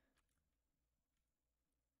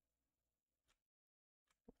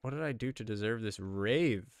 What did I do to deserve this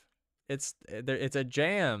rave? It's a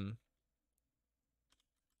jam.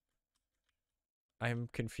 I'm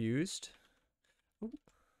confused. Ooh.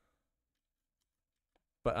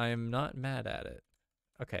 but I am not mad at it.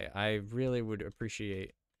 Okay, I really would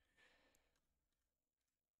appreciate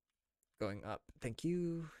going up. Thank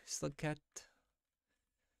you, Slugcat.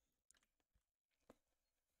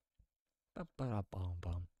 All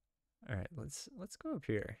right, let's go up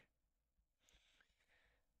here.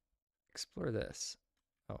 Explore this.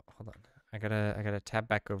 Oh, hold on. I gotta tab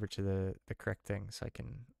back over to the correct thing so I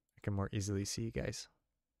can more easily see you guys.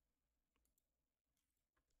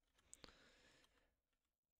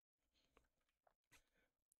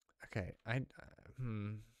 Okay,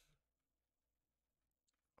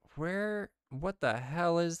 where, what the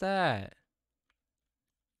hell is that?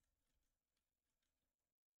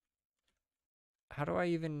 How do I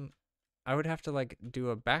even, I would have to like do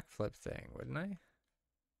a backflip thing, wouldn't I?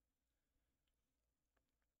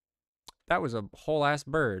 That was a whole ass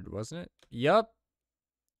bird, wasn't it? Yup.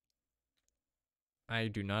 I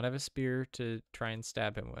do not have a spear to try and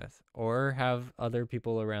stab him with, or have other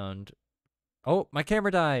people around. Oh, my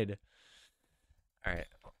camera died. All right,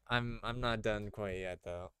 I'm not done quite yet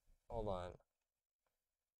though. Hold on.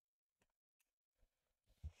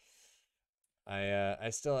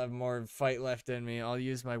 I still have more fight left in me. I'll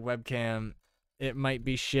use my webcam. It might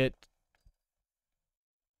be shit,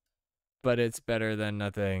 but it's better than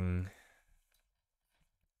nothing.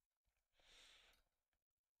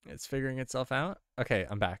 It's figuring itself out. Okay,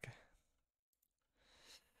 I'm back.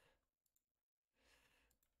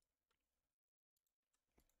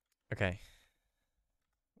 Okay.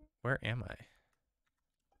 Where am I?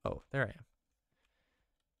 Oh, there I am.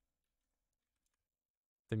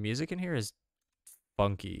 The music in here is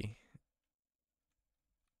funky.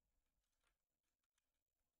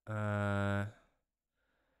 I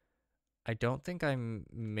don't think I'm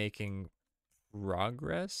making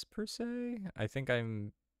progress per se. I think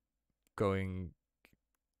I'm going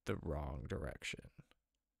the wrong direction.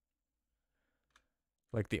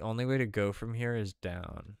 Like the only way to go from here is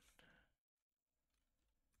down.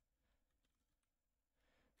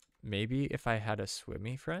 Maybe if I had a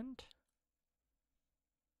swimmy friend?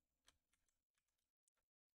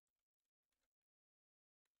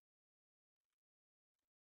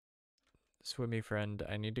 Swimmy friend,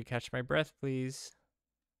 I need to catch my breath, please.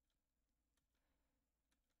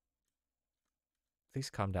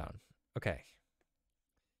 Please calm down. Okay.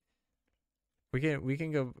 We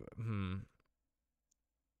can go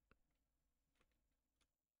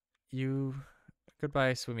You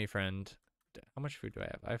goodbye, swimmy friend. How much food do I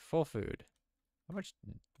have? I have full food. How much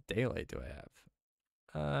daylight do I have?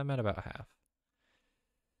 I'm at about half.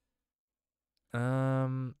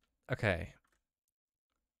 Okay.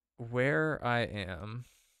 Where I am.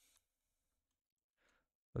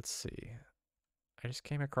 Let's see. I just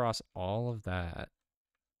came across all of that.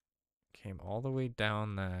 Came all the way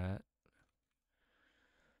down that.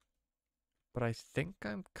 But I think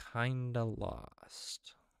I'm kinda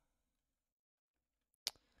lost.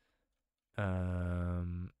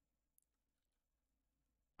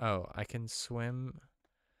 Oh, I can swim.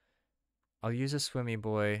 I'll use a swimmy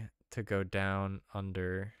boy to go down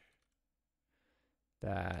under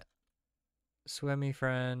that. Swimmy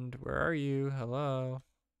friend, where are you? Hello?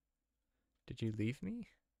 Did you leave me?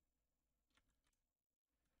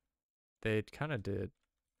 They kind of did.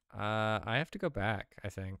 I have to go back, I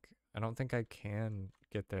think. I don't think I can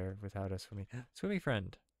get there without a swimmy. Swimmy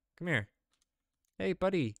friend, come here. Hey,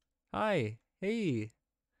 buddy. Hi. Hey.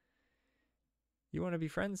 You want to be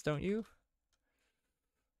friends, don't you?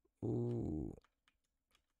 Ooh.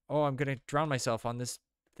 Oh, I'm gonna drown myself on this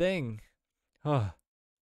thing. Oh,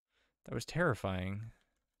 that was terrifying.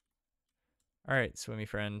 All right, swimmy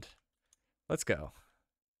friend. Let's go.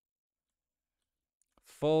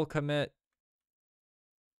 Full commit.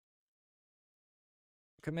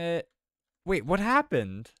 Commit. Wait, what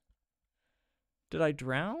happened? Did I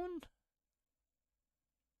drown?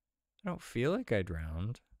 I don't feel like I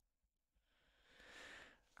drowned.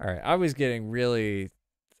 All right, I was getting really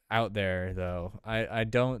out there though. I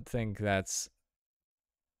don't think that's.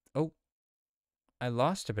 Oh, I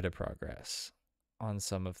lost a bit of progress on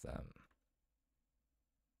some of them.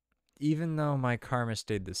 Even though my karma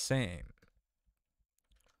stayed the same.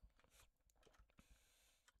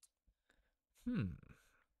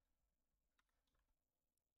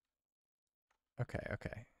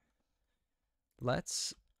 Okay.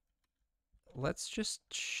 Let's just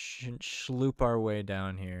sloop our way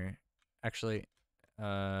down here. Actually,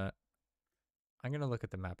 I'm gonna look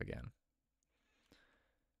at the map again.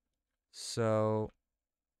 So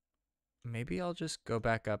maybe I'll just go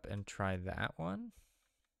back up and try that one.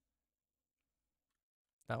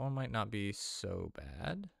 That one might not be so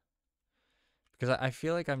bad. Because I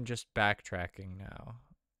feel like I'm just backtracking now.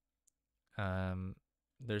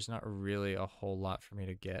 there's not really a whole lot for me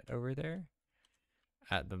to get over there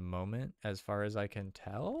at the moment, as far as I can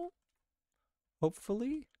tell.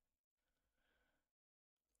 Hopefully.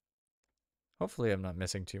 Hopefully I'm not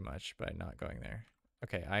missing too much by not going there.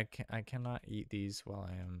 Okay, I cannot eat these while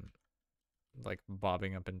I am like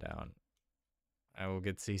bobbing up and down. I will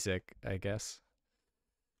get seasick, I guess.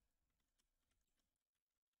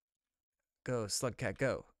 Go, Slugcat,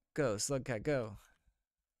 go. Go, Slugcat, go.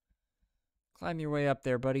 Climb your way up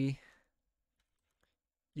there, buddy.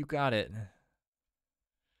 You got it.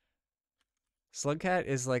 Slugcat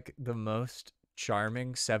is like the most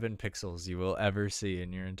charming 7 pixels you will ever see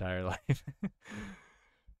in your entire life.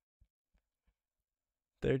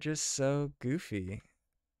 They're just so goofy.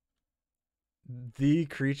 The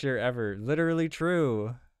creature ever. Literally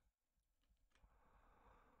true.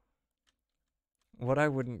 What I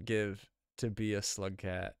wouldn't give to be a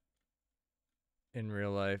Slugcat in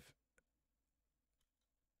real life.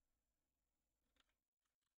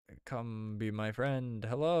 Come be my friend.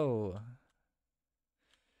 Hello.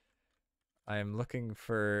 I am looking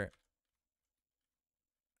for...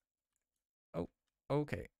 Oh,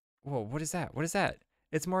 okay. Whoa, what is that? What is that?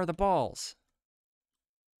 It's more of the balls.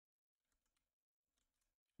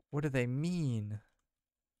 What do they mean?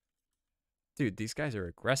 Dude, these guys are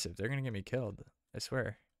aggressive. They're gonna get me killed. I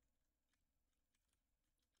swear.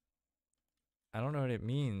 I don't know what it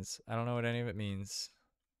means. I don't know what any of it means.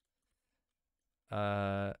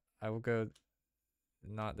 I will go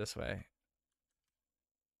not this way.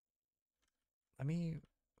 Let me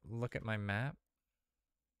look at my map.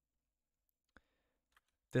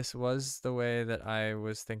 This was the way that I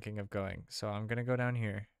was thinking of going. So I'm gonna go down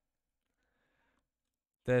here.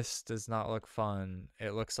 This does not look fun.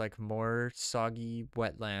 It looks like more soggy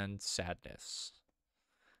wetland sadness.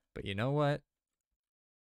 But you know what?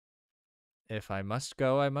 If I must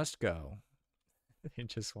go, I must go. They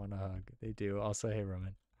just want a hug. They do. Also, hey,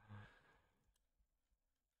 Roman.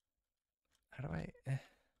 How do I...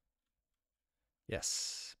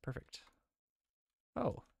 Yes. Perfect.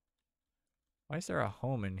 Oh. Why is there a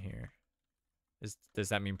home in here? Does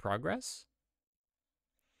that mean progress?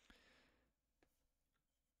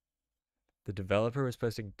 The developer was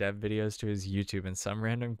posting dev videos to his YouTube and some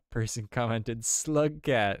random person commented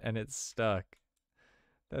Slugcat and it's stuck.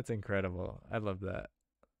 That's incredible. I love that.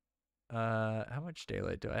 How much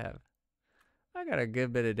daylight do I have? I got a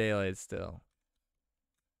good bit of daylight still.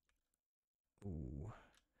 Ooh.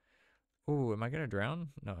 Ooh, am I gonna drown?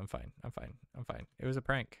 No, I'm fine. I'm fine. I'm fine. It was a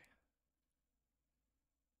prank.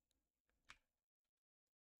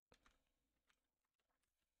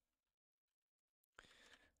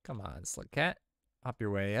 Come on, Slugcat. Hop your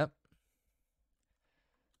way up.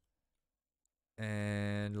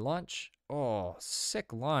 And launch. Oh,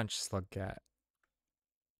 sick launch, Slugcat.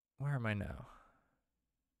 Where am I now?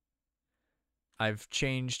 I've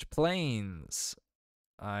changed planes.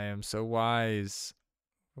 I am so wise.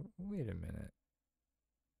 Wait a minute.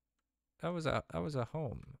 That was a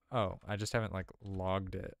home. Oh, I just haven't like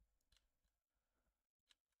logged it.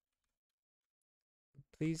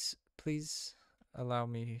 Please allow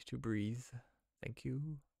me to breathe. Thank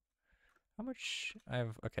you. How much I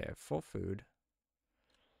have? Okay, I have full food.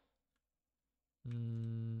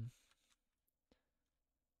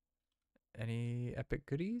 Any epic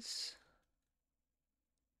goodies?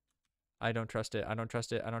 I don't trust it. I don't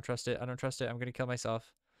trust it. I don't trust it. I don't trust it. I'm gonna kill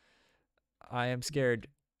myself. I am scared.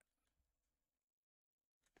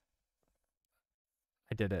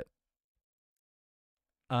 I did it.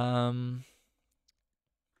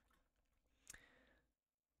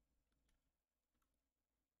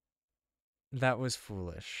 That was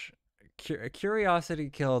foolish. Curiosity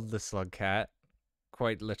killed the Slugcat,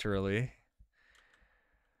 quite literally.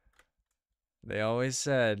 They always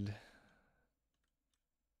said,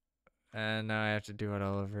 and now I have to do it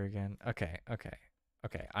all over again. Okay.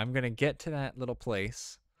 I'm gonna get to that little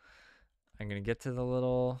place. I'm gonna get to the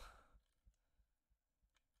little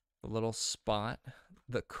spot,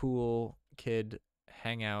 the cool kid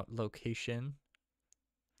hangout location.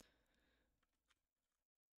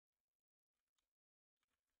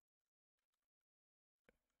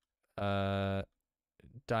 Die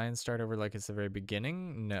and start over like it's the very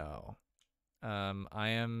beginning? No. I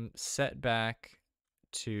am set back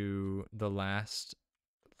to the last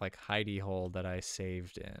like hidey hole that I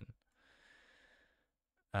saved in.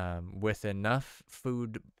 With enough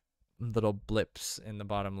food little blips in the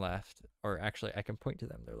bottom left, or actually I can point to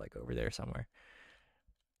them. They're like over there somewhere.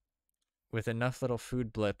 With enough little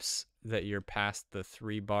food blips that you're past the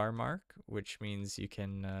 3 bar mark, which means you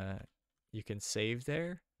can save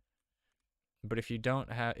there. But if you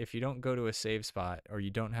don't go to a save spot or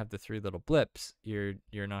you don't have the three little blips, you're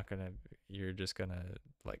not gonna you're just gonna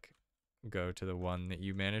like go to the one that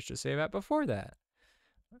you managed to save at before that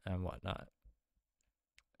and whatnot.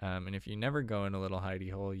 And if you never go in a little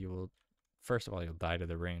hidey hole, you will first of all you'll die to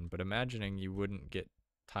the rain. But imagining you wouldn't get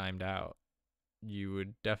timed out, you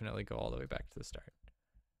would definitely go all the way back to the start.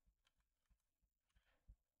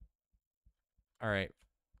 All right,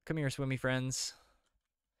 come here, swimmy friends.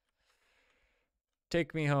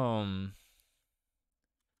 Take me home.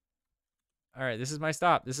 All right, this is my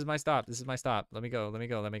stop. This is my stop. This is my stop. Let me go. Let me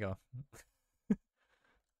go. Let me go.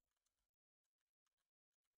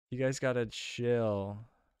 You guys gotta chill.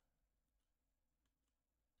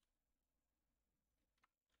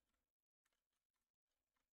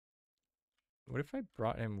 What if I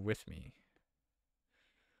brought him with me?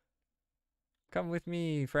 Come with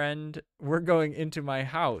me, friend. We're going into my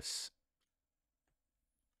house.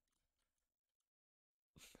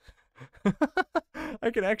 I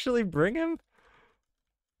can actually bring him?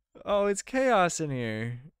 Oh, it's chaos in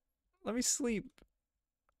here. Let me sleep.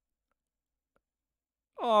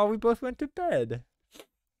 Oh, we both went to bed.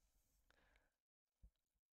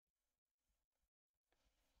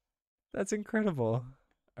 That's incredible.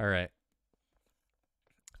 All right.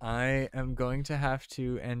 I am going to have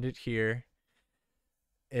to end it here.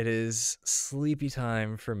 It is sleepy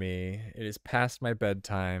time for me. It is past my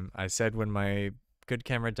bedtime. I said when my good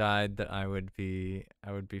camera died that I would be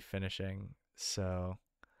finishing. So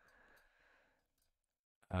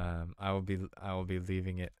I will be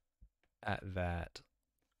leaving it at that.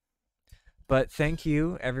 But thank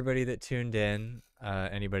you everybody that tuned in.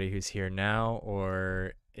 Anybody who's here now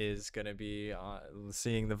or is gonna be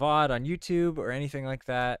seeing the VOD on YouTube or anything like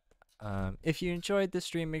that. If you enjoyed this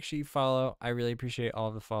stream, make sure you follow. I really appreciate all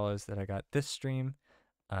of the follows that I got this stream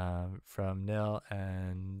from Nil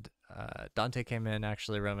and Dante came in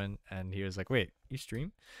actually, Roman, and he was like, "Wait, you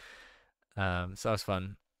stream?" So that was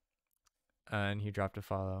fun, and he dropped a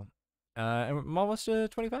follow. And I'm almost to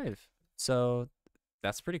 25, so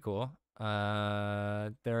that's pretty cool. There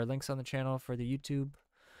are links on the channel for the YouTube.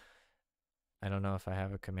 I don't know if I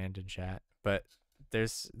have a command in chat, but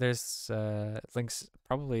there's links.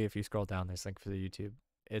 Probably if you scroll down, there's link for the YouTube.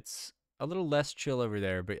 It's a little less chill over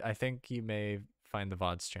there, but I think you may find the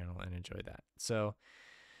VODs channel and enjoy that. So,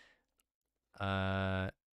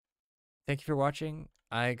 thank you for watching.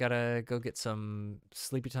 I gotta go get some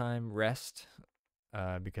sleepy time rest,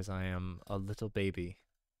 because I am a little baby,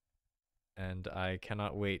 and I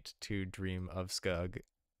cannot wait to dream of Skug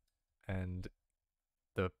and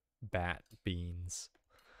the bat beans.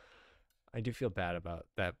 I do feel bad about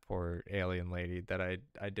that poor alien lady that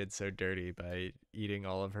I did so dirty by eating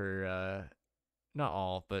all of her not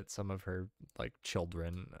all, but some of her like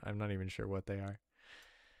children. I'm not even sure what they are.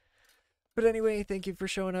 But anyway, thank you for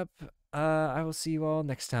showing up. I will see you all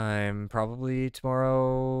next time, probably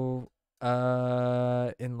tomorrow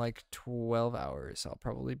in like 12 hours. I'll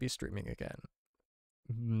probably be streaming again.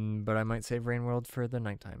 But I might save Rain World for the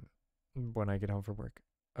nighttime when I get home from work.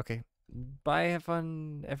 Okay. Bye, have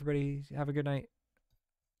fun, everybody. Have a good night.